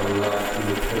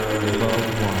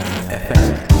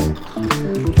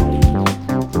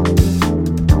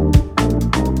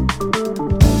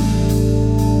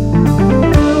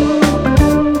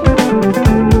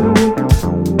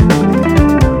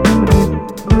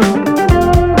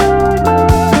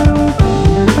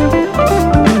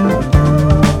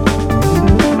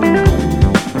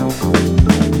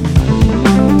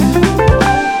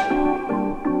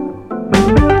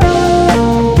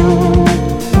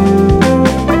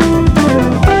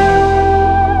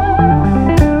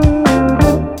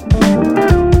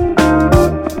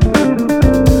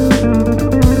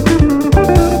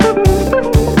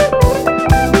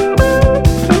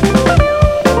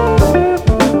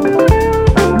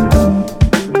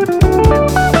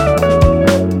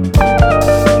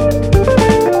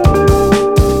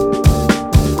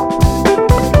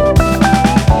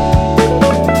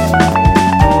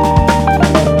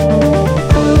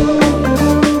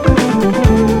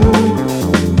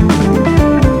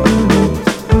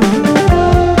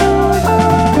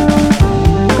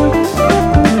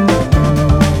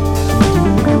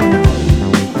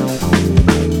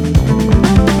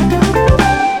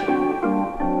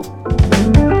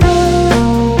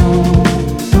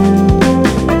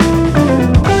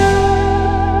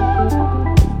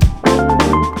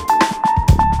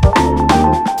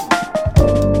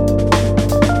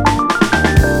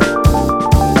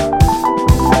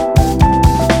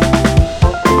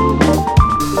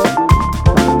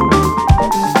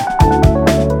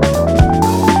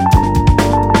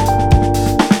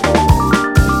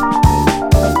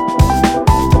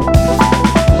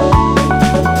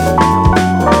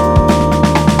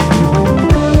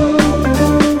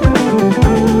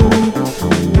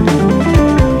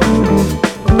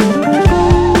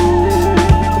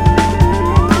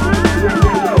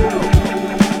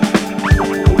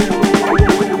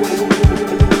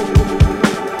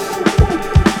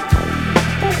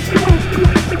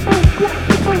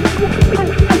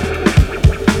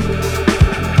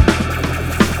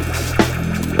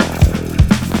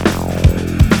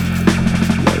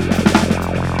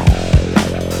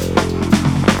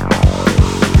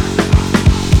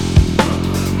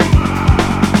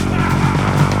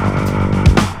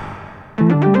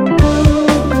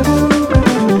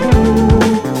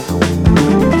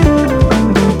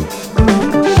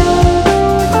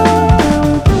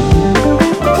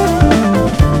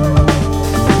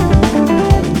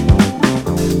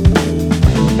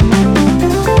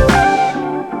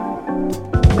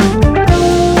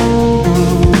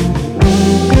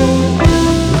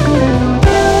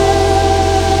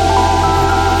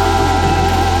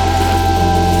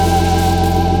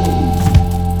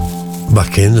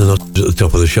 back in, and at the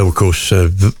top of the show, of course,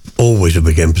 always a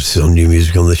big emphasis on new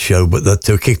music on this show, but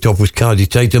that kicked off with Cardi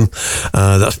Tatum.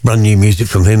 That's brand new music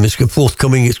from him. It's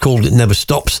forthcoming. It's called It Never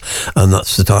Stops, and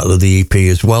that's the title of the EP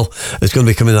as well. It's going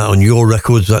to be coming out on Your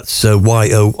Records. That's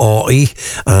YORE,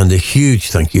 and a huge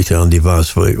thank you to Andy Vaz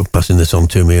for passing this on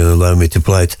to me and allowing me to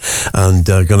play it, and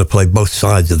going to play both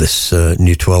sides of this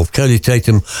new 12. Cardi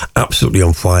Tatum, absolutely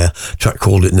on fire. Track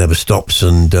called It Never Stops,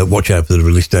 and watch out for the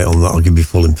release date on that. I'll give you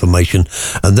full information.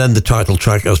 And then the title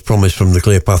track, as promised, from the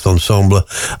Clear Path Ensemble,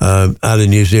 out of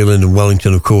New Zealand and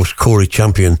Wellington, of course, Corey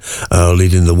Champion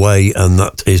leading the way, and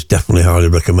that is definitely highly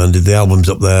recommended. The album's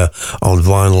up there on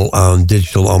vinyl and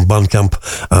digital on Bandcamp,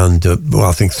 and well,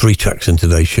 I think 3 tracks in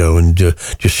today's show, and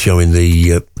just showing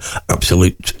the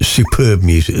absolute superb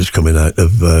music that's coming out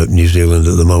of New Zealand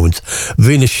at the moment.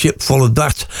 Venus Ship followed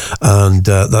that, and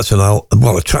that's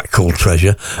a track called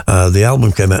Treasure. The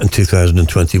album came out in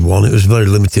 2021. It was a very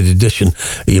limited edition.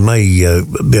 You may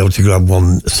be able to grab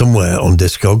one somewhere on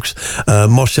Discogs.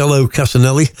 Marcello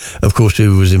Casanelli, of course,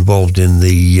 who was involved in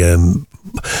the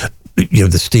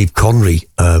Steve Connery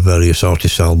Various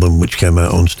Artists album, which came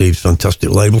out on Steve's fantastic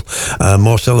label.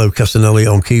 Marcello Casanelli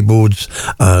on keyboards,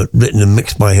 written and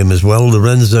mixed by him as well.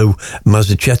 Lorenzo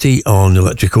Mazzachetti on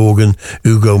electric organ,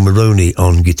 Ugo Moroni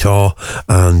on guitar,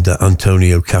 and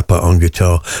Antonio Cappa on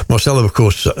guitar. Marcello, of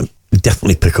course,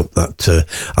 definitely pick up that,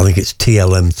 I think it's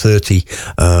TLM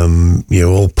 30,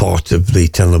 all part of the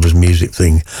 10 Lovers music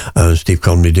thing. Steve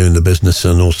Connery doing the business,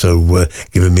 and also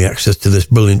giving me access to this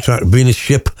brilliant track, Venus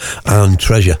Ship and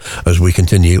Treasure, as we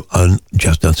continue on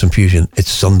Jazz Dance and Fusion. It's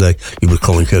Sunday. You're with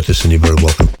Colin Curtis, and you're very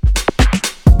welcome.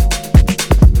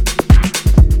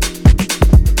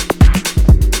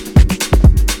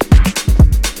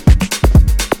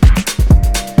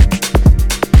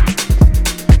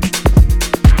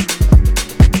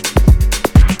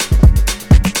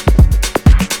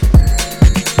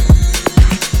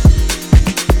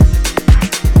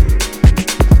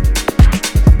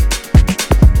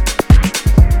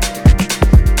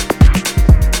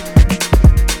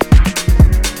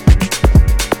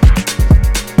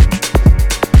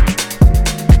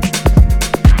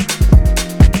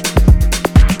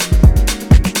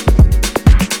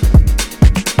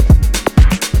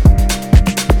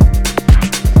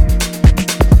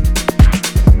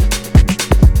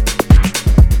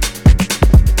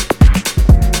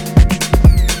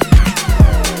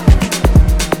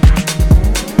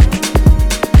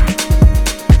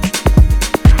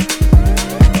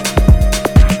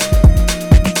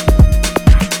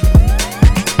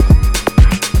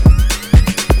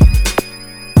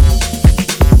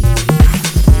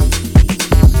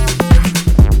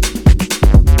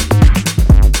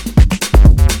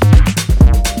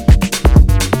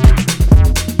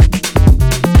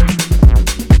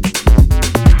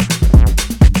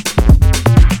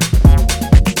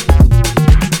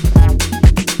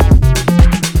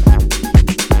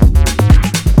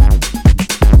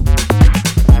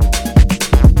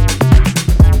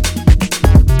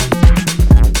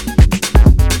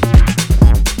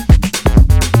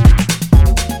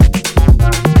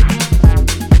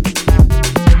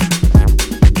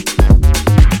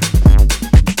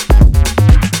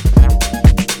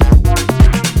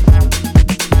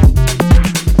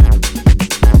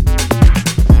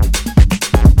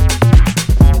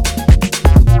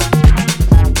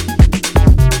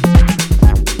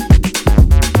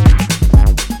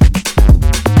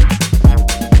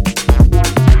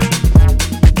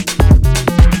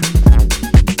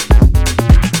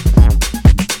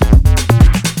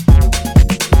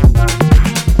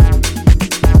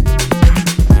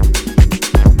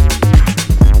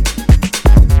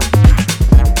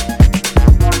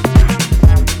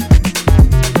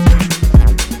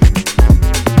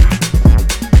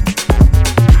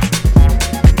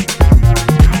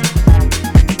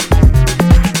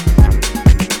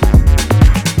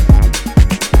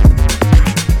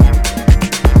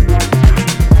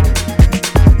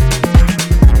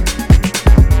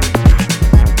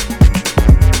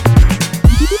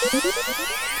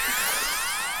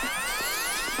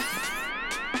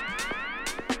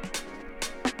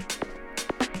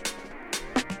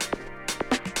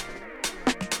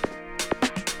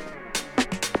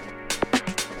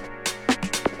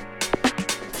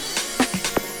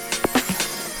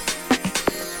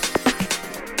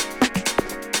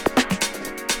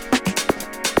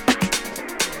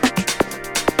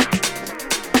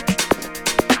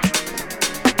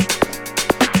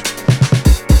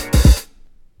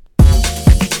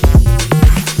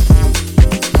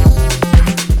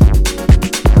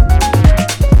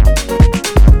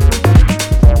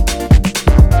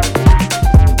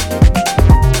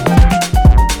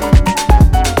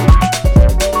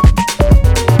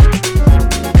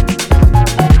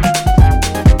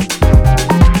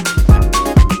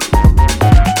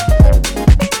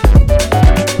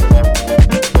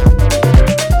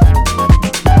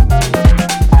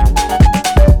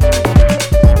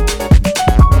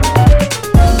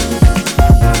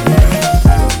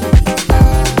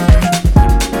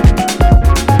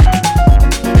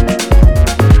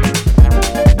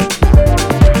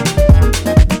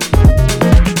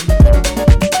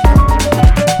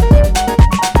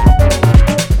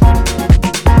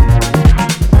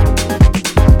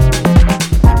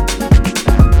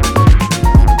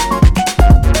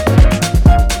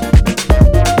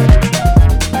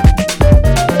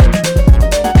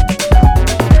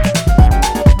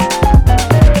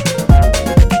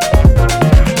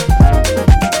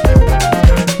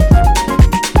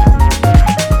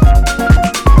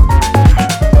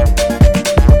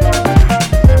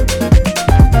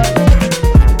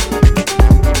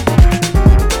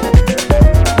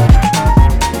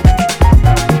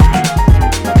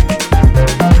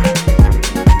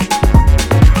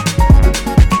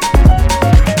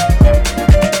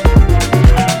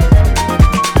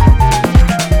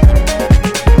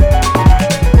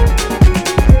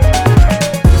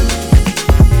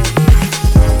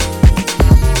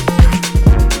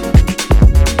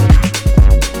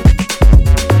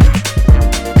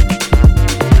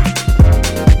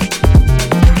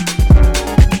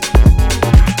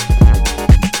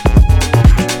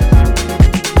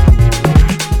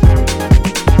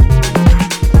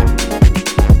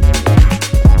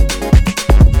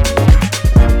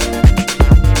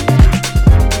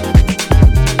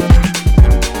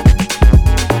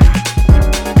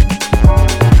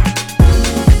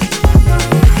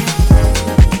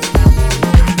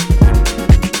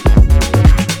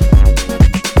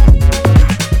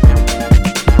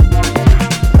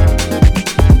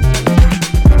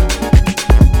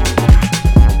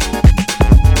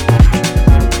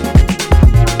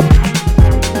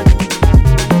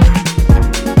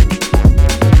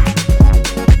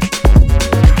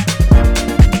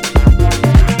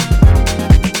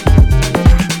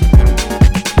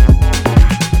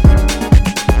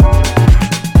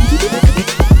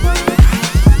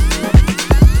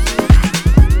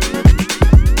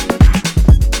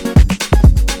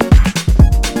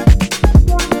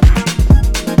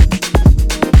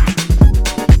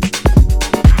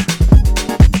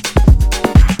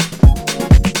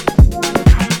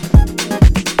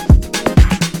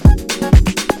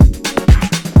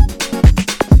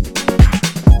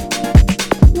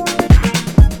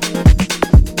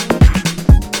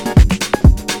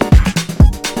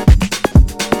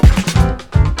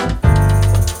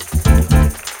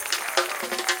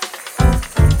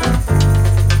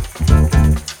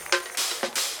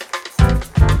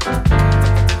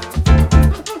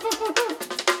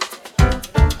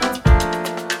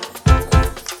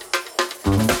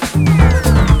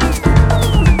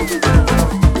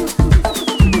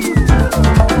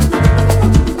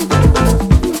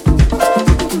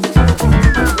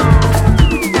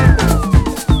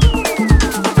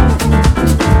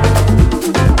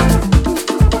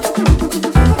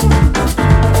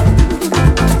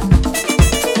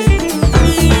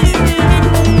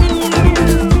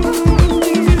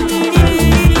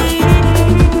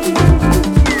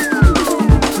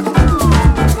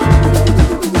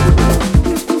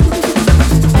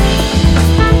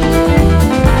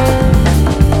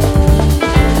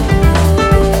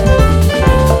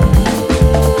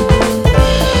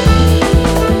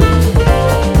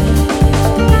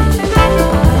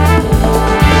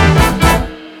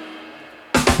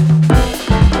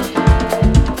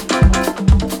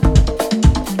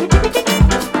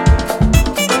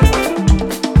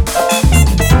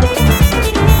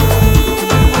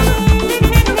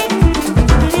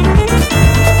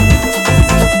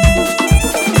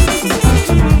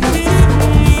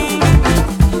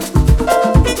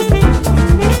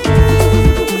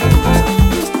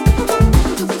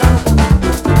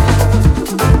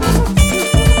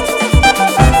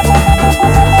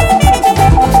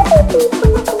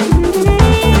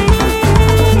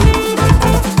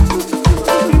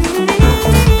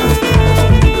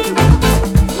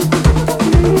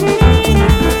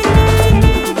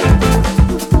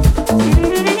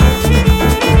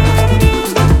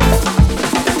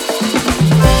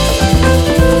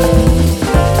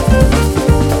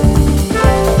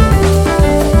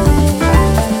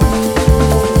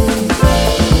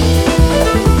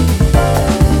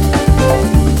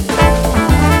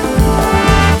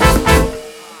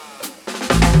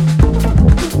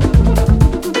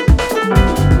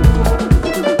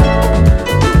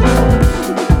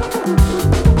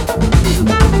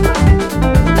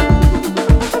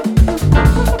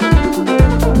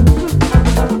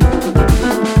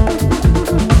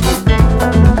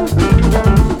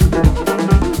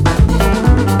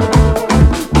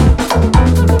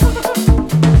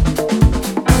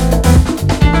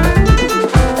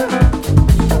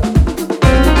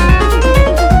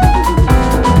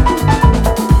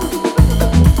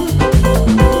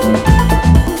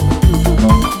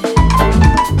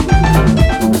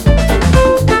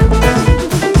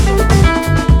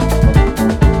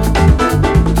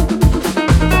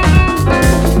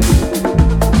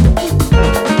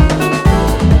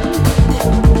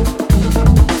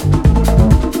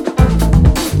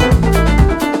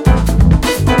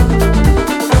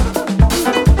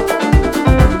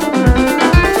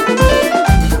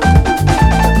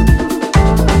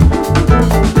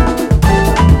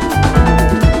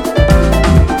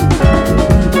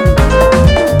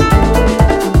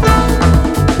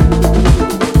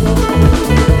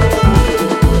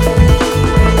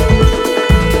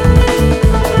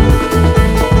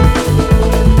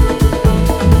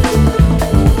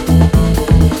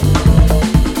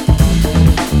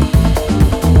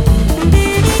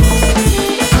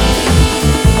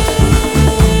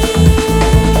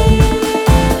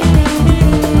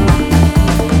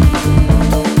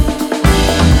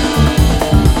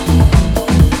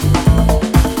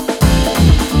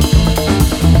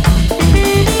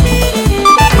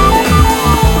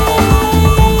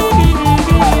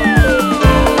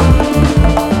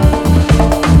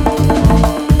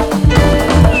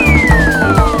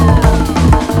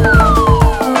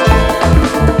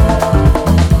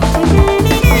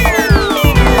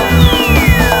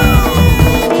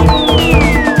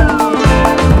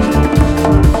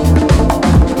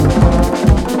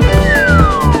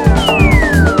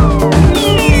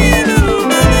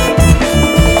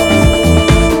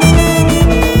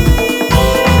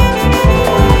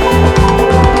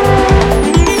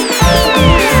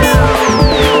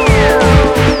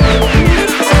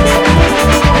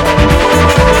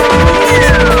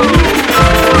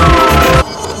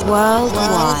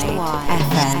 Worldwide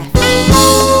FM.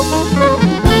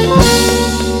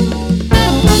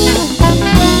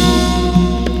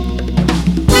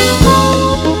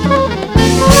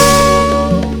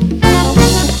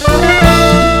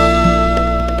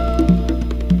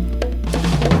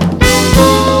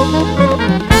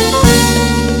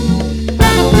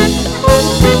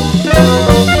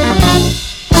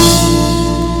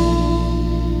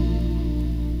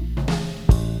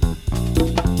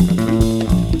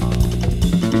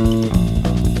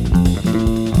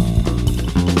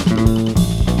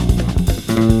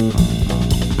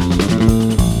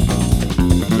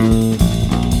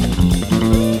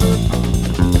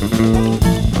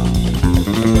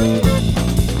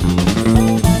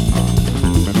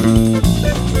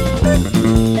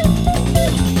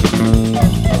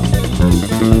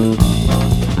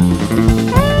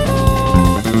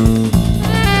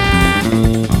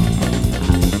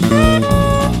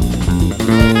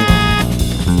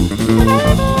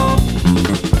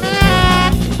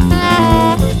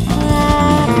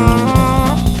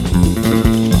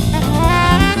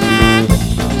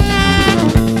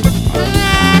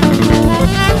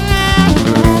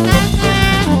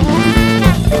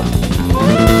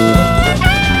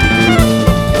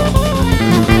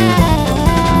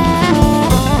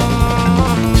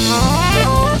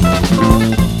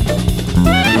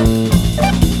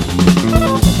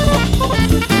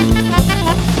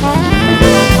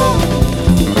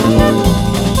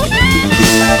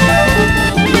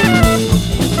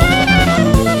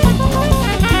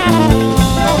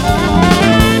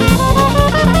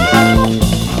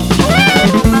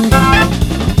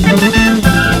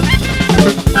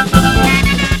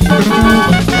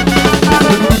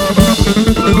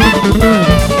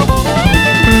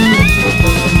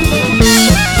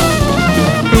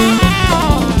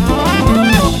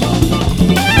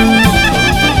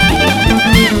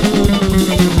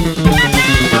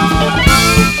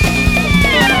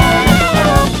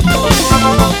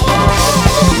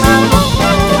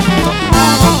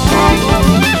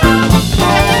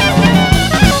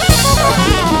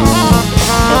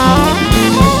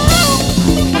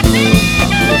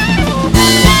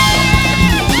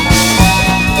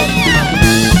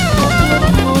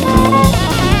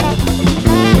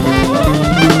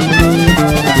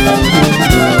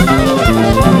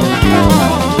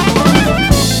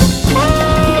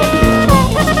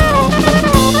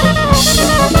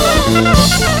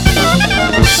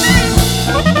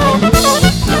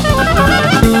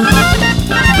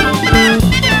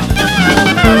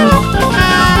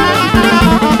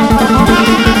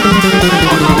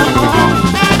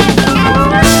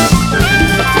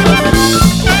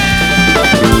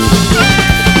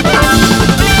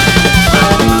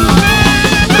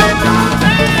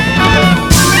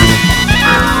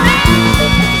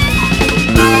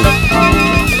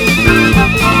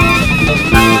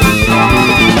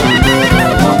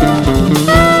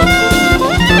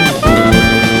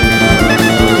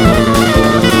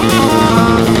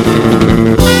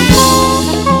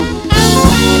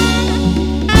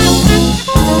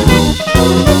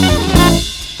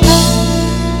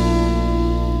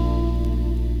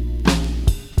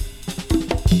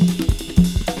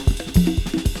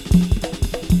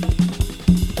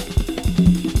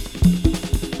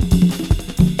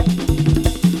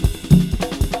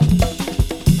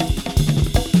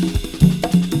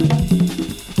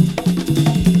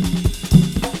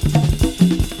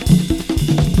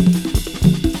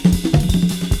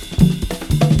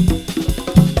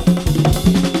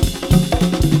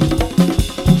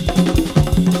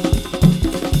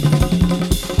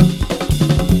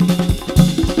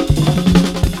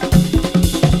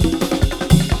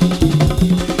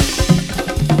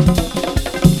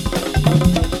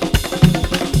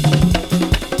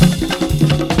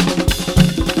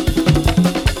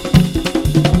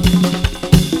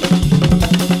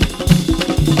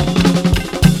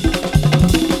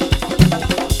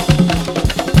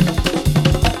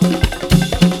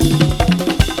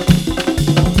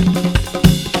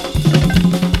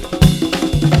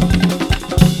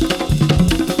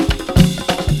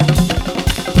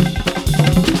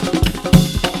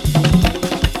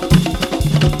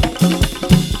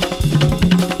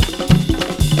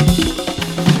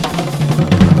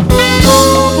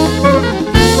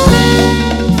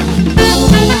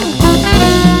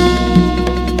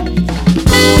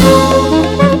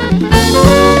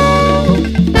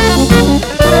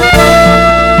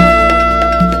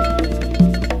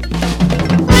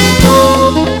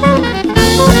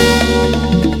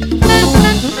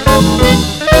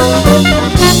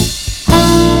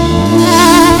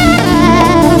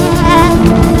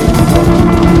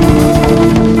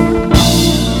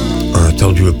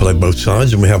 both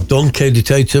sides, and we have done. Katie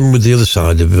Tatum with the other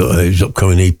side of his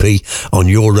upcoming EP on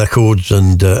Your Records,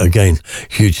 and again,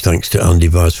 huge thanks to Andy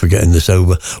Vice for getting this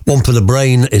over. One for the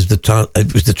Brain is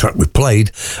it was the track we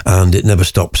played, and It Never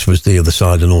Stops was the other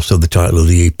side, and also the title of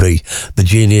the EP. The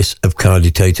genius of Katie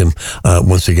Tatum,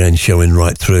 once again showing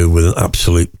right through with an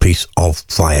absolute piece of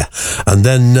fire. And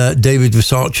then David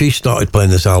Versace started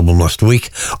playing this album last week.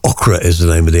 Okra is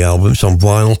the name of the album. It's on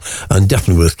vinyl and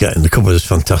definitely worth getting. The cover is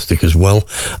fantastic as well.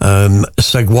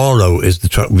 Saguaro is the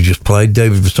track we just played.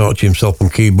 David Versace himself on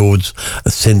keyboards,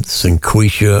 synths and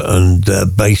Quisha and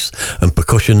bass and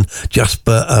percussion.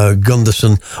 Jasper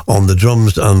Gunderson on the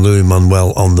drums and Louis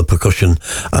Manuel on the percussion.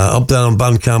 Up there on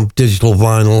Bandcamp, digital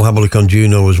vinyl. Have a look on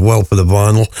Juno as well for the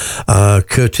vinyl.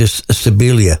 Curtis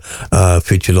Sibilia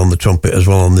featured on the trumpet as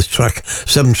well on this track.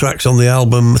 7 tracks on the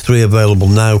album, 3 available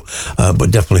now,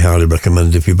 but definitely highly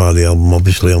recommend if you buy the album.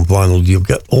 Obviously on vinyl you'll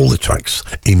get all the tracks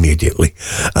immediately.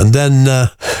 And then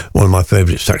one of my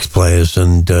favourite sax players,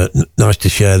 and nice to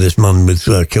share this man with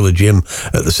Killer Jim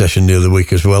at the session the other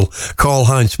week as well.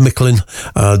 Karl-Heinz Micklin,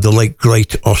 the late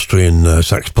great Austrian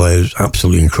sax player, is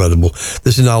absolutely incredible.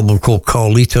 This is an album called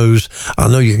Carlitos. I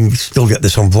know you can still get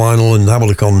this on vinyl, and have a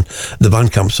look on the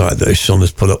Bandcamp site that his son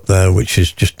has put up there, which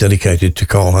is just dedicated to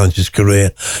Karl-Heinz's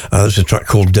career. There's a track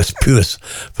called Des Puris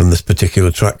from this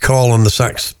particular track. Carl on the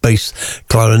sax, bass,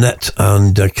 clarinet,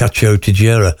 and Cacho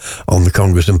Tijera on the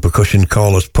congas and percussion.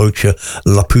 Carlos Pocha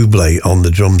Lapuble on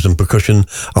the drums and percussion.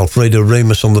 Alfredo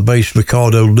Ramos on the bass.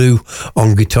 Ricardo Lu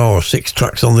on guitar. 6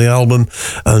 tracks on the album,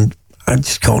 and I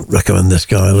just can't recommend this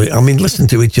guy. I mean, listen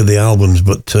to each of the albums,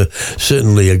 but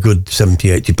certainly a good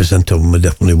 70-80% of them are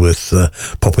definitely worth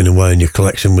popping away in your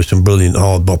collection, with some brilliant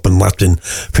hard bop and Latin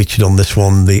featured on this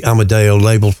one. The Amadeo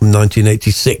label from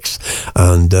 1986,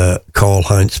 and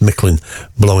Karl-Heinz Micklin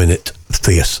blowing it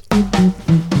fierce.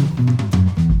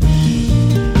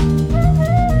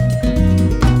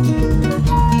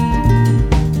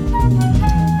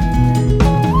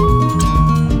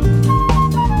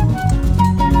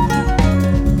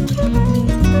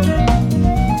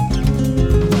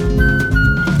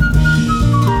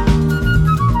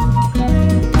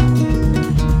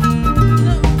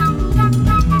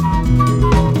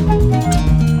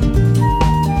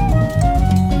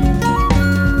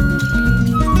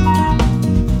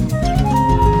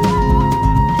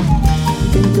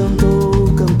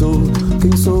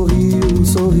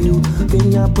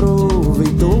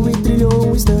 Aproveitou e trilhou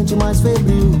um instante mais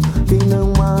febril. Quem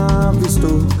não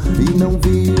avistou e não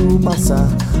viu passar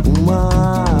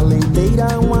uma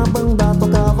leiteira, uma banda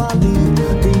tocava ali.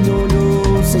 Quem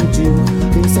olhou sentiu,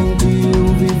 quem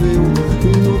sentiu viveu.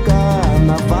 E no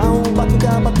carnaval batida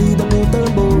a batida com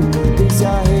tambor. Quem se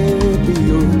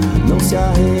arrepiou não se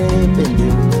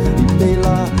arrependeu. E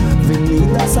pela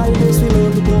avenida saiu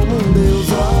desfilando como um deus.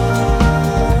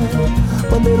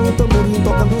 Pandeiro, tamborim,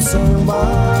 tocando samba.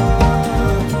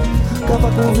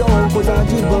 Cavaco, violão, coisa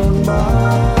de bamba.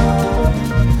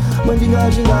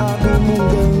 Mandinga, gingado,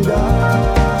 munganga.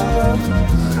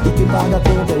 E quem paga a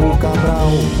conta é o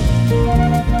Cabral.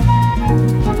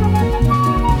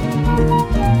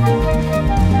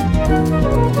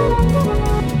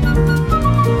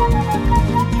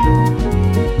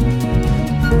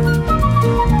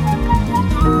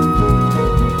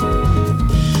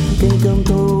 Quem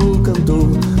cantou,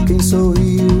 cantou. Quem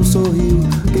sorriu, sorriu.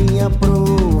 Quem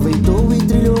aproveitou e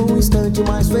trilhou um instante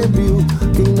mais febril.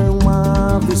 Quem não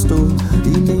avistou e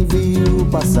nem viu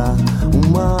passar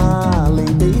uma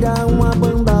leiteira, uma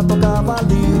banda tocava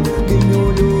ali. Quem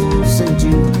olhou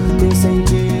sentiu, quem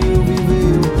sentiu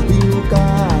viveu. E no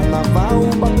carnaval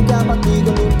batida a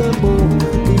batida no tambor.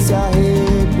 Quem se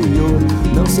arrepiou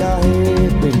não se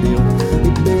arrependeu.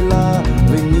 E pela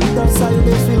avenida saiu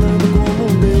desfilando como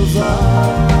um deus.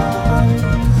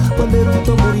 Pandeiro,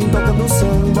 tamborim, tocando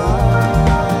samba.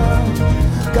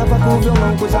 Cavaco,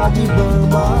 violão, coisa de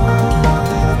bamba.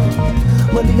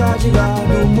 Mandinga,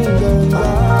 gingado, munganga.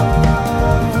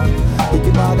 E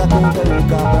que paga a conta é o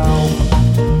Cabral.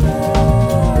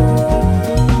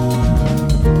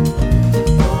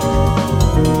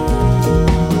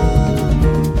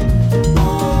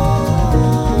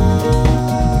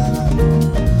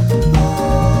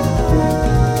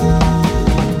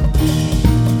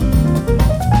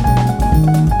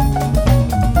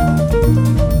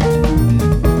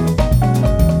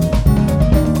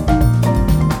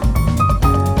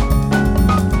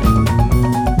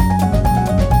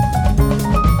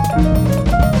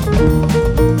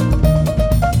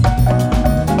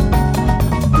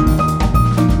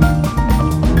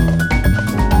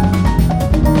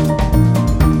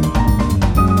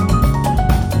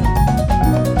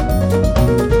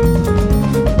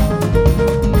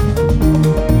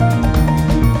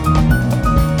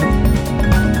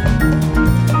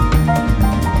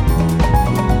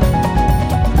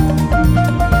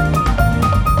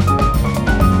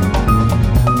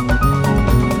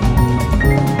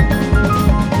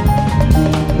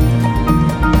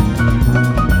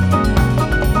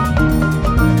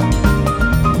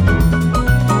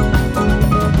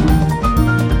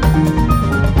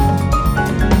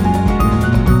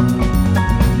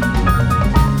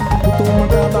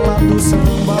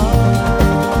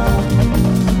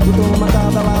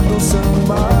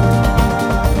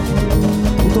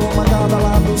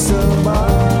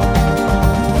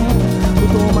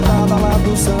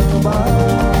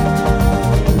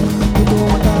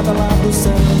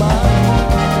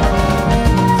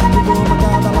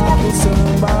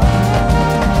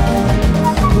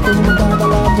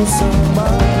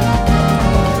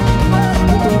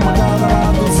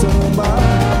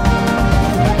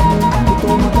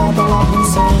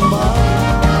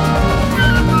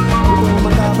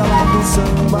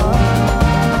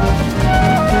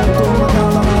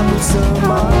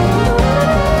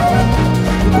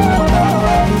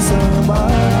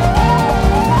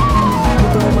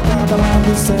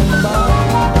 do samba.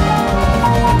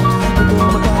 Me deu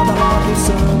uma cada lá do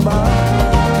samba.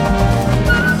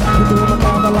 Me deu uma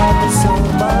cada lá do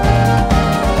samba.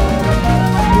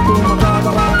 Me deu uma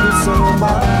cada lá do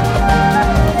samba.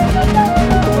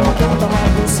 Me deu uma cada lá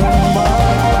do samba.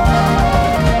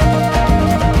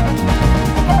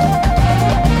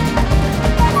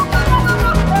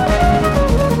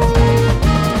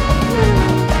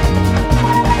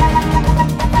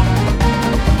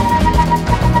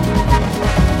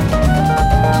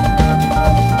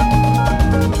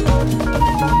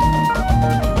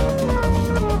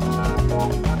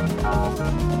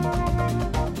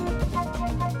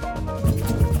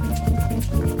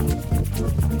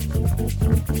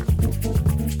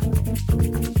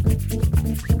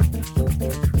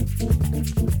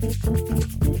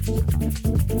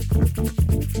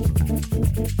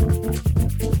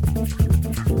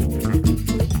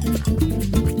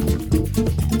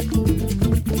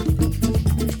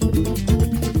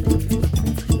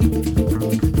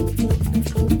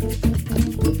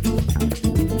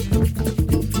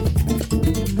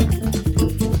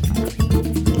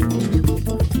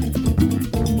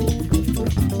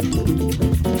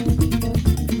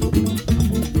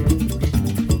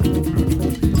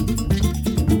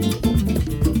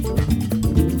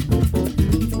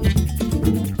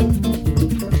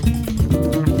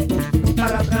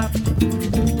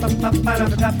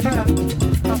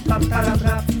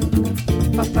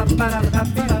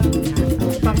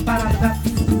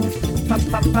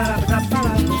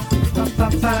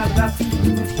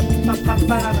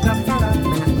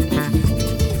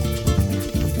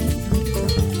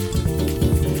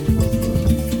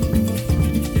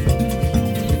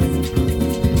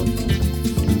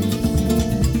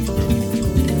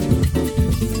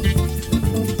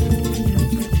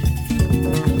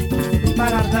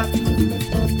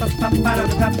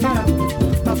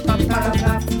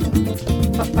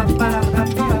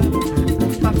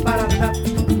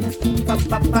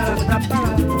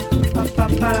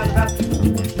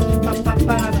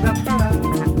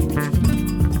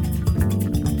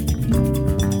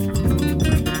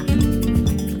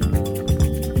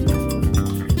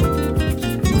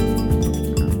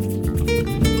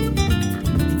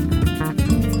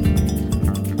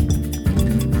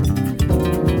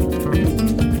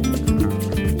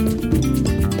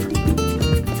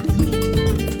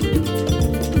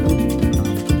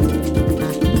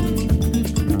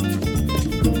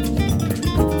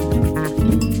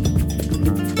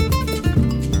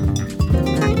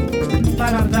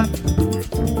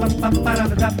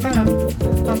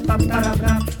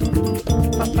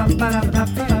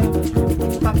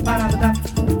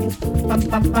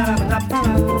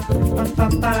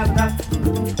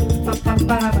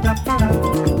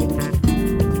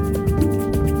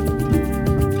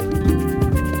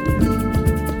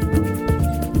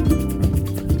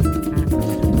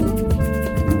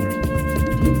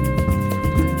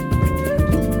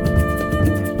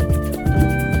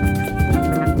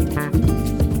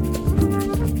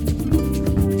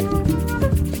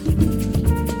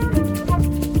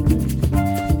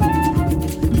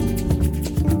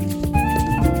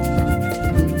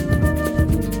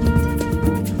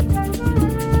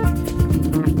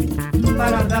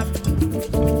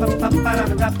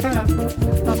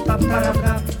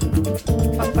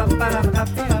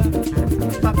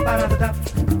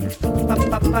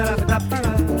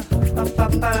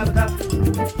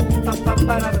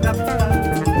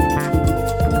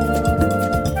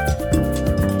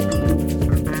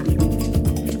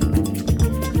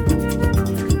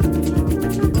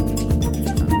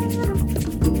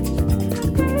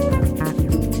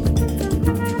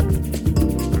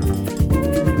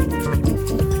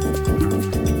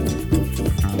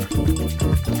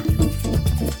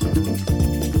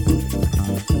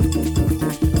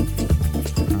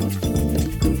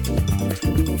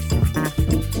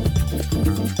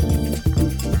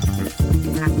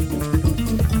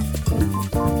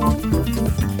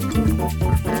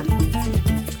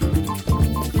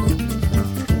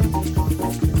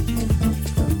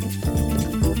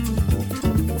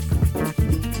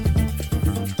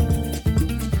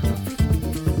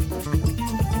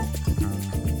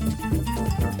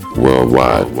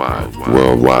 Worldwide.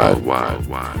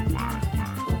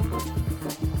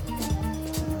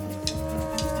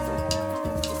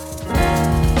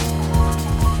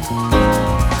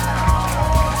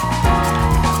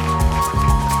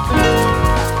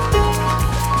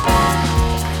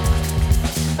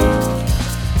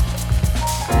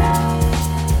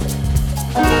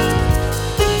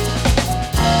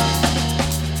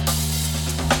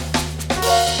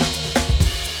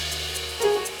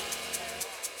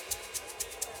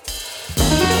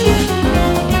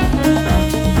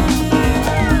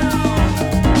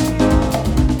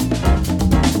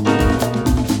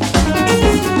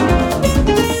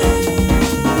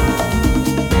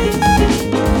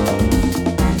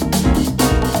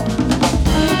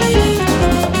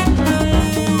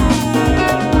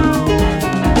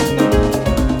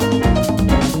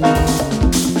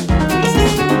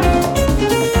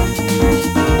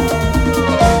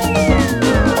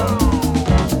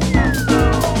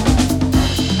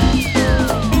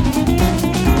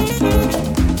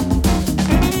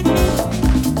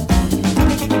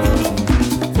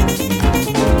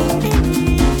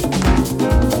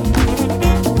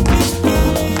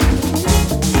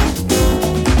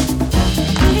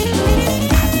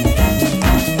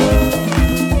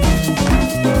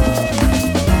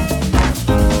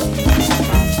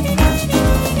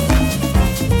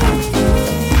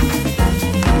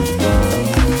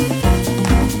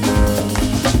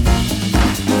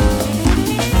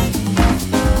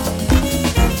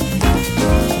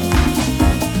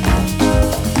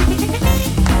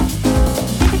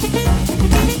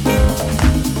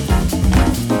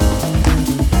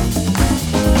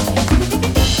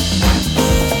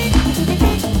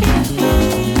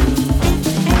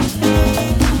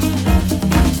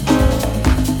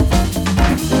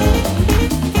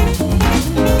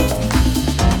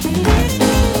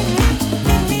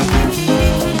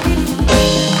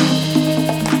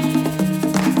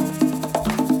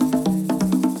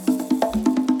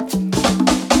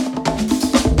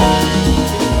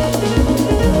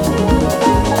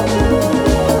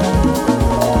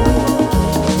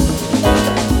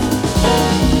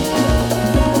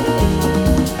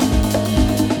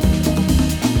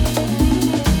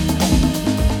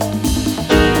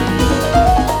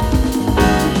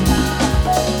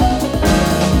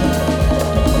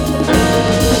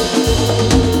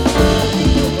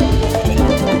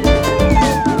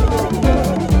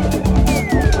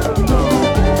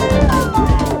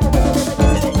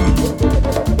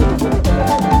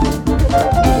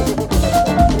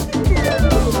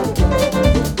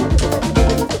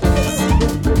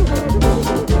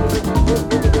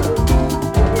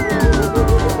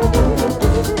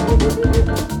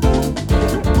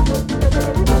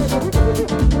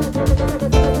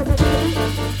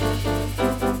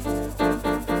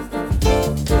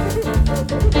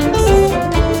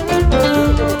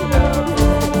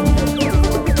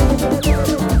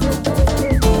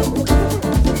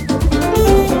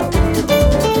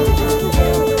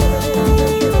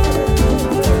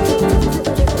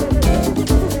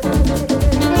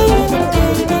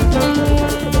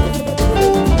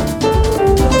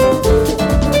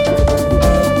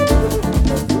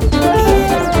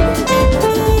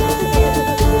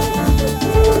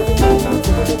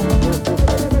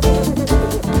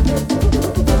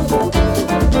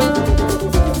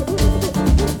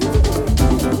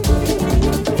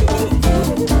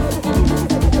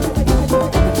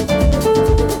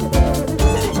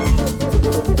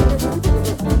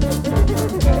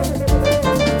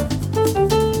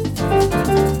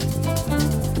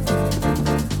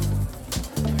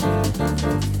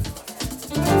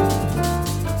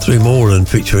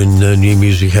 featuring new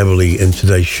music heavily in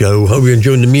today's show. Hope you're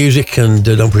enjoying the music, and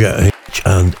don't forget each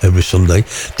and every Sunday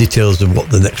details of what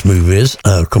the next move is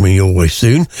coming your way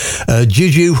soon.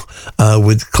 Juju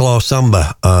with Claire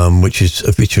Samba, which is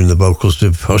featuring the vocals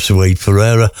of Josue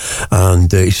Ferreira,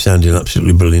 and he's sounding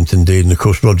absolutely brilliant indeed. And of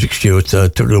course Roderick Stewart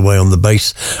took it away on the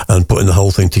bass and putting the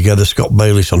whole thing together. Scott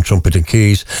Bayliss on trumpet and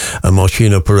keys, and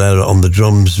Marcino Pereira on the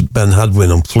drums, Ben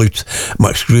Hadwin on flute,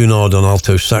 Max Grunard on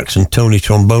alto sax, and Tony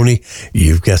Tromboni,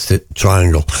 you've guessed it,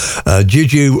 triangle.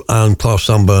 Juju and Claire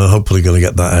Samba are hopefully going to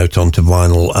get that out onto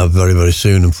vinyl very, very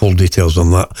soon, and full details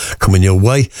on that coming your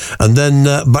way. And then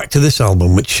back to this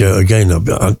album, which again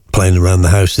I'm playing around the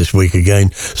house this week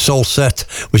again, Soul Set,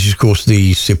 which is of course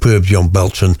the superb John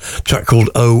Beltran, track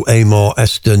called O Amar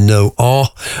Esther No R,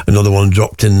 another one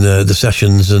dropped in the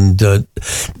sessions, and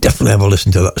definitely have a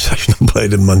listen to that session I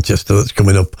played in Manchester that's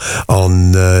coming up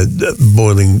on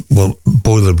Boiler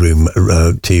Room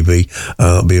TV.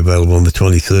 It'll be available on the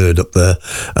 23rd up there.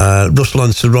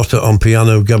 Ruslan Serrata on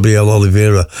piano, Gabriel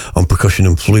Oliveira on percussion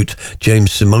and flute,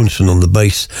 James Simonson on the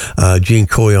bass, Gene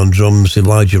Coy on drums,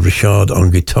 Elijah Richard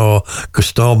on guitar,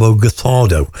 Gustavo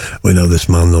Gothardo, we know this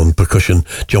man, on percussion,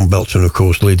 John Beltran of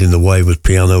course leading the way with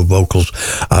piano, vocals.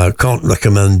 Can't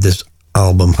recommend this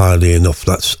album highly enough.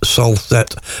 That's Soul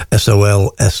Set,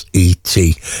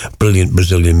 SOLSET. Brilliant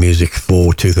Brazilian music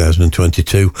for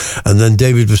 2022. And then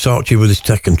David Versace with his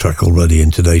second track already in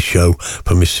today's show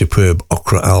from his superb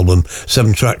Okra album.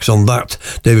 7 tracks on that.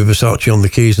 David Versace on the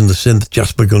keys and the synth,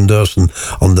 Jasper Gunderson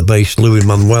on the bass, Louis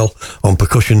Manuel on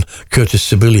percussion, Curtis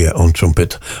Sibilia on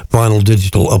trumpet. Vinyl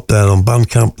digital up there on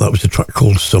Bandcamp. That was a track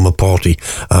called Summer Party.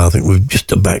 I think we're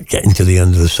just about getting to the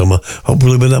end of the summer.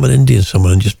 Hopefully we'll have an Indian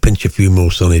summer and just pinch a few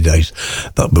more sunny days.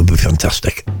 That would be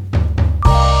fantastic.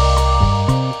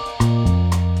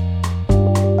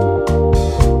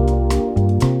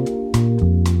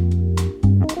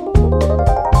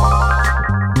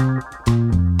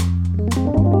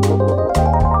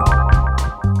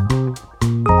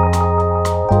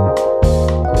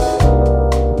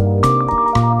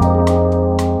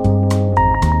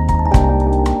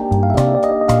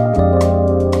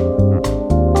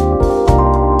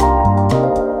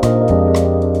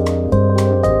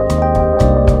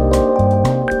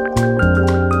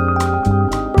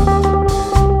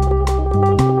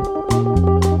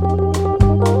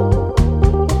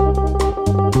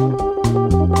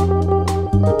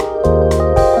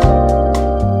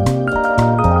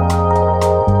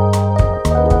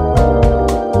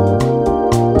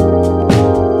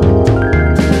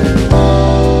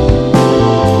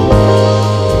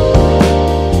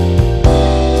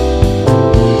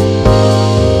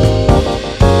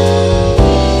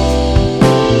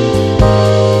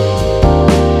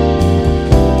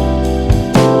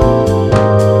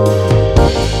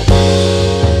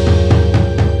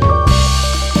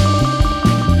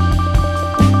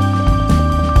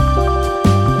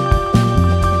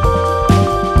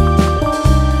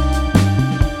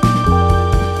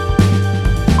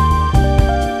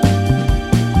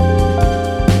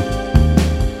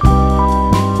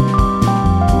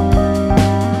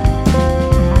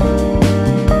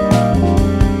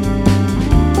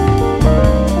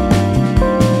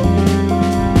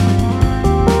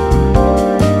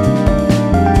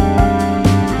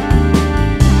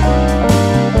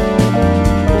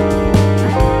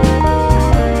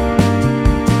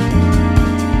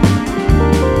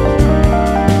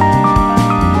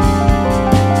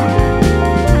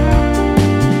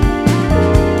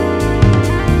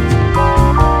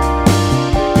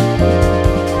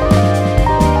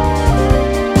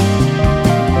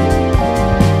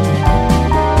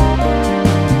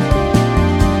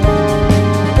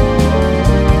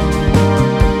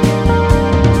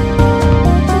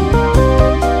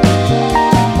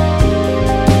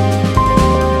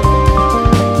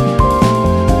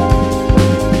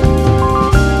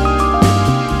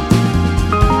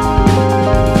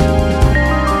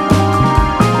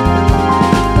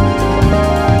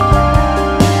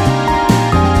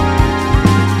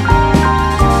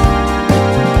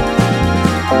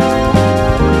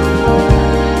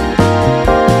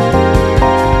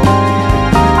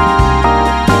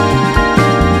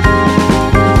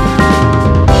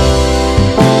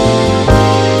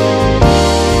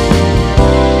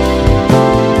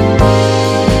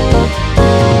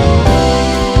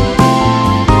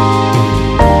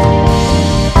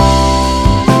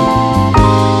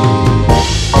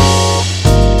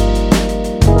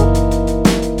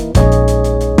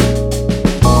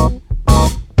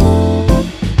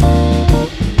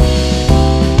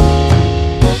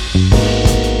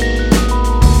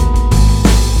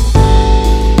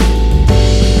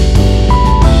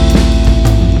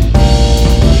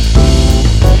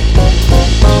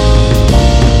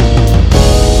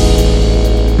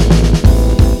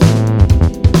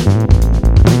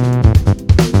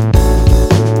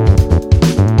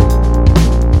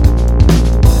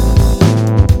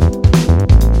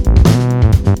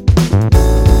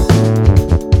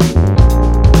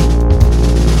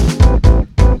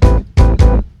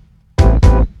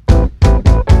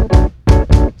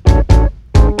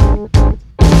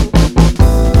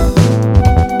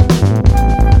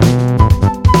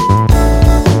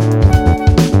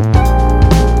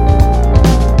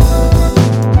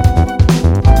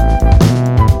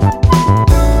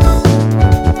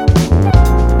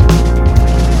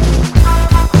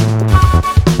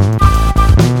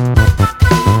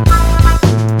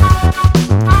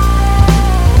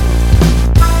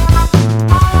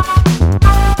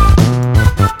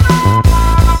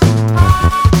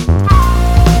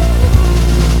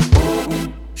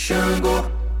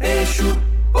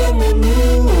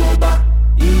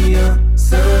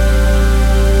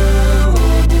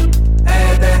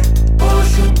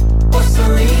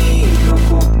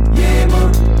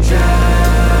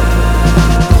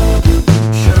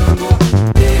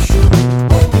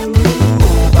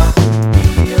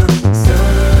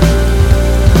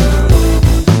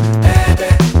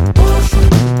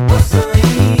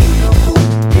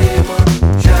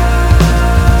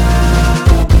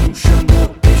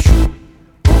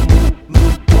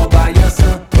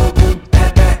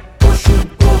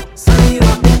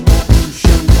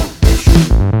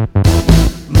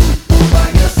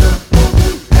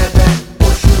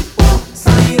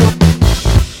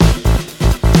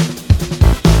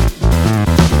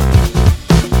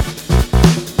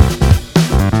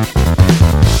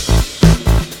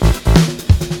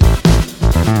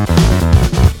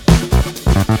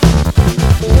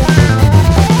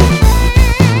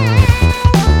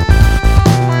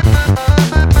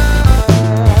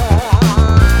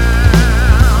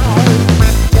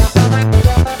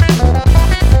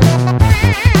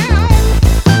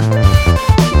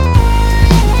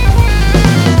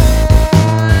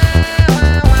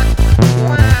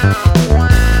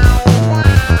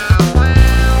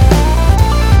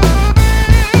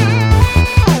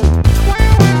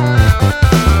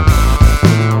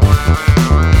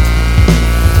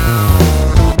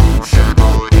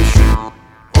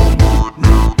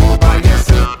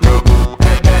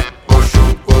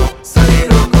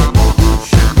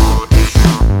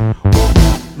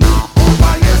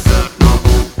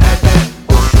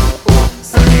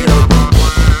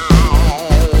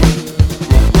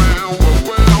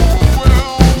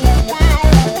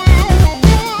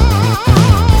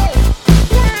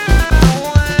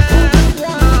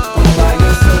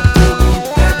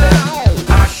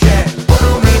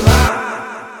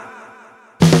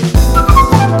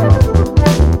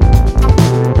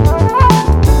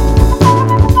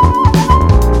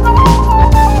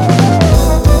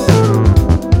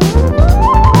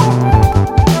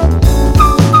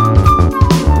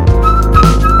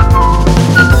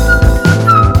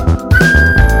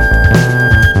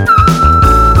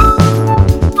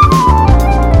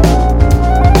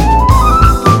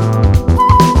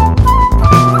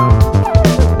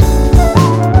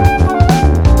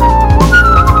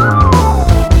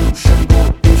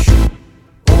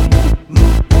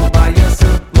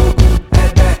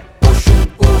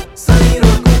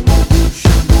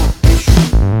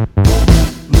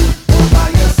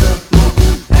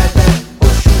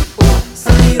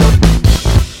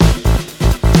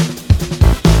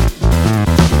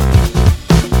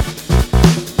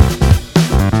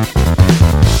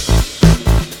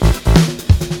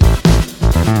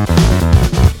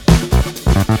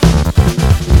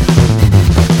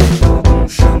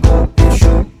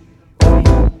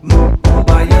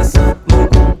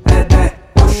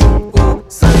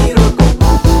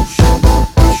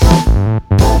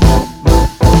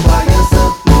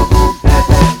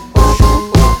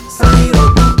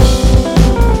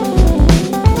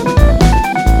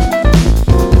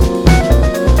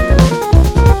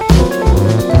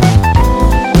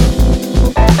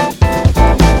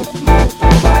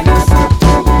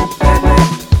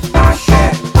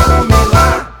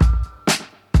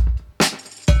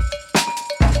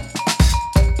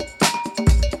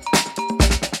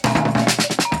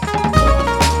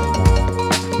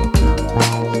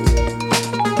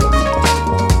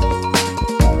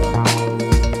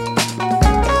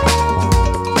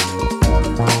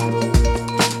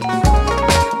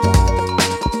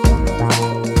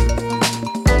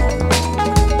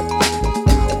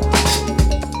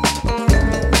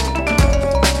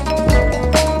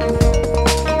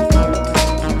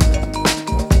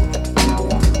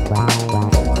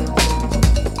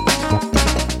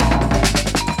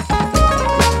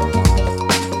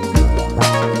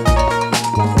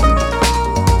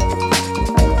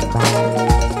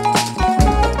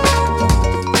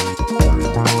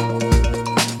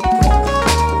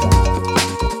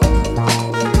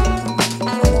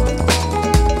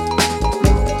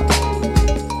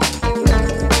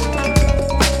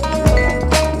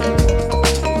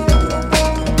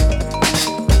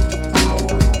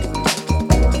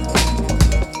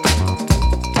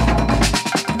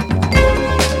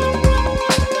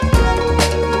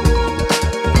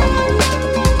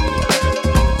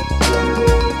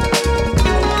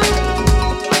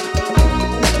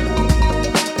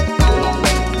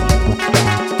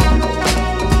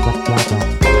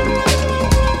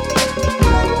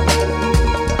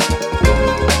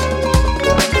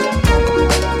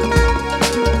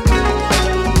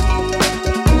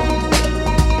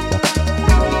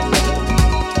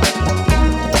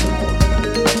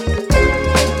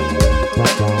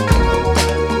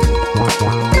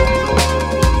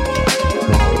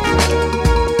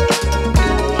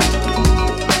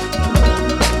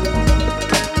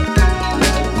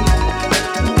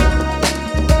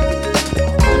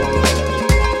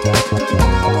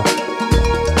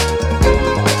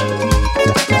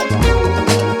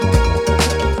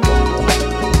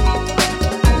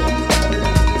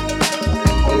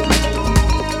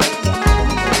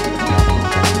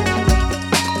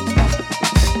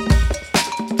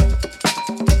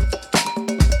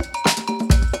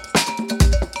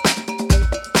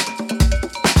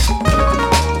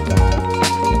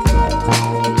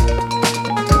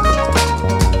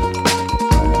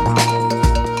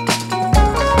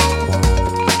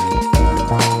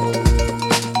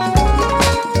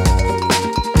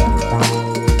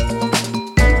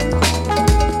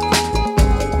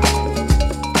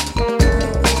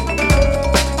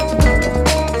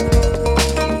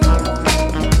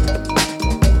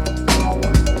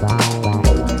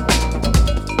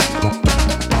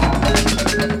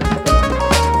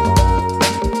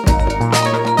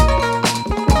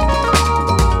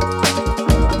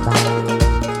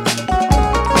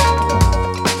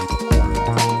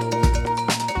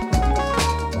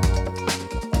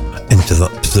 into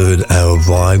that third hour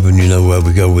vibe, and you know where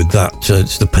we go with that.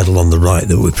 It's the pedal on the right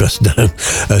that we press down.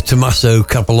 Tommaso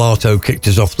Capolato kicked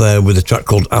us off there with a track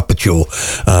called Aperture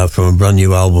from a brand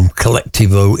new album,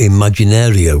 Collectivo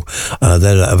Imaginario.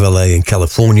 They're out of LA in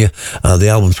California. The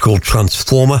album's called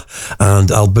Transformer, and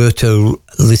Alberto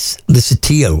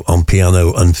Licitio on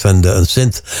piano and Fender and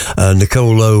synth,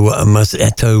 Nicolo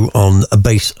Mazzetto on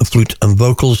bass, flute and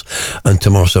vocals, and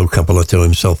Tommaso Capolato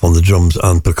himself on the drums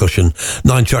and percussion.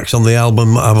 9 tracks on the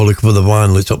album. Have a look for the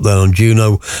vinyl. It's up there on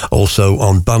Juno, also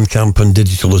on Bandcamp and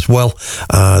digital as well.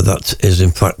 That is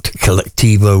in fact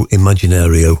Collectivo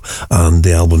Imaginario and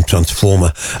the album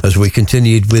Transformer. As we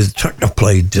continued with track I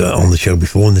played on the show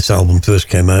before when this album first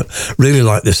came out. Really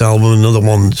like this album. Another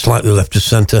one slightly left of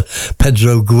centre.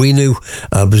 Pedro Guinu,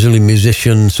 a Brazilian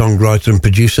musician, songwriter and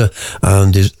producer,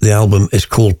 and the album is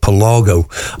called Pelago.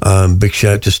 Big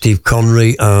shout out to Steve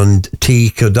Connery and T.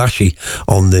 Kodashi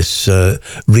on this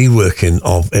reworking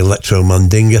of Electro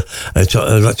Mandinga.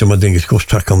 Electro Mandinga's first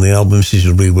track on the album. This is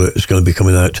a rework that's going to be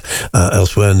coming out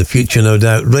elsewhere in the future, no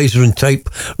doubt. Razor and Tape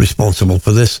responsible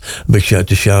for this. Big shout out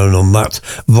to Sharon on that.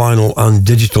 Vinyl and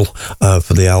digital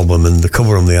for the album, and the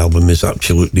cover on the album is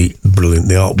absolutely brilliant.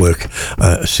 The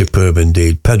artwork superb indeed.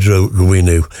 Pedro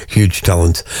Guinu, huge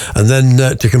talent. And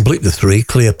then to complete the 3,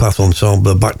 Clear Path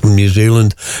Ensemble back from New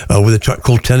Zealand with a track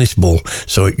called Tennis Ball.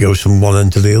 So it goes from one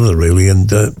end to the other really,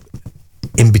 and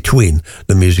in between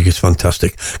the music is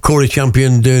fantastic. Corey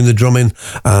Champion doing the drumming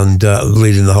and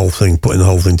leading the whole thing, putting the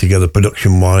whole thing together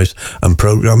production wise and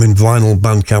programming. Vinyl,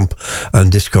 Bandcamp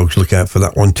and Discogs, look out for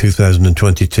that one,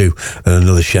 2022. And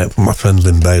another shout from my friend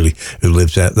Lynn Bailey, who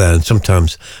lives out there and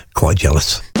sometimes quite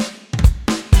jealous.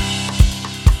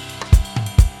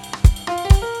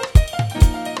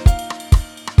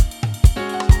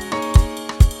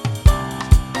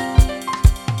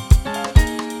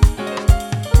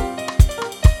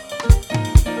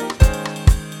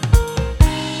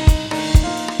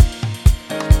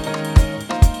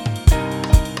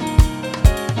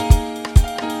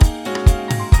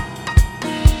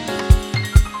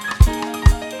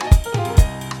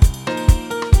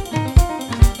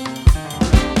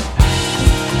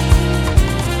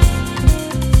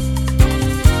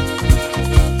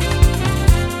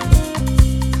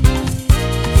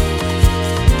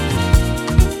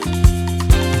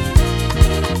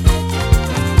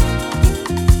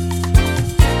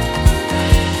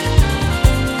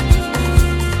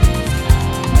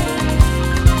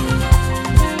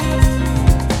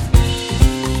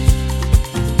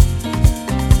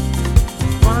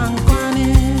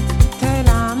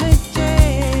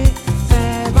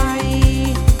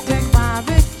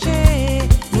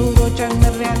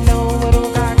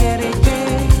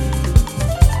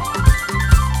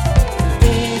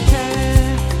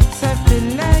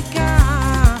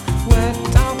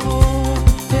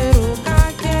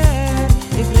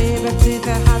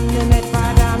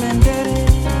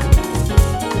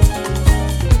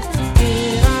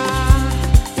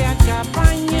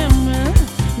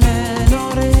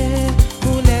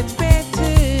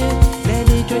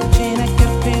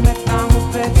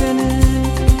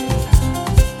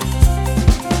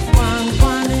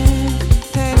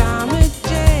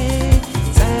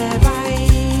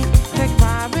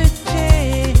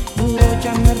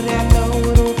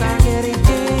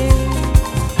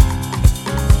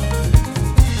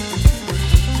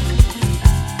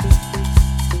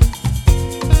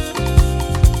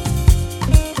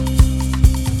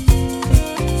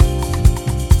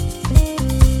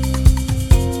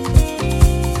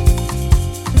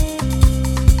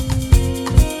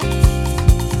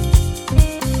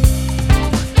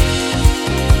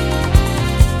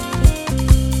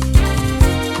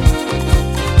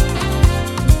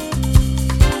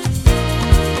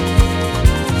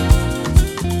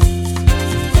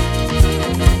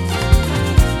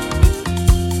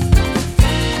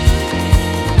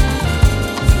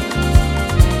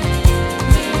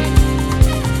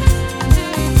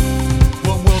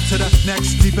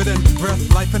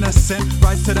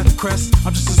 Rise to the crest,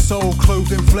 I'm just a soul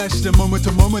clothed in flesh. The moment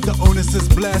to moment, the onus is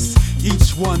blessed.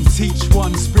 Each one, teach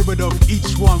one, spirit of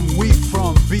each one. We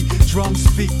from beat, drum,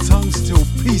 speak tongues till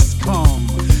peace come.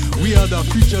 We are the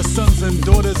future sons and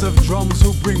daughters of drums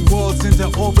who bring worlds into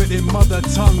orbit in mother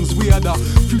tongues. We are the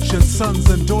future sons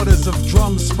and daughters of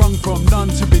drums sprung from none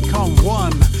to become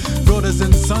one. Daughters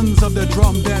and sons of the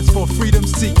drum dance for freedom,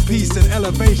 seek peace and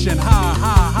elevation. Ha,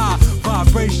 ha, ha,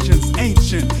 vibrations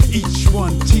ancient. Each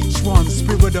one, teach one,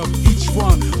 spirit of each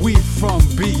one. We from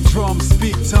beat, drum,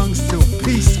 speak tongues till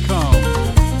peace come.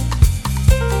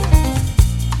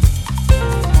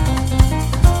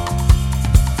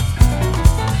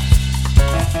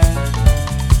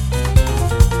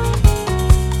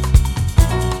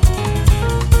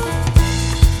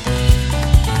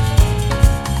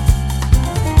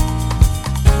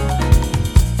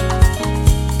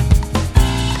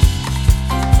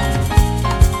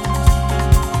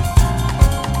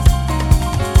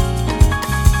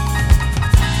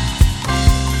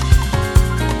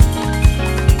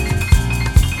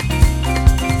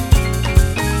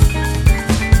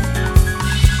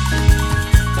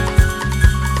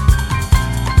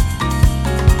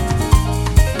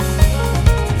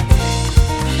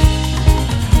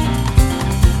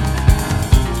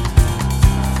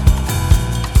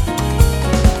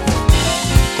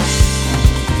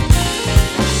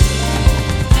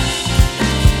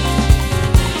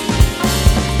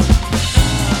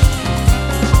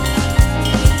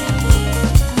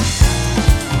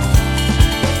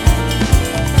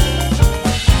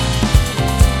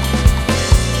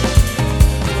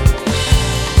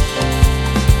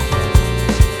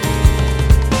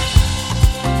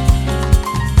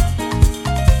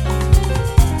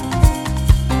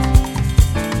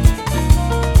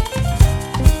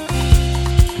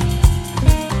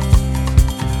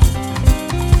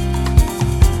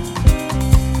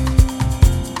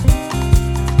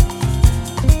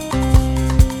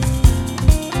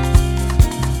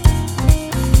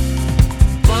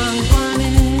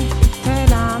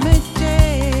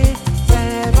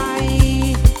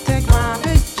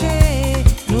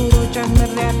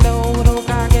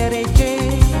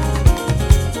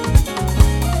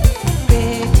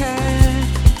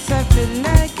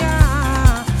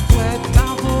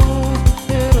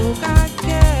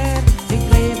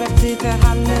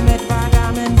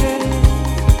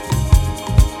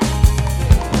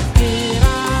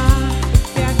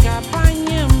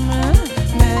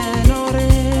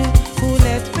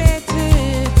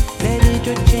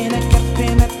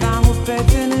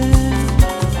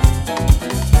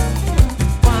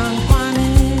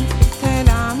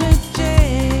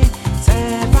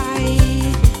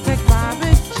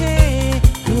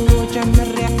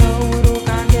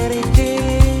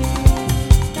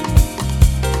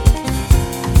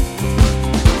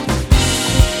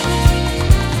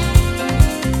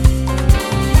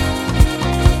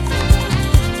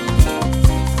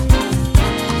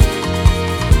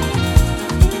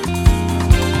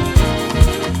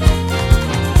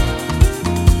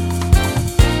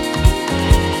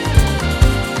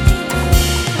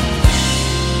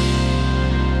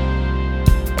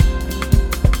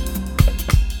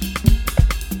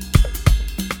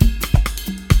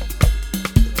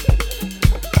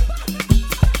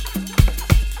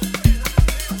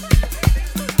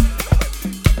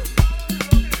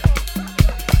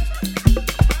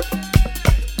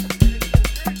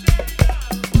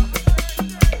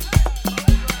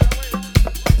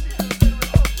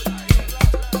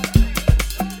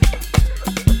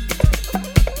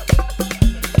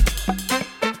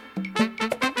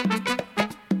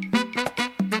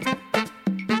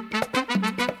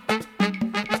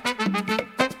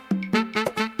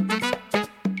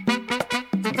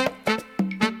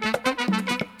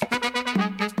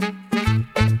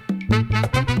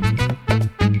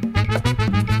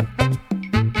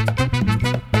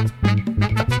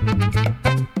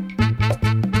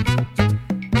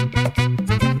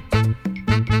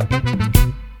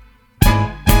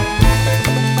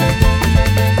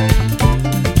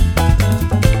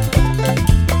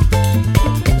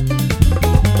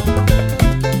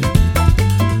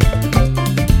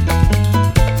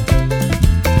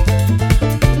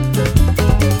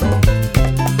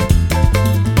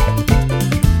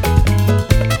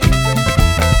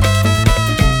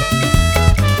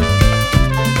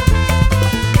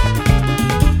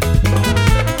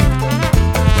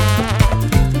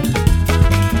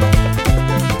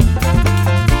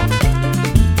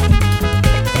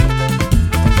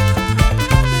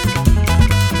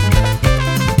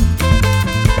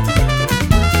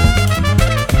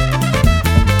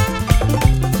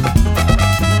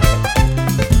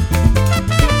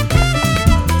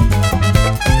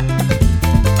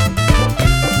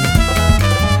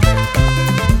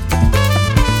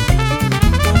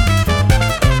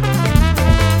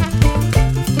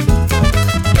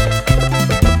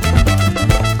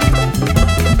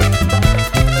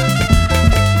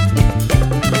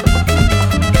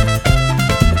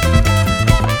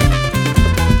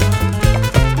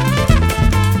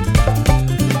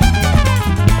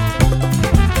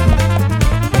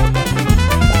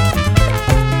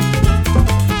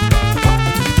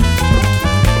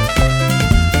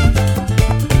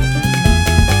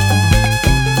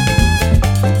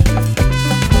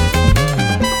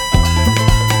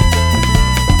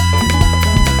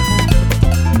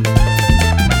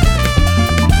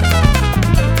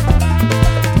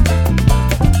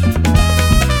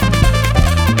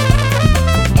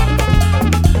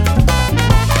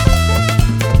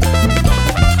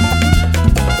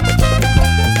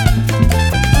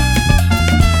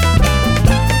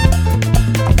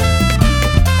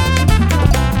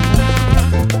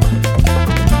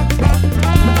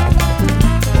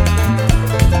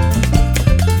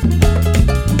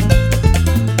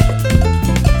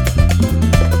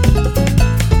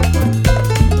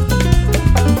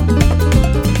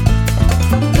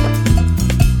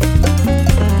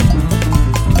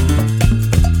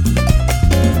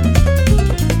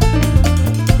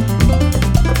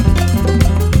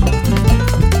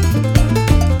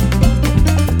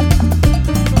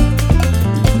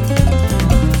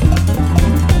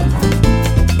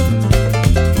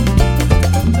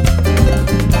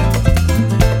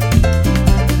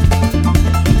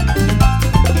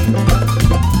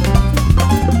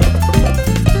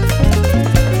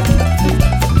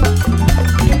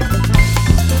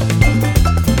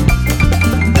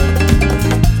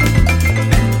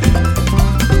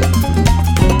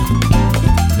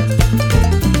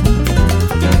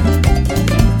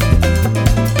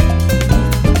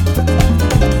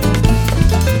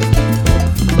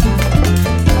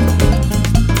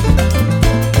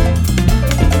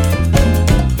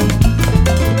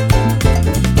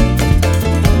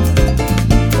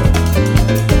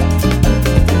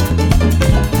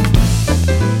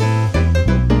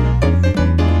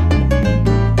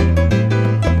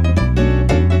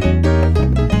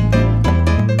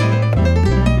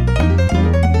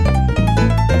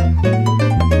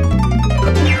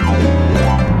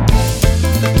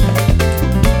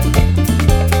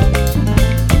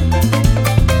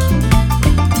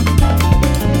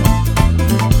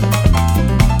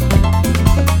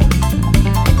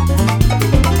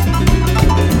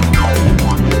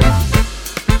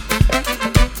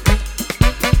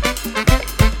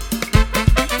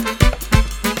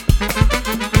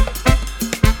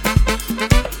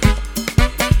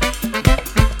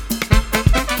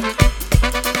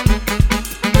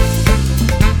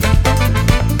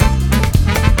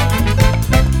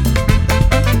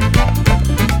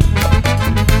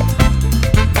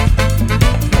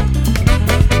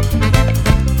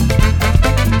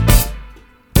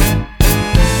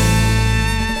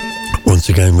 Once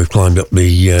again, we've climbed up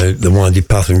the winding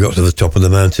path and got to the top of the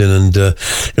mountain, and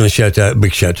going to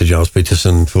big shout to Giles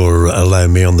Peterson for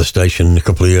allowing me on the station a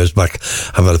couple of years back.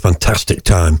 I've had a fantastic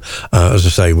time. As I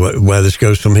say, where this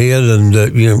goes from here, and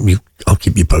I'll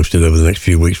keep you posted over the next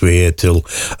few weeks. We're here till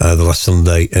the last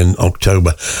Sunday in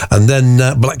October, and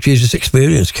then Black Jesus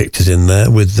Experience kicked us in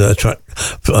there with a track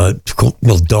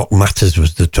called, Dark Matters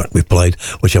was the track we played,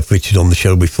 which I've featured on the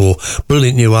show before.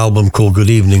 Brilliant new album called Good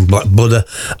Evening Black Buddha,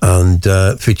 and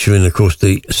featuring, of course,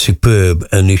 the superb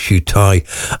Anishu Tai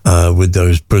with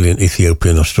those brilliant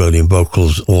Ethiopian Australian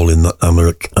vocals, all in that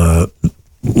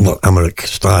Amharic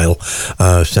style,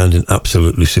 sounding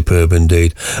absolutely superb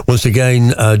indeed. Once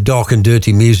again, dark and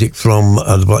dirty music from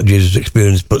the Black Jesus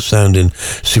Experience, but sounding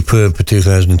superb for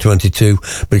 2022.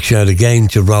 Big shout again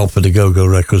to Ralph at the Go-Go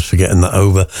Records for getting that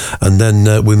over. And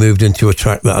then we moved into a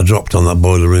track that I dropped on that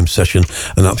Boiler Room session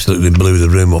and absolutely blew the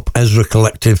room up. Ezra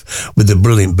Collective with the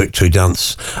brilliant Victory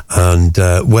Dance, and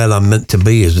Where I'm Meant to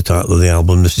Be is the title of the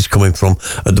album this is coming from.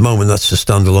 At the moment, that's a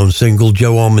standalone single.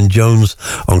 Joe Armand-Jones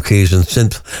on keys and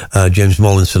synth, James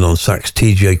Mollinson on sax,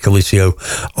 TJ Calisio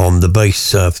on the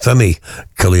bass, Femi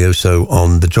Calioso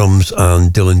on the drums,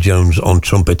 and Dylan Jones on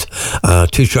trumpet.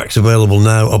 2 tracks available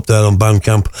now up there on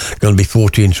Bandcamp. Going to be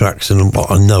 14 tracks, and what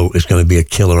I know is going to be a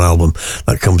killer album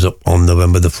that comes up on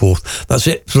November the 4th. That's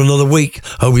it for another week.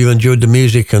 Hope you've enjoyed the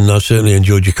music, and I certainly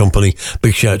enjoyed your company.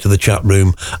 Big shout to the chat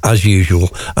room as usual,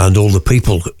 and all the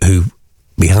people who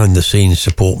behind the scenes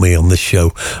support me on this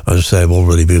show. As I say, I've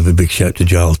already given a big shout to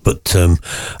Giles, but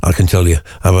I can tell you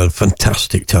I've had a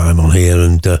fantastic time on here,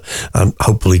 and I'm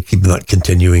hopefully keeping that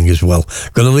continuing as well.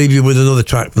 Going to leave you with another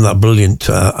track from that brilliant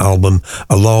album,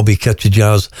 Alabi Ketcha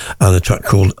Jazz, and a track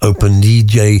called Open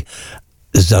DJ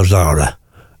Zazara,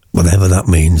 whatever that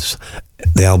means.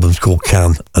 The album's called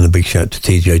Can, and a big shout to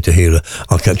TJ Tahira.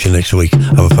 I'll catch you next week.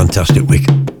 Have a fantastic week.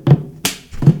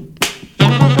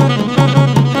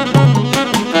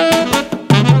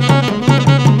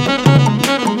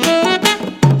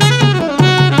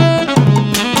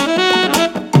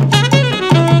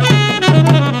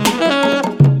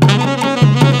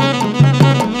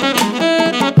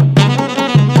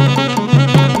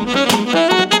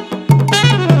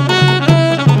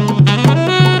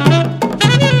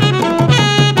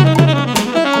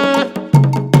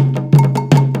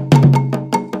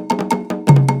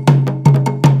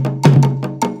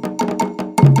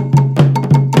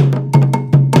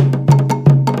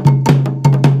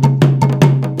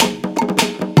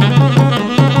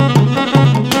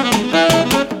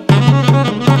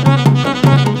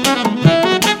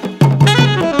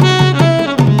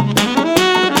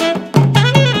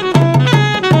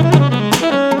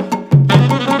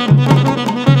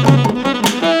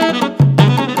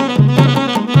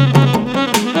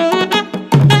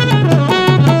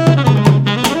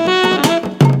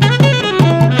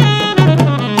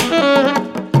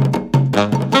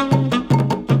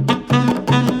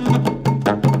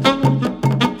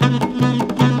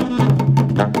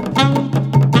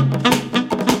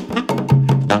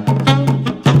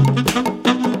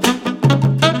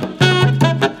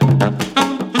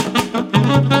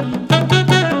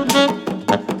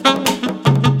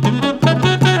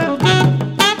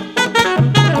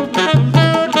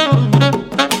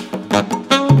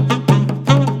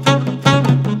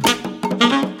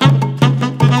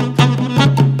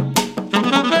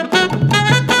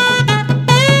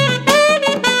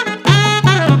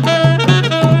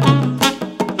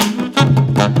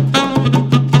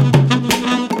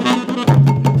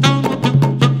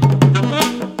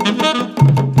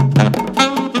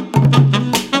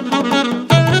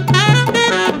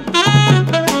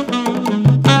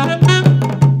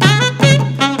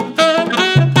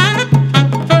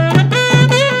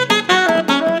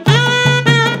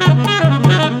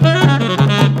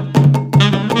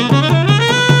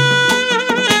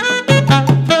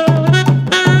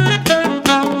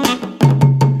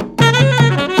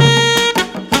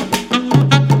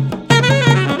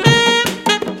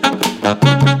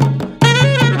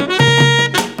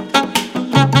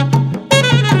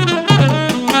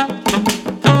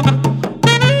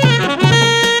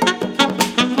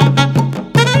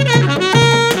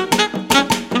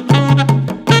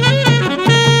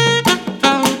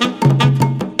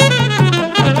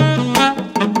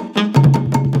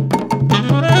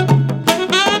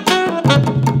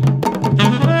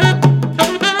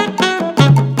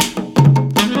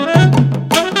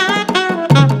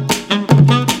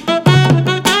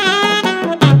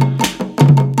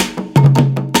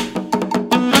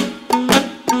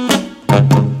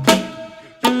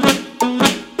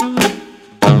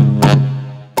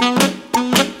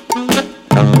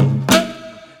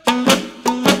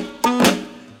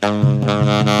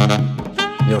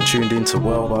 tuned into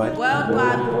Worldwide.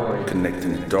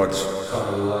 Connecting the dots.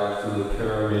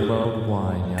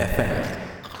 Worldwide FM.